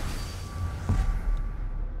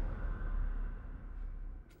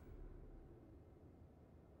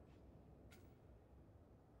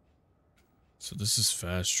 So this is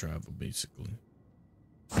fast travel, basically.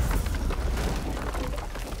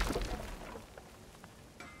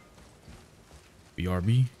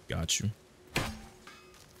 BRB, got you.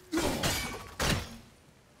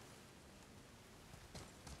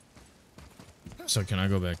 So can I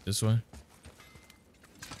go back this way?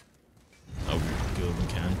 Oh, good, we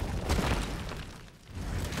can.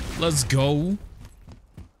 Let's go.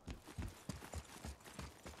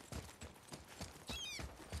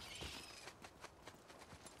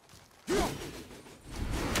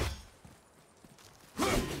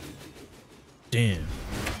 Damn.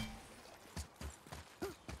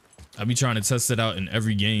 I be trying to test it out in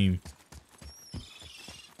every game.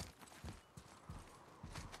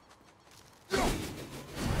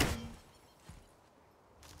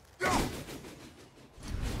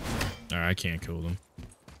 Alright, I can't kill them.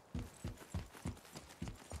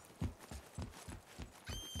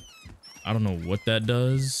 I don't know what that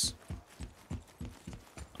does.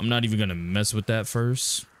 I'm not even gonna mess with that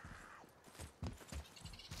first.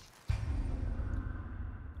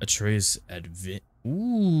 Atreus advent.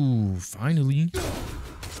 Ooh, finally.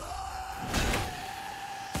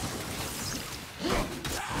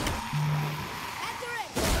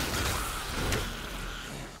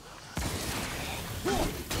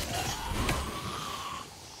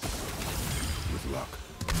 With luck,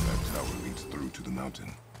 that tower leads through to the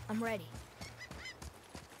mountain. I'm ready.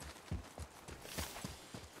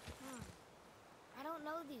 I don't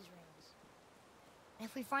know these rings.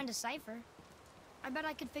 If we find a cipher, I bet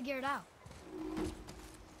I could figure it out.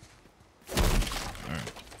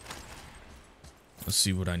 Alright. Let's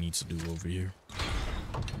see what I need to do over here.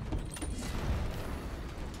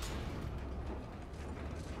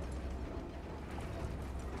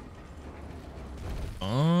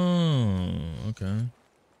 Oh, okay.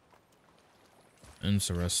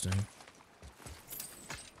 Interesting.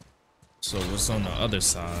 So what's on the other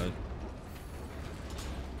side?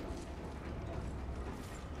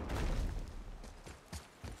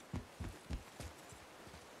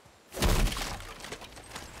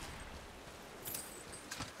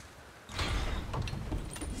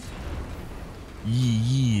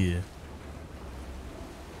 Yeah.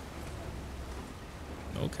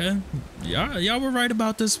 Okay. Y'all were right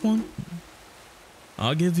about this one.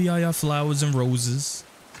 I'll give y'all your flowers and roses.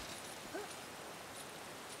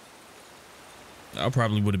 I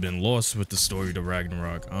probably would have been lost with the story to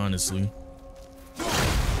Ragnarok, honestly.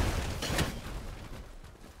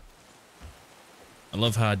 I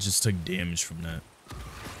love how I just took damage from that.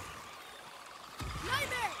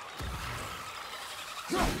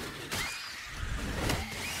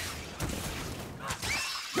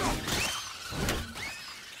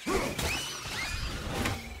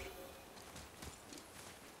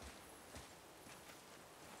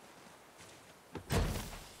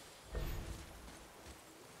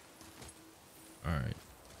 Alright,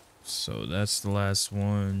 so that's the last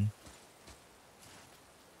one.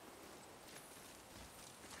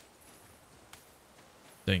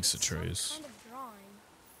 Thanks, Atreus. Kind of drawing.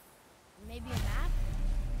 Maybe a map?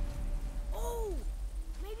 Oh,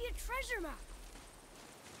 maybe a treasure map.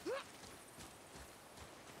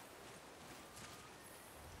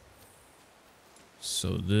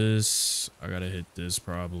 So this, I gotta hit this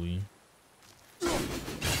probably.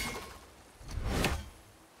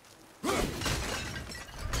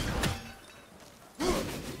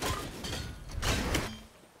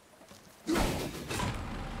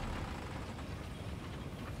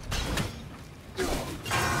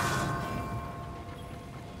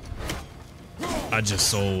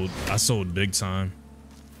 I sold big time.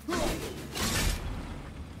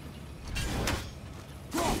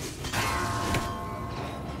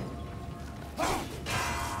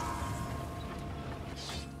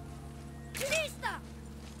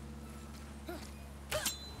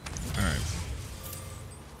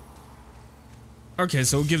 Okay,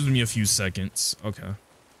 so it gives me a few seconds. Okay.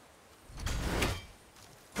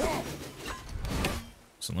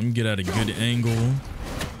 So let me get at a good angle.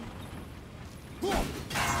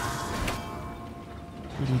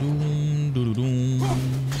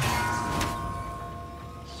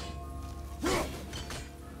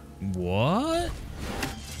 What?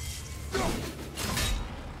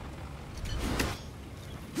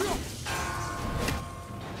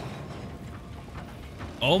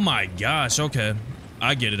 Oh my gosh, okay.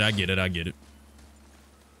 I get it.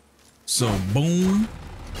 So boom.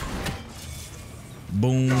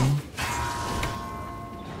 Boom.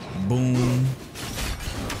 Boom.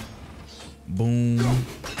 Boom.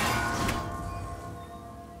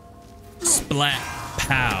 Splat.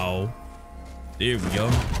 Pow. There we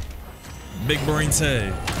go. Big brain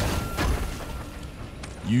tag.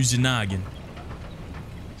 Use your noggin.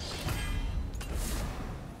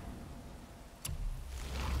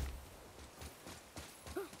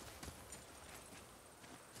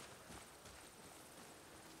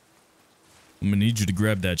 I'm gonna need you to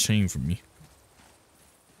grab that chain from me.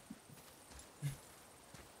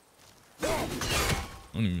 I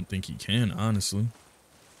don't even think he can, honestly.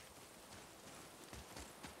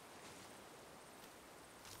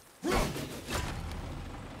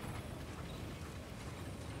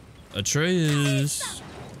 Atreus.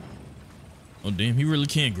 Oh, damn, he really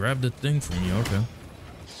can't grab the thing from me. Okay.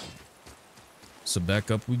 So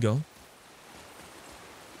back up we go.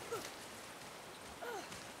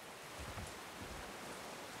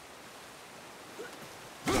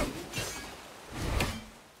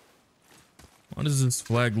 Why does this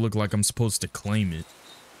flag look like I'm supposed to claim it?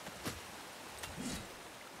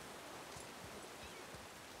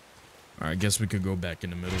 Alright, I guess we could go back in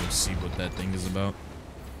the middle and see what that thing is about.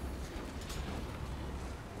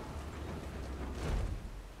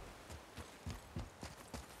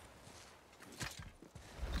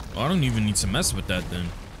 Oh, I don't even need to mess with that then.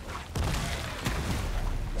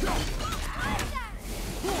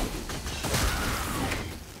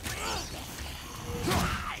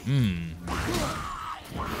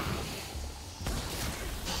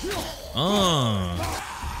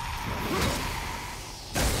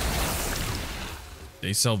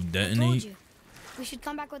 They self-detonate. We should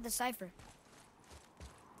come back with the cipher.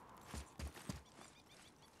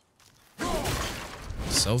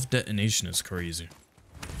 Self-detonation is crazy.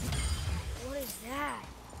 What is that?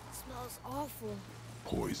 It smells awful.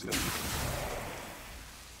 Poison.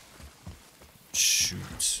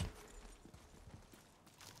 Shoot.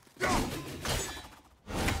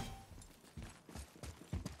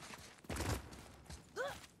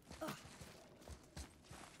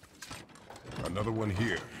 Another one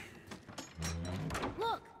here.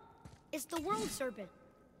 Look! It's the world serpent.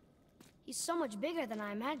 He's so much bigger than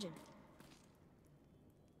I imagined.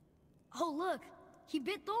 Oh, look! He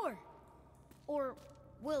bit Thor! Or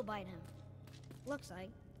will bite him. Looks like.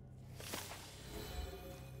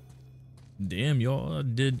 Damn, y'all, I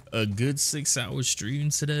did a good 6-hour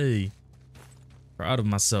stream today. Proud of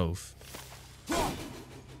myself.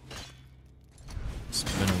 It's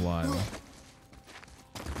been a while.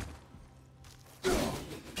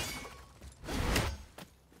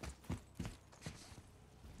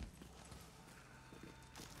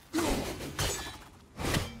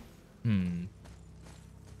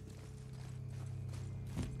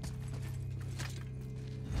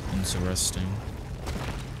 Interesting.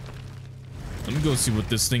 Let me go see what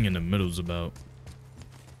this thing in the middle is about.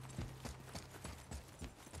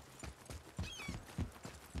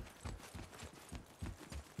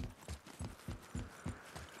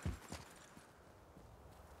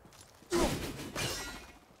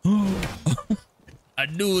 I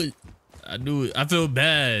knew it. I knew it. I feel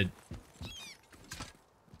bad.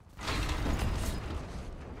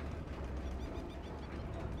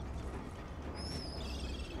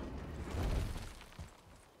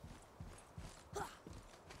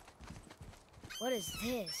 What is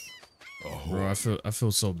this? Bro, I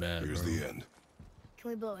feel so bad, Here's bro. the end. Can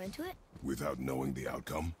we blow into it? Without knowing the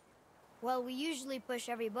outcome, Well, we usually push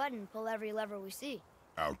every button, pull every lever we see.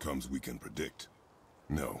 outcomes we can predict.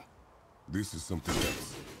 No, this is something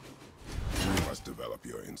else. You must develop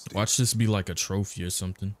your instinct. Watch this be like a trophy or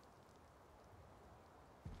something.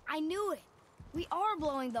 I knew it. We are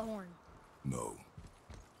blowing the horn. No,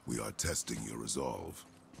 we are testing your resolve.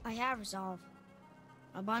 I have resolve.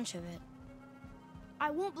 A bunch of it.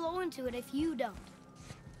 I won't blow into it if you don't.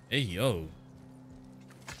 Hey, yo.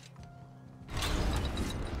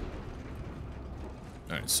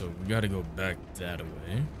 Alright, so we gotta go back that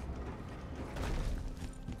way.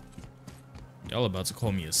 Y'all about to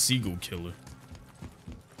call me a seagull killer.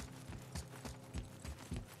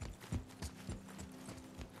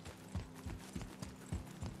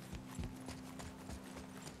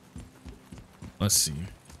 Let's see.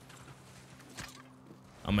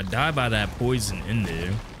 I'm gonna die by that poison in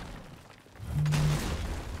there.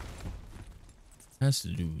 Has to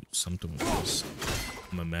do something with this,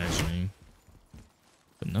 I'm imagining.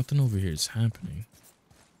 But nothing over here is happening.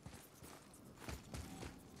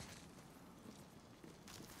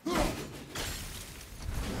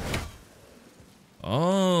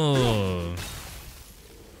 Oh.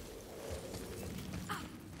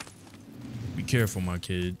 Be careful, my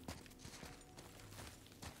kid.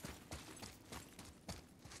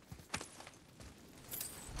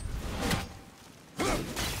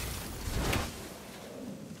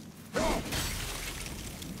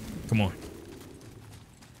 Come on.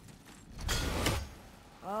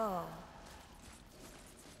 Oh.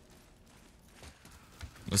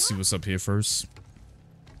 Let's see what's up here first.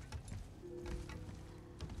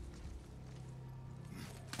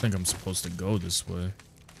 I think I'm supposed to go this way.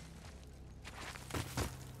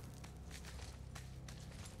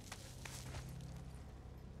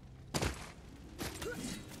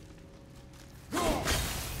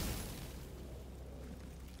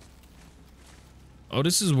 Oh,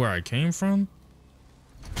 this is where I came from?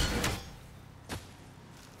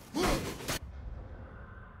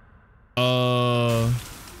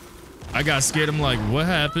 I got scared. I'm like, what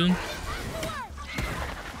happened?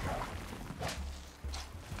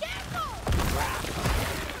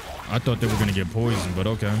 I thought they were gonna get poisoned, but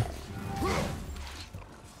okay.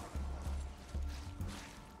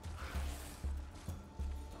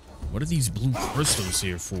 What are these blue crystals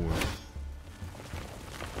here for?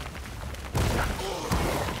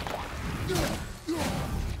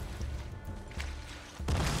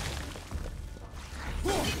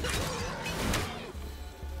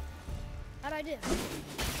 How'd I do?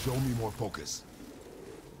 Show me more focus.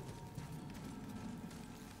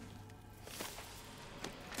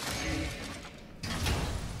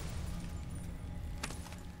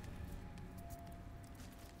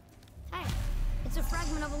 Hey, it's a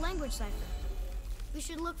fragment of a language cipher. We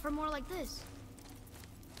should look for more like this.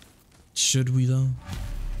 Should we though?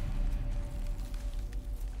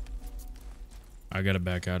 I gotta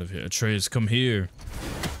back out of here. Atreus, come here.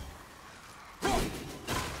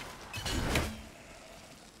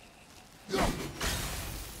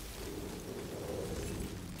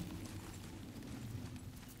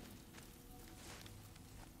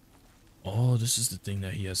 Oh, this is the thing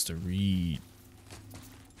that he has to read.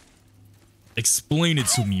 Explain it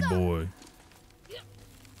to me, boy.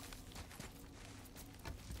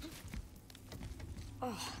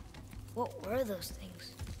 Oh, what were those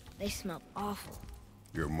things? They smelled awful.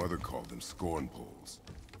 Your mother called them scorn poles.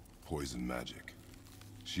 Poison magic.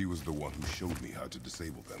 She was the one who showed me how to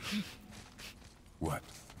disable them. What?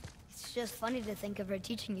 It's just funny to think of her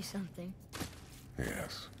teaching you something.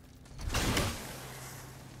 Yes.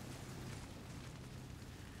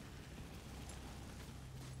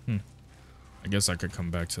 I guess I could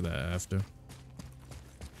come back to that after.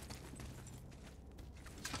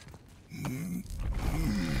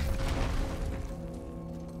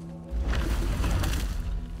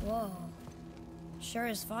 Whoa. Sure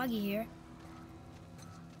is foggy here.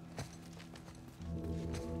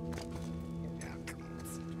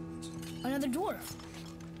 Another dwarf.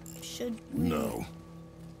 Should we... No.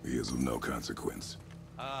 He is of no consequence.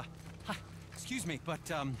 Excuse me, but,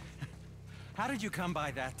 how did you come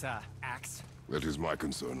by that, axe? That is my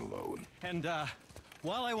concern alone. And,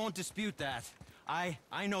 while I won't dispute that, I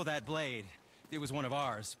know that blade. It was one of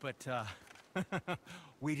ours, but,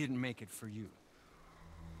 we didn't make it for you.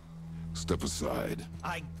 Step aside.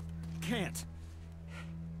 I can't.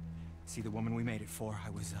 See, the woman we made it for, I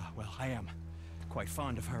was, well, I am quite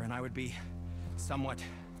fond of her, and I would be somewhat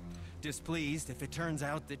displeased if it turns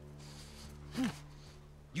out that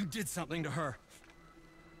you did something to her.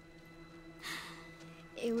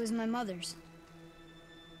 It was my mother's.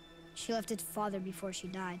 She left its father before she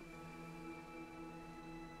died.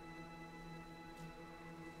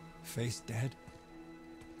 Faye's dead?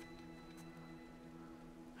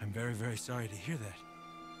 I'm very, very sorry to hear that.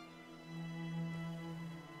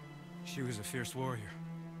 She was a fierce warrior.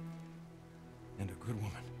 And a good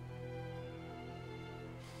woman.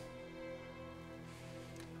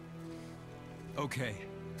 Okay.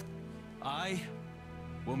 I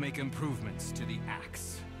will make improvements to the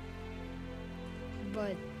axe.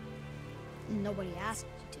 But nobody asked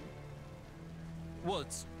you to. Well,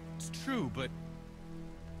 it's true, but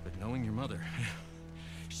knowing your mother,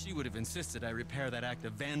 she would have insisted I repair that act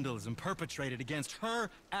of vandalism perpetrated against her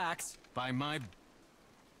axe by my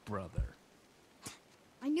brother.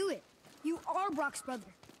 I knew it. You are Brock's brother.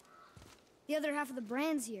 The other half of the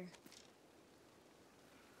brand's here.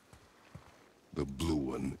 The blue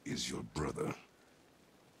one is your brother.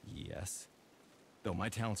 Yes. Though my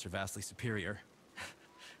talents are vastly superior.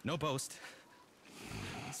 No boast.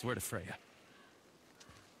 I swear to Freya.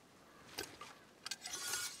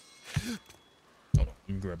 Hold on,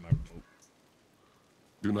 let me grab my remote.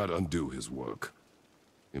 Do not undo his work.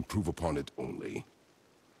 Improve upon it only.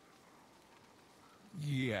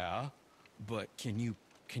 Yeah, but can you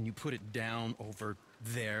put it down over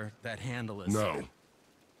there? That handle is No.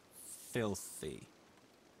 filthy.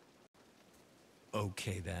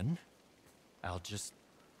 Okay then. I will just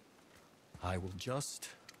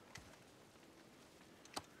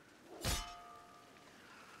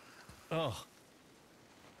Oh.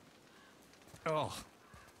 Oh.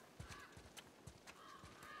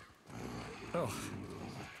 Oh.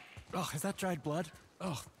 Oh, is that dried blood?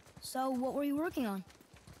 Oh. So what were you working on?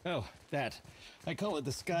 Oh, that. I call it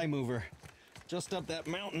the Sky Mover. Just up that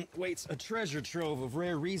mountain waits a treasure trove of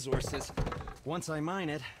rare resources. Once I mine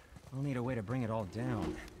it, I'll need a way to bring it all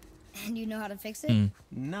down. And you know how to fix it?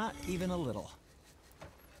 Not even a little.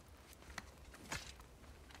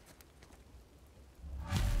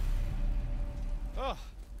 Oh,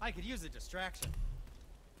 I could use a distraction.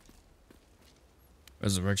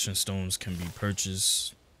 Resurrection stones can be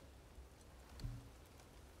purchased.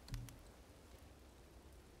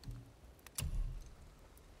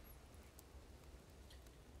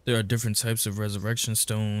 There are different types of resurrection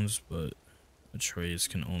stones, but Atreus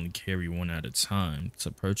can only carry one at a time.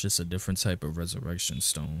 To purchase a different type of resurrection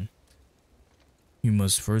stone, you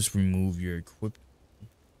must first remove your equipment.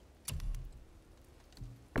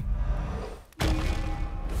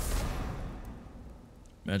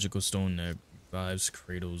 Magical stone that revives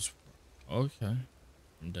Kratos. Okay.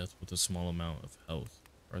 From death with a small amount of health.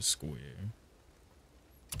 Press square.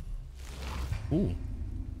 Ooh.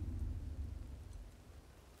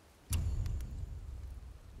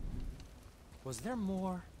 Was there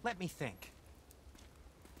more? Let me think.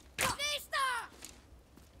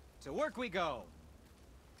 To work we go.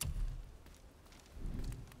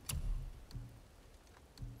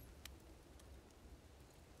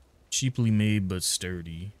 Cheaply made but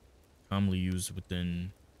sturdy. Commonly used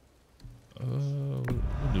within. We'll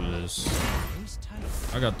do this.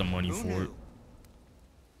 I got the money for it.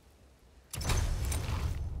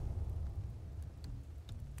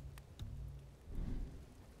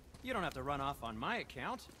 You don't have to run off on my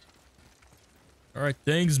account. All right,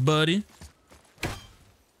 thanks, buddy.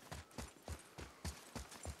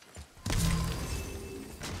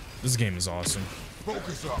 This game is awesome.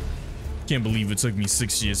 Focus up. Can't believe it took me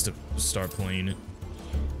 6 years to start playing it.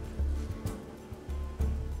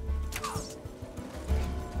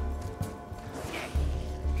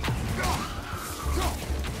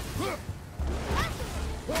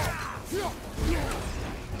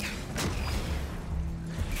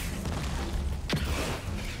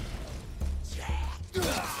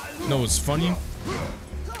 No, what's funny?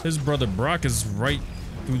 His brother Brock is right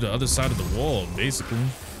through the other side of the wall, basically.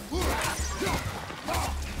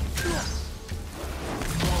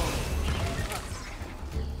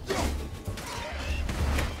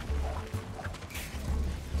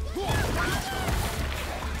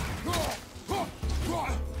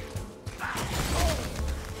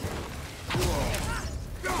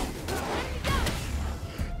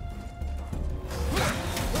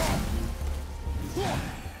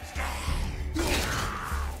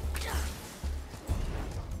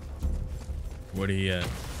 Where he at?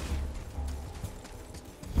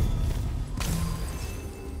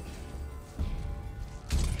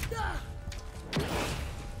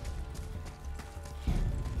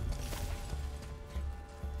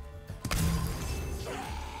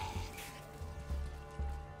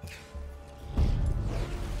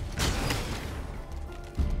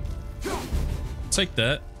 Take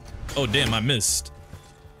that. Oh damn, I missed.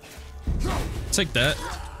 Take that.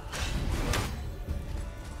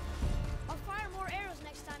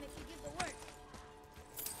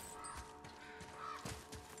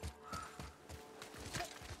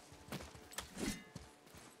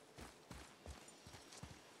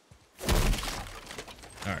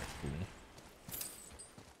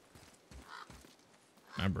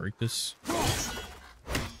 Can I break this?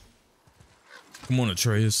 Come on,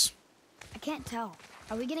 Atreus. I can't tell.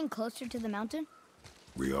 Are we getting closer to the mountain?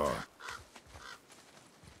 We are.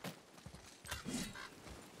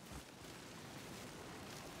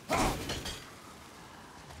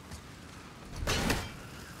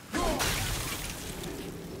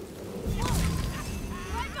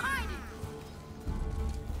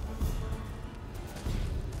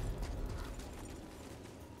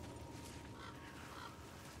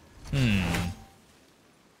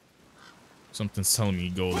 Something's telling me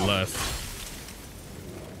to go left.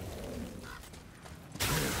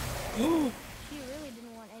 She really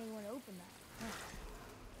didn't want anyone to open that.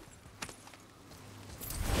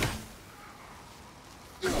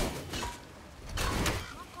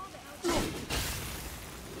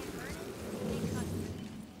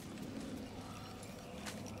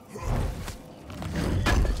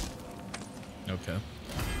 Okay.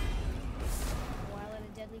 Why let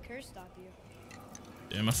a deadly curse stop you?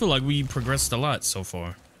 Damn, I feel like we progressed a lot so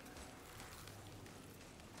far.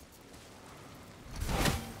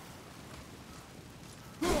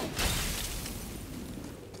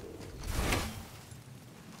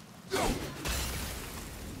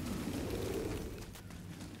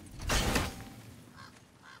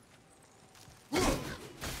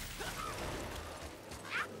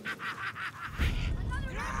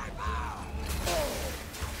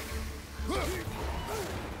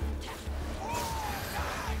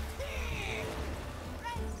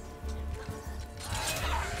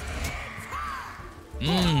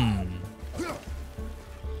 Come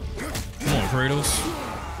on, Kratos.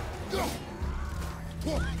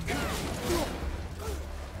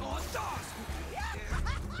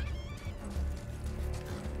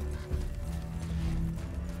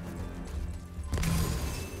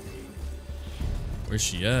 Where's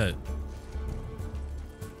she at?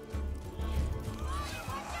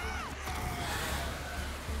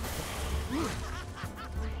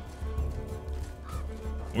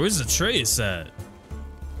 Where's Atreus at?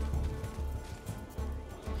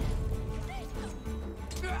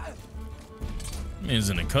 Man's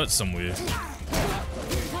in a cut somewhere.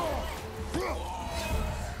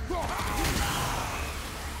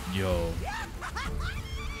 Yo.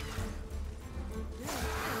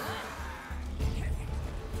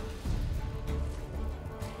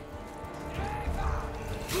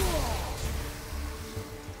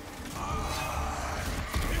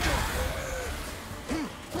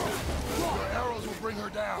 Your arrows will bring her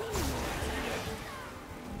down.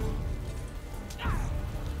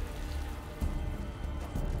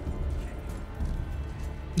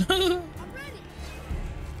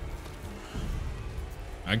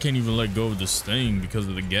 I can't even let go of this thing because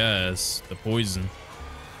of the gas, the poison.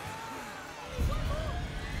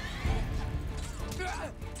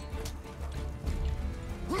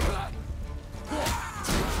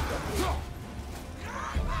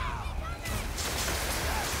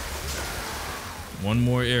 One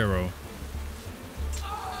more arrow.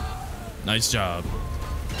 Nice job.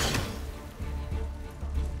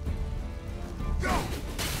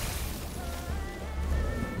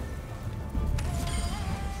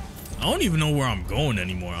 I don't even know where I'm going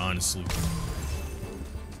anymore, honestly.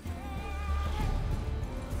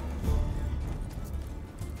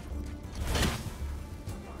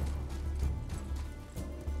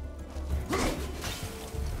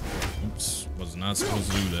 Oops, was not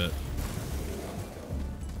supposed to do that.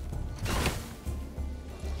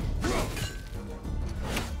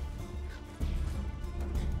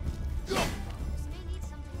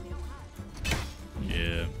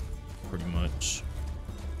 Yeah, pretty much.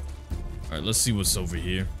 All right, let's see what's over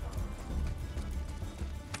here.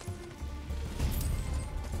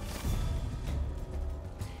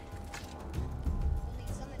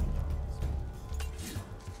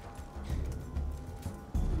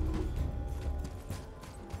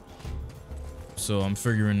 So I'm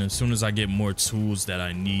figuring as soon as I get more tools that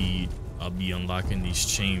I need, I'll be unlocking these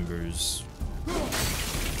chambers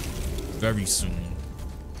very soon.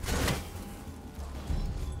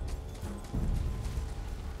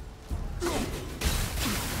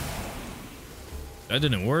 That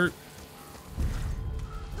didn't work.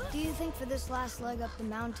 Do you think for this last leg up the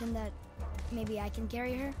mountain that maybe I can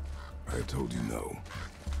carry her? I told you no.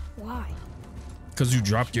 Why? Because you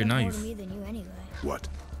dropped your She meant knife. more to me than you anyway. What?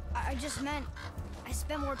 I just meant I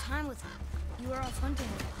spent more time with her. You were off hunting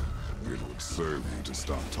with her. It would serve you to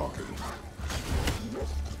stop talking.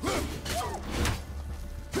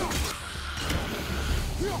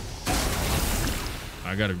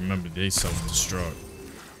 I gotta remember they self-destruct.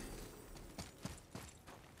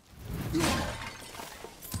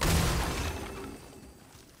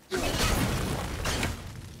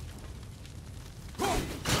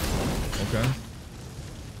 Okay.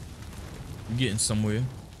 I'm getting somewhere.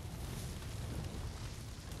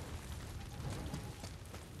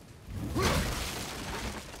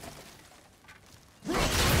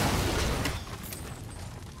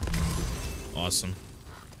 Awesome.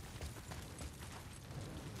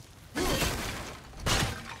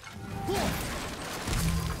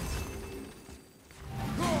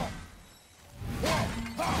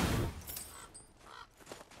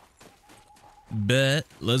 Bet.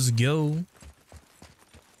 Let's go.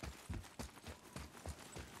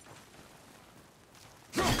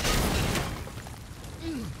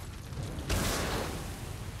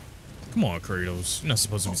 Come on, Kratos. You're not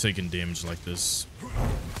supposed to be taking damage like this.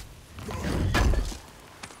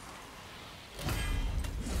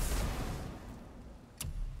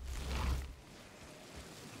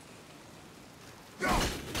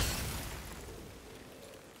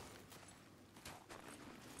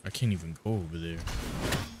 I can't even go over there.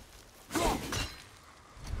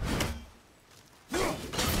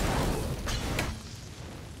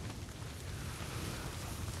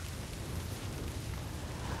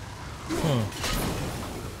 Huh.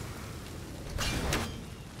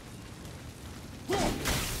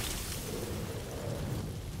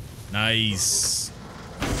 Nice.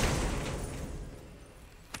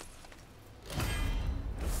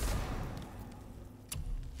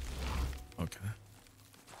 Okay.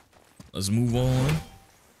 Let's move on.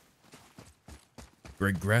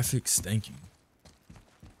 Great graphics, thank you.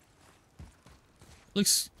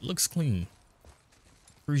 Looks clean.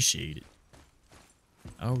 Appreciate it.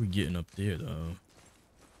 How are we getting up there though?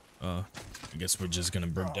 I guess we're just gonna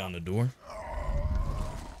break down the door.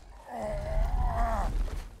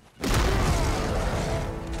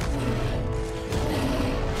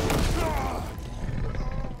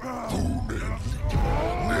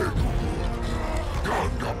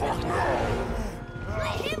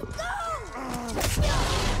 Let him go!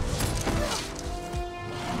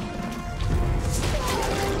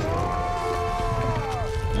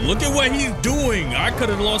 Look at what he's doing. I could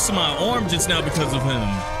have lost my arm just now because of him.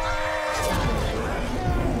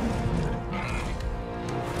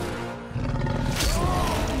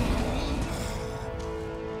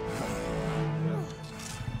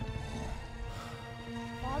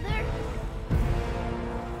 Father?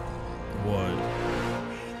 What?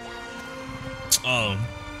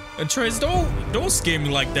 Atreus, don't scare me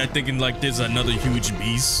like that, thinking like there's another huge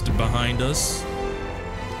beast behind us.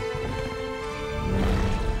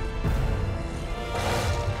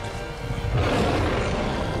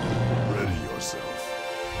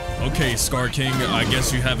 Okay, Scar King, I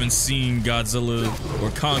guess you haven't seen Godzilla, or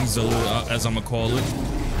Kongzilla, as I'm gonna call it.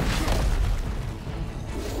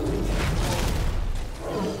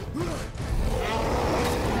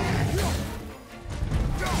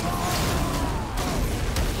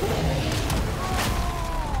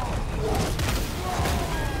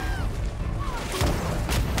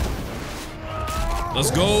 Let's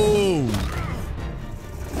go!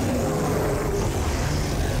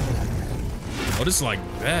 Oh, this is like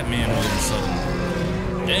Batman all of a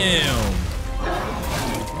sudden. Damn.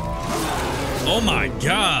 Oh my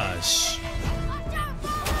gosh.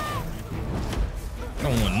 I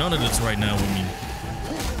don't want none of this right now with me.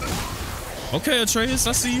 Okay, Atreus,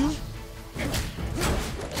 I see you.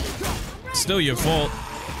 Still your fault.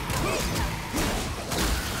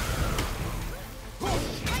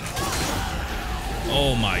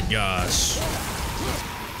 Oh my gosh.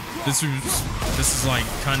 This is like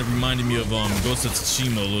kind of reminding me of Ghost of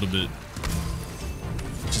Tsushima a little bit.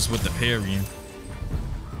 Just with the parrying.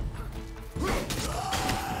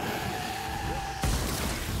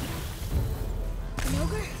 An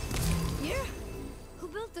ogre? Here? Who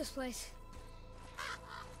built this place?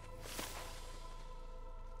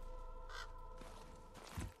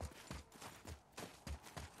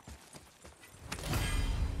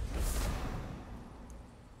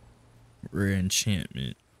 Rare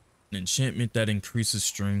enchantment. An enchantment that increases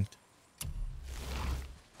strength.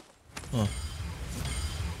 Huh.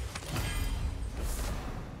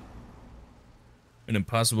 An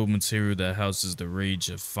impossible material that houses the rage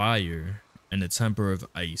of fire and the temper of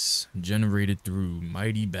ice, generated through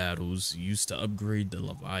mighty battles used to upgrade the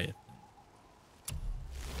Leviathan.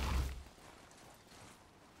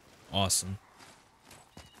 Awesome.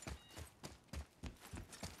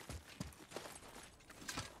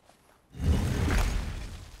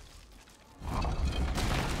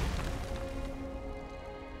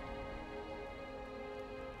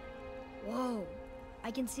 Whoa.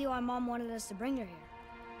 I can see why Mom wanted us to bring her here.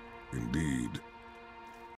 Indeed.